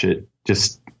to watch it.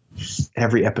 Just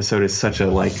every episode is such a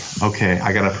okay,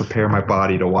 I got to prepare my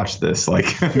body to watch this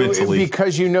mentally.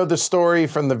 Because you know the story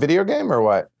from the video game, or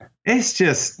what? It's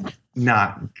just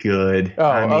not good. Oh,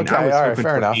 I was all right,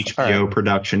 fair enough. HBO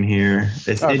production here.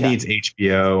 It needs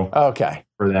HBO. Okay.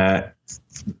 For that,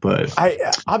 but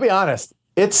I'll be honest.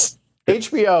 It's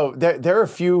HBO. There are a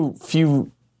few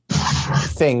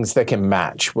things that can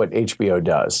match what HBO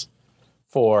does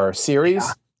for series.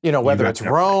 Yeah. Whether it's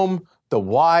Rome, The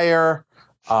Wire,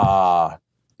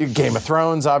 Game of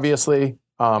Thrones, obviously.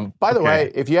 By the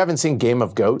way, if you haven't seen Game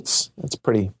of Goats, it's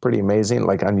pretty amazing. On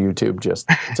YouTube,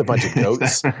 it's a bunch of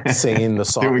goats singing the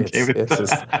song. It's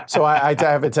just, so I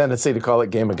have a tendency to call it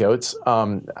Game of Goats.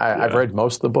 I've read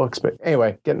most of the books, but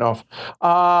anyway, getting off.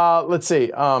 Let's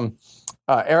see.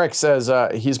 Eric says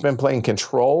he's been playing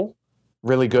Control,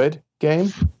 really good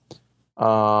game.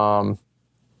 And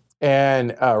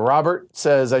Robert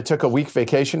says I took a week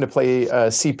vacation to play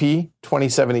CP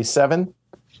 2077.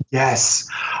 Yes,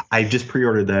 I just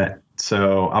pre-ordered that,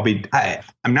 so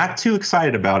I'm not too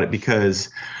excited about it because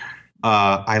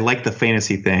I like the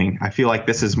fantasy thing. I feel like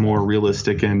this is more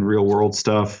realistic and real world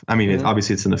stuff. I mean,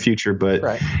 obviously it's in the future, but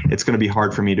it's going to be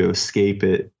hard for me to escape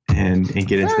it and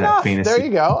get into that fantasy. There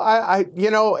you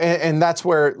go. And that's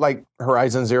where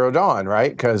Horizon Zero Dawn,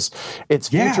 right? Because it's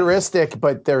futuristic,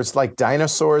 but there's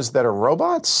dinosaurs that are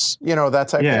robots, that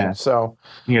type thing. So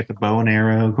you got the bow and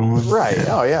arrow going. Right.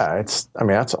 Oh yeah. That's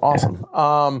awesome.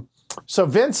 Yeah. So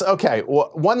Vince, okay.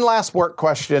 One last work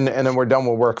question and then we're done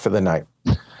with work for the night.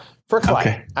 For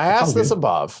Clay, I asked this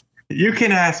above. You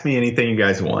can ask me anything you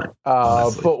guys want.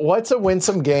 But what's a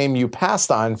winsome game you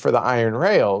passed on for the Iron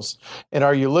Rails? And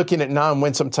are you looking at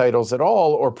non-winsome titles at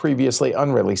all or previously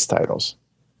unreleased titles?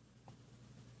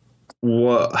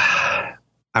 Well,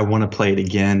 I want to play it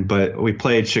again, but we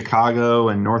played Chicago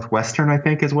and Northwestern, I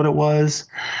think is what it was.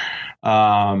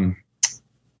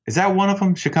 Is that one of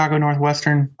them? Chicago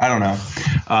Northwestern? I don't know.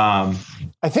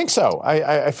 I think so.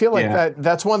 I feel like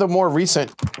that's one of the more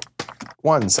recent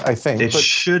ones, I think. It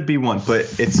should be one,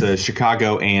 but it's a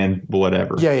Chicago and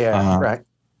whatever. Yeah, right.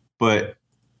 But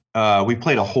we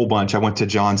played a whole bunch. I went to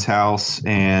John's house,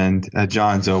 and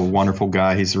John's a wonderful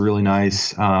guy. He's really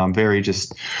nice.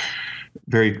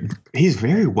 He's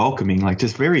very welcoming,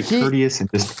 just very courteous, and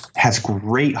just has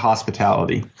great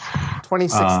hospitality.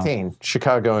 2016,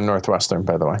 Chicago and Northwestern,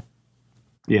 by the way.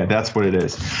 Yeah, that's what it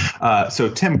is. So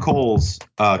Tim Coles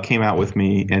came out with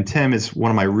me, and Tim is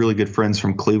one of my really good friends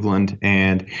from Cleveland.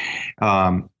 And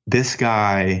this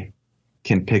guy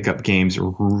can pick up games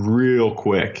real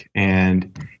quick,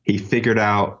 and he figured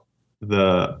out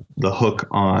the hook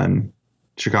on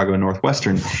Chicago and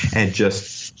Northwestern and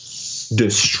just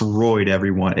destroyed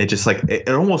everyone. It just it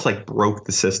almost broke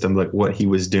the system, what he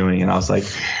was doing. And I was like,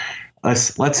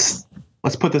 let's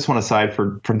put this one aside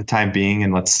for the time being,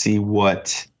 and let's see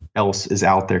what else is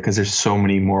out there, because there's so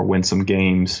many more winsome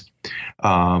games.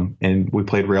 And we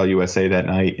played Rail USA that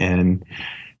night, and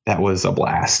that was a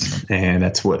blast. And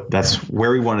that's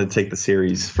where we wanted to take the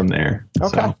series from there.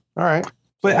 Okay, all right.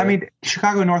 But I mean,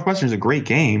 Chicago Northwestern is a great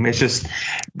game. It's just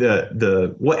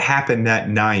the what happened that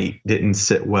night didn't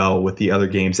sit well with the other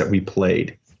games that we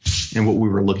played. and what we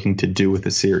were looking to do with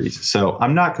the series. So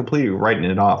I'm not completely writing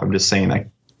it off. I'm just saying that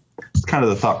it's kind of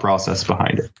the thought process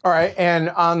behind it. All right. And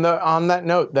on that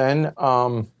note, then,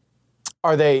 are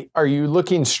you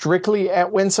looking strictly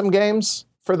at Winsome Games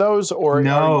for those, or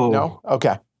no?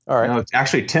 Okay. All right. No, it's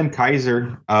actually Tim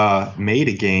Kaiser made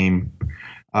a game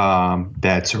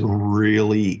that's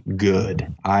really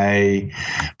good. I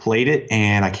played it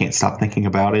and I can't stop thinking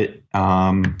about it.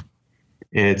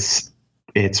 It's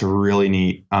really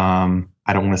neat.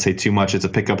 I don't want to say too much. It's a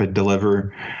pick up and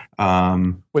deliver.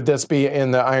 Would this be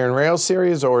in the Iron Rail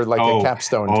series or like a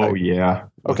capstone type? Oh yeah.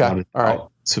 Okay. All right.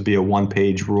 This would be a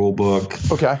 1-page rule book.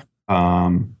 Okay.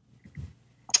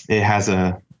 It has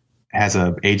a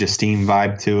Age of Steam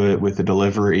vibe to it with the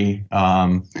delivery.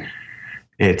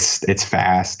 It's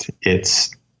fast.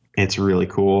 It's really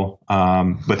cool.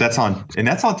 But that's on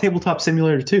Tabletop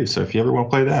Simulator too. So if you ever want to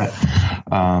play that,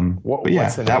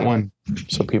 what's the name? One,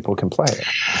 so people can play it.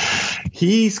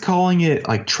 He's calling it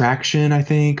like Traction, I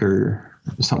think, or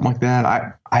something like that.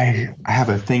 I have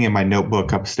a thing in my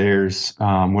notebook upstairs.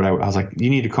 I was like, you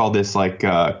need to call this like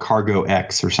Cargo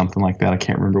X or something like that. I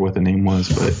can't remember what the name was,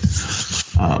 but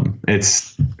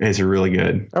it's really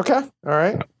good. Okay, all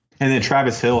right. And then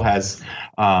Travis Hill has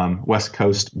West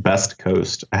Coast, Best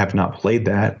Coast. I have not played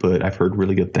that, but I've heard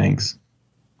really good things.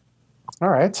 All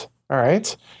right.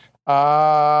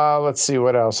 Let's see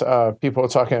what else. People are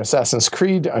talking Assassin's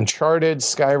Creed, Uncharted,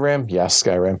 Skyrim. Yes,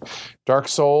 Skyrim. Dark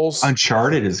Souls.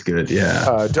 Uncharted is good,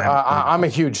 yeah. I'm a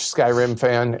huge Skyrim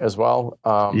fan as well.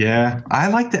 Yeah, I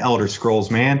like the Elder Scrolls,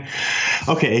 man.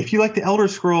 Okay, if you like the Elder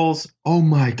Scrolls, oh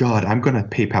my God, I'm going to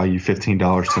PayPal you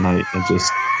 $15 tonight and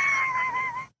just...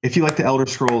 If you like the Elder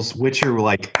Scrolls, Witcher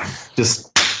like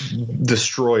just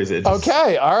destroys it.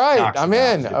 Okay, all right, I'm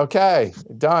in. Okay,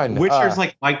 done. Witcher's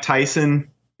like Mike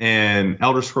Tyson, and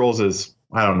Elder Scrolls is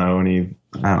I don't know.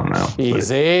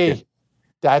 Easy.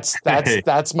 That's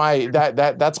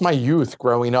my youth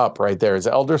growing up right there. Is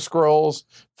Elder Scrolls,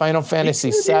 Final Fantasy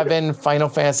VII, Final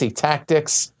Fantasy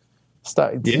Tactics.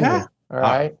 Stuff. Yeah. All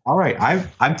right. All right.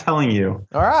 I'm telling you.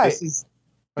 All right.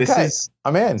 This is.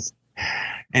 I'm in.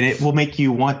 And it will make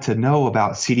you want to know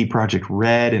about CD Projekt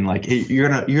Red and like you're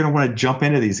gonna want to jump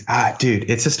into these. Dude,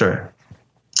 it's just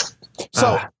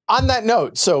So on that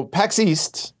note, so PAX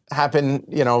East happened,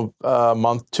 a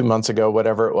month, 2 months ago,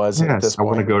 whatever it was. Yes, at this point. I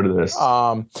want to go to this.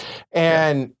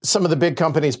 And some of the big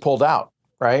companies pulled out,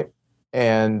 right?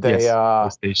 And they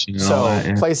PlayStation and all that,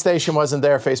 yeah. PlayStation wasn't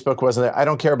there, Facebook wasn't there. I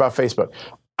don't care about Facebook.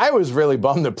 I was really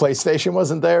bummed that PlayStation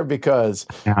wasn't there because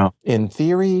in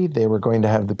theory, they were going to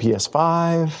have the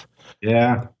PS5.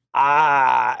 Yeah.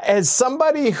 As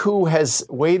somebody who has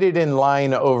waited in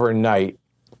line overnight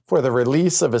for the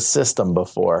release of a system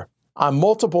before on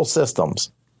multiple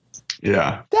systems.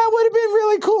 Yeah. That would have been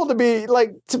really cool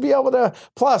to be able to,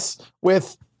 plus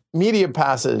with media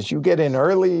passes, you get in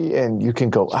early and you can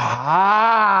go,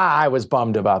 I was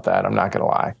bummed about that. I'm not going to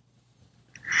lie.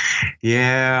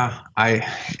 Yeah, I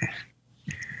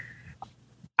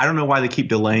don't know why they keep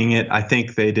delaying it. I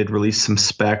think they did release some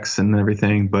specs and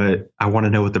everything, but I want to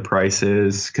know what the price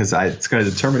is because it's going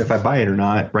to determine if I buy it or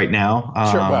not right now.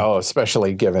 Sure, well,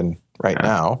 especially given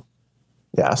now.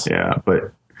 Yes. Yeah,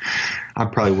 but I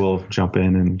probably will jump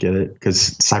in and get it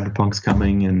because Cyberpunk's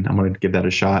coming and I'm going to give that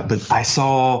a shot. But I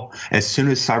saw as soon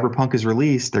as Cyberpunk is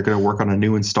released, they're going to work on a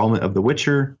new installment of The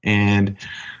Witcher and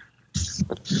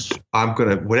I'm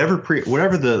gonna whatever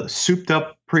the souped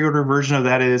up pre-order version of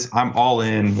that is. I'm all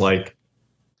in. Like,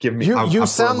 give me. You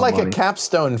sound like a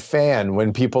Capstone fan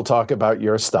when people talk about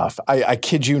your stuff. I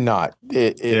kid you not.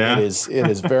 It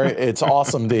is very. It's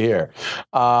awesome to hear.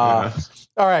 All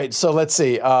right, so let's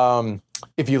see.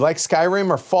 If you like Skyrim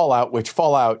or Fallout, which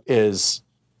Fallout is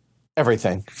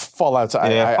everything. Fallout's. I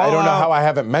don't know how I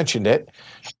haven't mentioned it.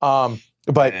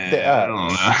 But I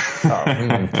don't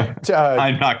know.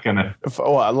 I'm not gonna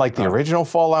like the original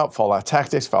Fallout, Fallout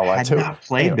Tactics, Fallout 2. I have not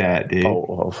played that, dude.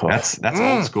 That's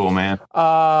old school, man.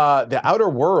 The Outer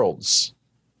Worlds.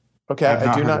 Okay,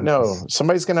 I do not know.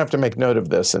 Somebody's gonna have to make note of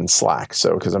this in Slack,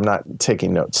 because I'm not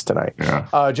taking notes tonight.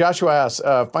 Yeah. Joshua asks,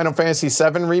 Final Fantasy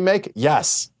VII remake?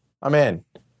 Yes, I'm in.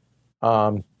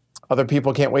 Other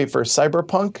people can't wait for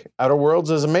Cyberpunk. Outer Worlds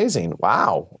is amazing.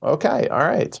 Wow. Okay. All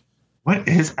right. What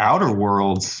is Outer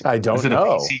Worlds? I don't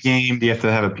know. Is it a PC game? Do you have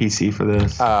to have a PC for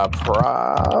this?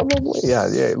 Probably.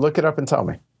 Yeah. Look it up and tell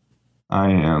me.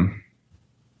 I am.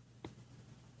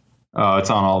 Oh, it's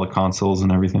on all the consoles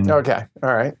and everything. Okay.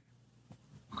 All right.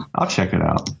 I'll check it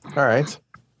out. All right.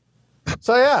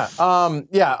 So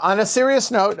on a serious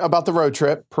note about the road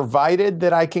trip, provided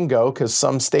that I can go, because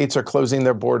some states are closing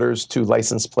their borders to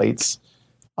license plates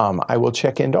I will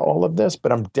check into all of this,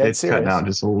 but I'm dead serious. It's cut down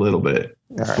just a little bit.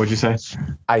 Right. What'd you say?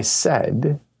 I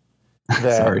said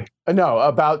that. Sorry. No,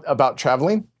 about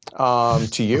traveling to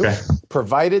you, okay.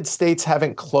 Provided states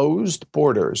haven't closed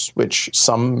borders, which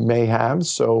some may have.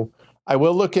 So I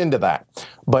will look into that.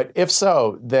 But if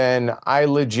so, then I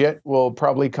legit will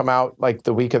probably come out like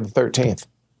the week of the 13th.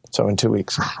 So in 2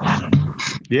 weeks.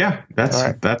 Yeah,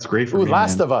 that's great for me.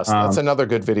 Last of Us. That's another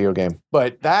good video game.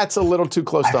 But that's a little too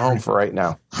close to home for right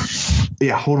now.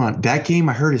 Yeah, hold on. That game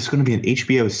I heard is going to be an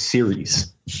HBO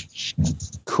series.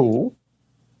 Cool.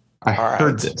 I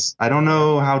heard this. I don't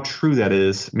know how true that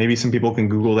is. Maybe some people can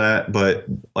Google that, but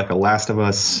like a Last of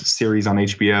Us series on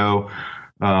HBO.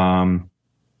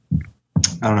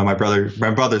 I don't know. My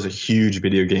brother's a huge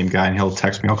video game guy, and he'll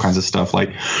text me all kinds of stuff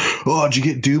like, "Oh, did you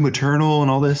get Doom Eternal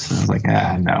and all this?" And I was like,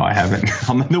 no, I haven't.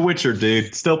 I'm in The Witcher,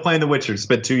 dude. Still playing The Witcher. It's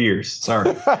been 2 years.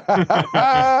 Sorry.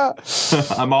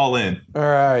 I'm all in. All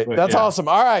right. But, that's awesome.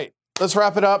 All right. Let's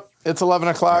wrap it up. It's 11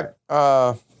 o'clock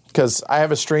because I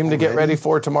have a stream to get ready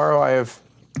for tomorrow. I have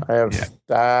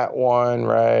that one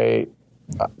right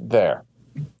there.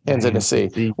 Hands in the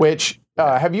Sea. Which,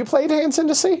 have you played Hands in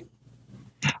the Sea?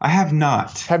 I have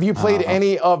not. Have you played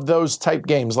any of those type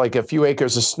games, like A Few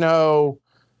Acres of Snow,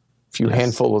 A Few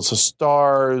Handfuls of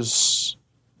Stars?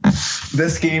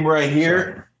 This game right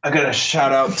here, I got to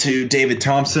shout out to David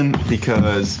Thompson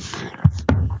because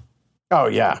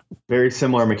very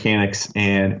similar mechanics,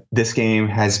 and this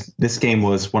game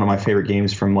was one of my favorite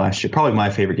games from last year, probably my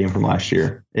favorite game from last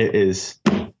year. It is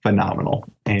phenomenal,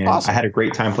 and awesome. I had a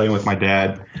great time playing with my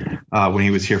dad when he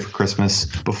was here for Christmas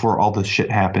before all this shit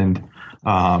happened.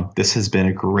 This has been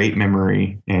a great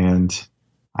memory, and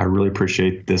I really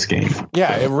appreciate this game.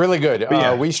 Yeah, really good.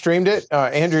 We streamed it.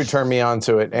 Andrew turned me on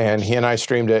to it, and he and I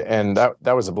streamed it, and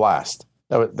that was a blast.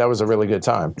 That was a really good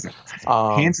time.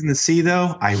 Hands in the Sea,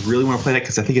 though, I really want to play that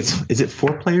because I think is it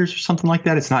 4 players or something like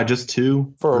that? It's not just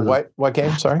 2. For what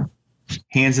game? Sorry.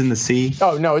 Hands in the Sea.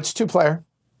 Oh no, it's 2 player.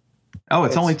 Oh,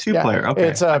 it's only 2 player. Okay.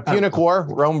 It's Punic War,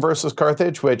 Rome versus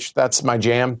Carthage, which that's my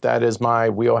jam. That is my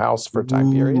wheelhouse for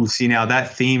time period. See, now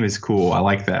that theme is cool. I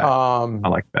like that. I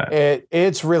like that.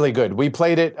 It's really good. We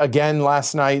played it again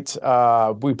last night.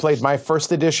 We played my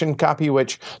first edition copy,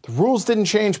 which the rules didn't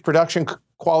change. Production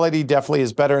quality definitely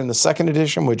is better in the second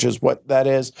edition, which is what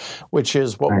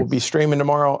we'll be streaming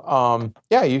tomorrow.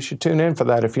 You should tune in for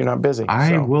that if you're not busy.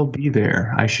 I will be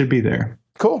there. I should be there.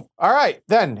 Cool. All right,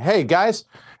 then. Hey, guys.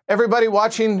 Everybody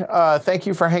watching, thank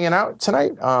you for hanging out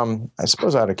tonight. I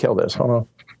suppose I ought to kill this. Hold on.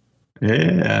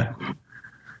 Yeah.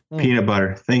 Peanut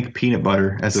butter. Think peanut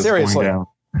butter as it's going down.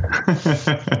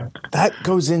 That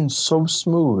goes in so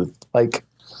smooth. Like,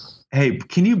 hey,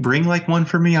 can you bring like one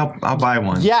for me? I'll buy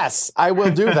one. Yes, I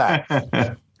will do that.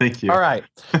 Thank you. All right.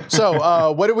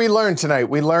 So what did we learn tonight?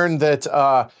 We learned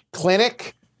that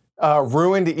Clinic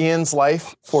ruined Ian's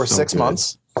life for 6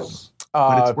 months.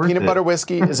 Peanut butter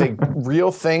whiskey is a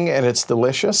real thing, and it's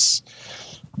delicious.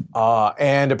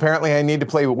 And apparently I need to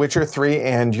play Witcher 3,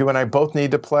 and you and I both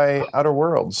need to play Outer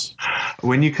Worlds.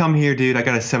 When you come here, dude, I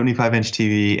got a 75-inch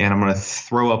TV, and I'm going to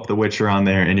throw up The Witcher on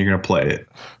there, and you're going to play it.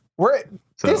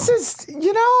 This is,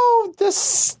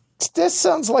 this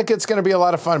sounds like it's going to be a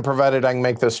lot of fun, provided I can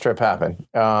make this trip happen.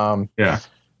 So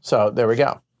there we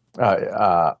go.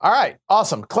 All right.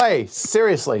 Awesome. Clay,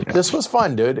 seriously, this was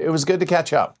fun, dude. It was good to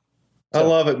catch up. I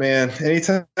love it, man.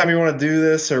 Anytime you want to do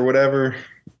this or whatever,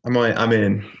 I'm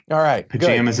in. All right.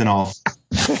 Pajamas good. And all.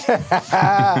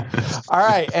 All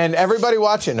right. And everybody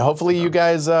watching, hopefully you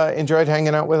guys enjoyed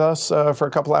hanging out with us for a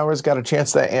couple hours, got a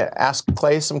chance to ask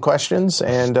Clay some questions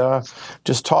and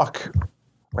just talk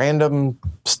random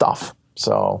stuff.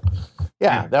 So,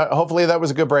 hopefully that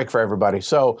was a good break for everybody.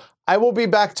 So I will be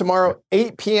back tomorrow,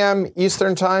 8 p.m.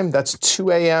 Eastern time. That's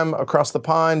 2 a.m. across the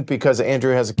pond because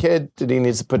Andrew has a kid that he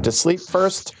needs to put to sleep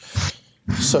first.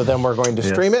 So then we're going to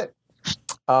stream it.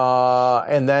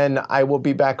 And then I will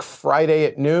be back Friday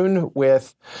at noon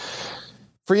with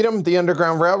Freedom, the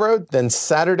Underground Railroad. Then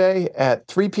Saturday at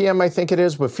 3 p.m., I think it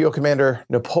is, with Field Commander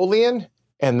Napoleon.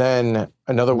 And then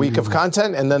another week of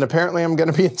content. And then apparently I'm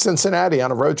going to be in Cincinnati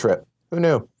on a road trip. Who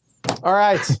knew? All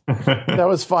right. That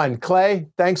was fun. Clay,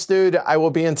 thanks, dude. I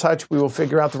will be in touch. We will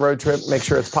figure out the road trip, make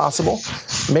sure it's possible.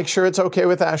 Make sure it's okay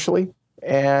with Ashley.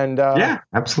 And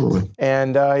absolutely.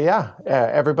 And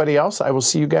everybody else, I will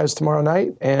see you guys tomorrow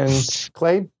night. And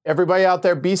Clay, everybody out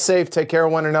there, be safe. Take care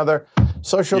of one another.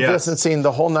 Social distancing,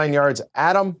 the whole 9 yards.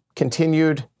 Adam,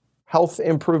 continued health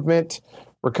improvement,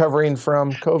 recovering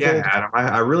from COVID. Yeah, Adam,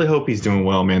 I really hope he's doing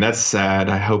well, man. That's sad.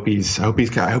 I hope he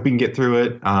can get through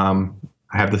it.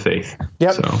 I have the faith.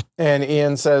 Yep. So. And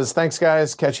Ian says, thanks,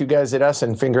 guys. Catch you guys at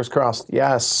Essen. Fingers crossed.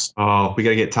 Yes. Oh, we got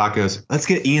to get tacos. Let's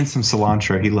get Ian some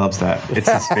cilantro. He loves that. It's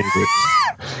his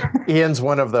favorite. Ian's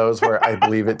one of those where I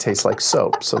believe it tastes like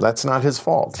soap, so that's not his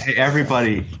fault. Hey,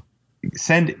 everybody,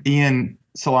 send Ian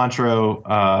cilantro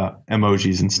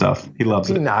emojis and stuff. He loves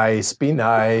it. Be nice. Be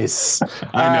nice.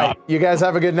 I know. Right, you guys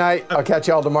have a good night. I'll catch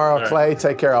y'all tomorrow. All Clay,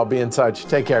 take care. I'll be in touch.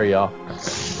 Take care, y'all.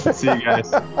 See you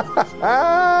guys.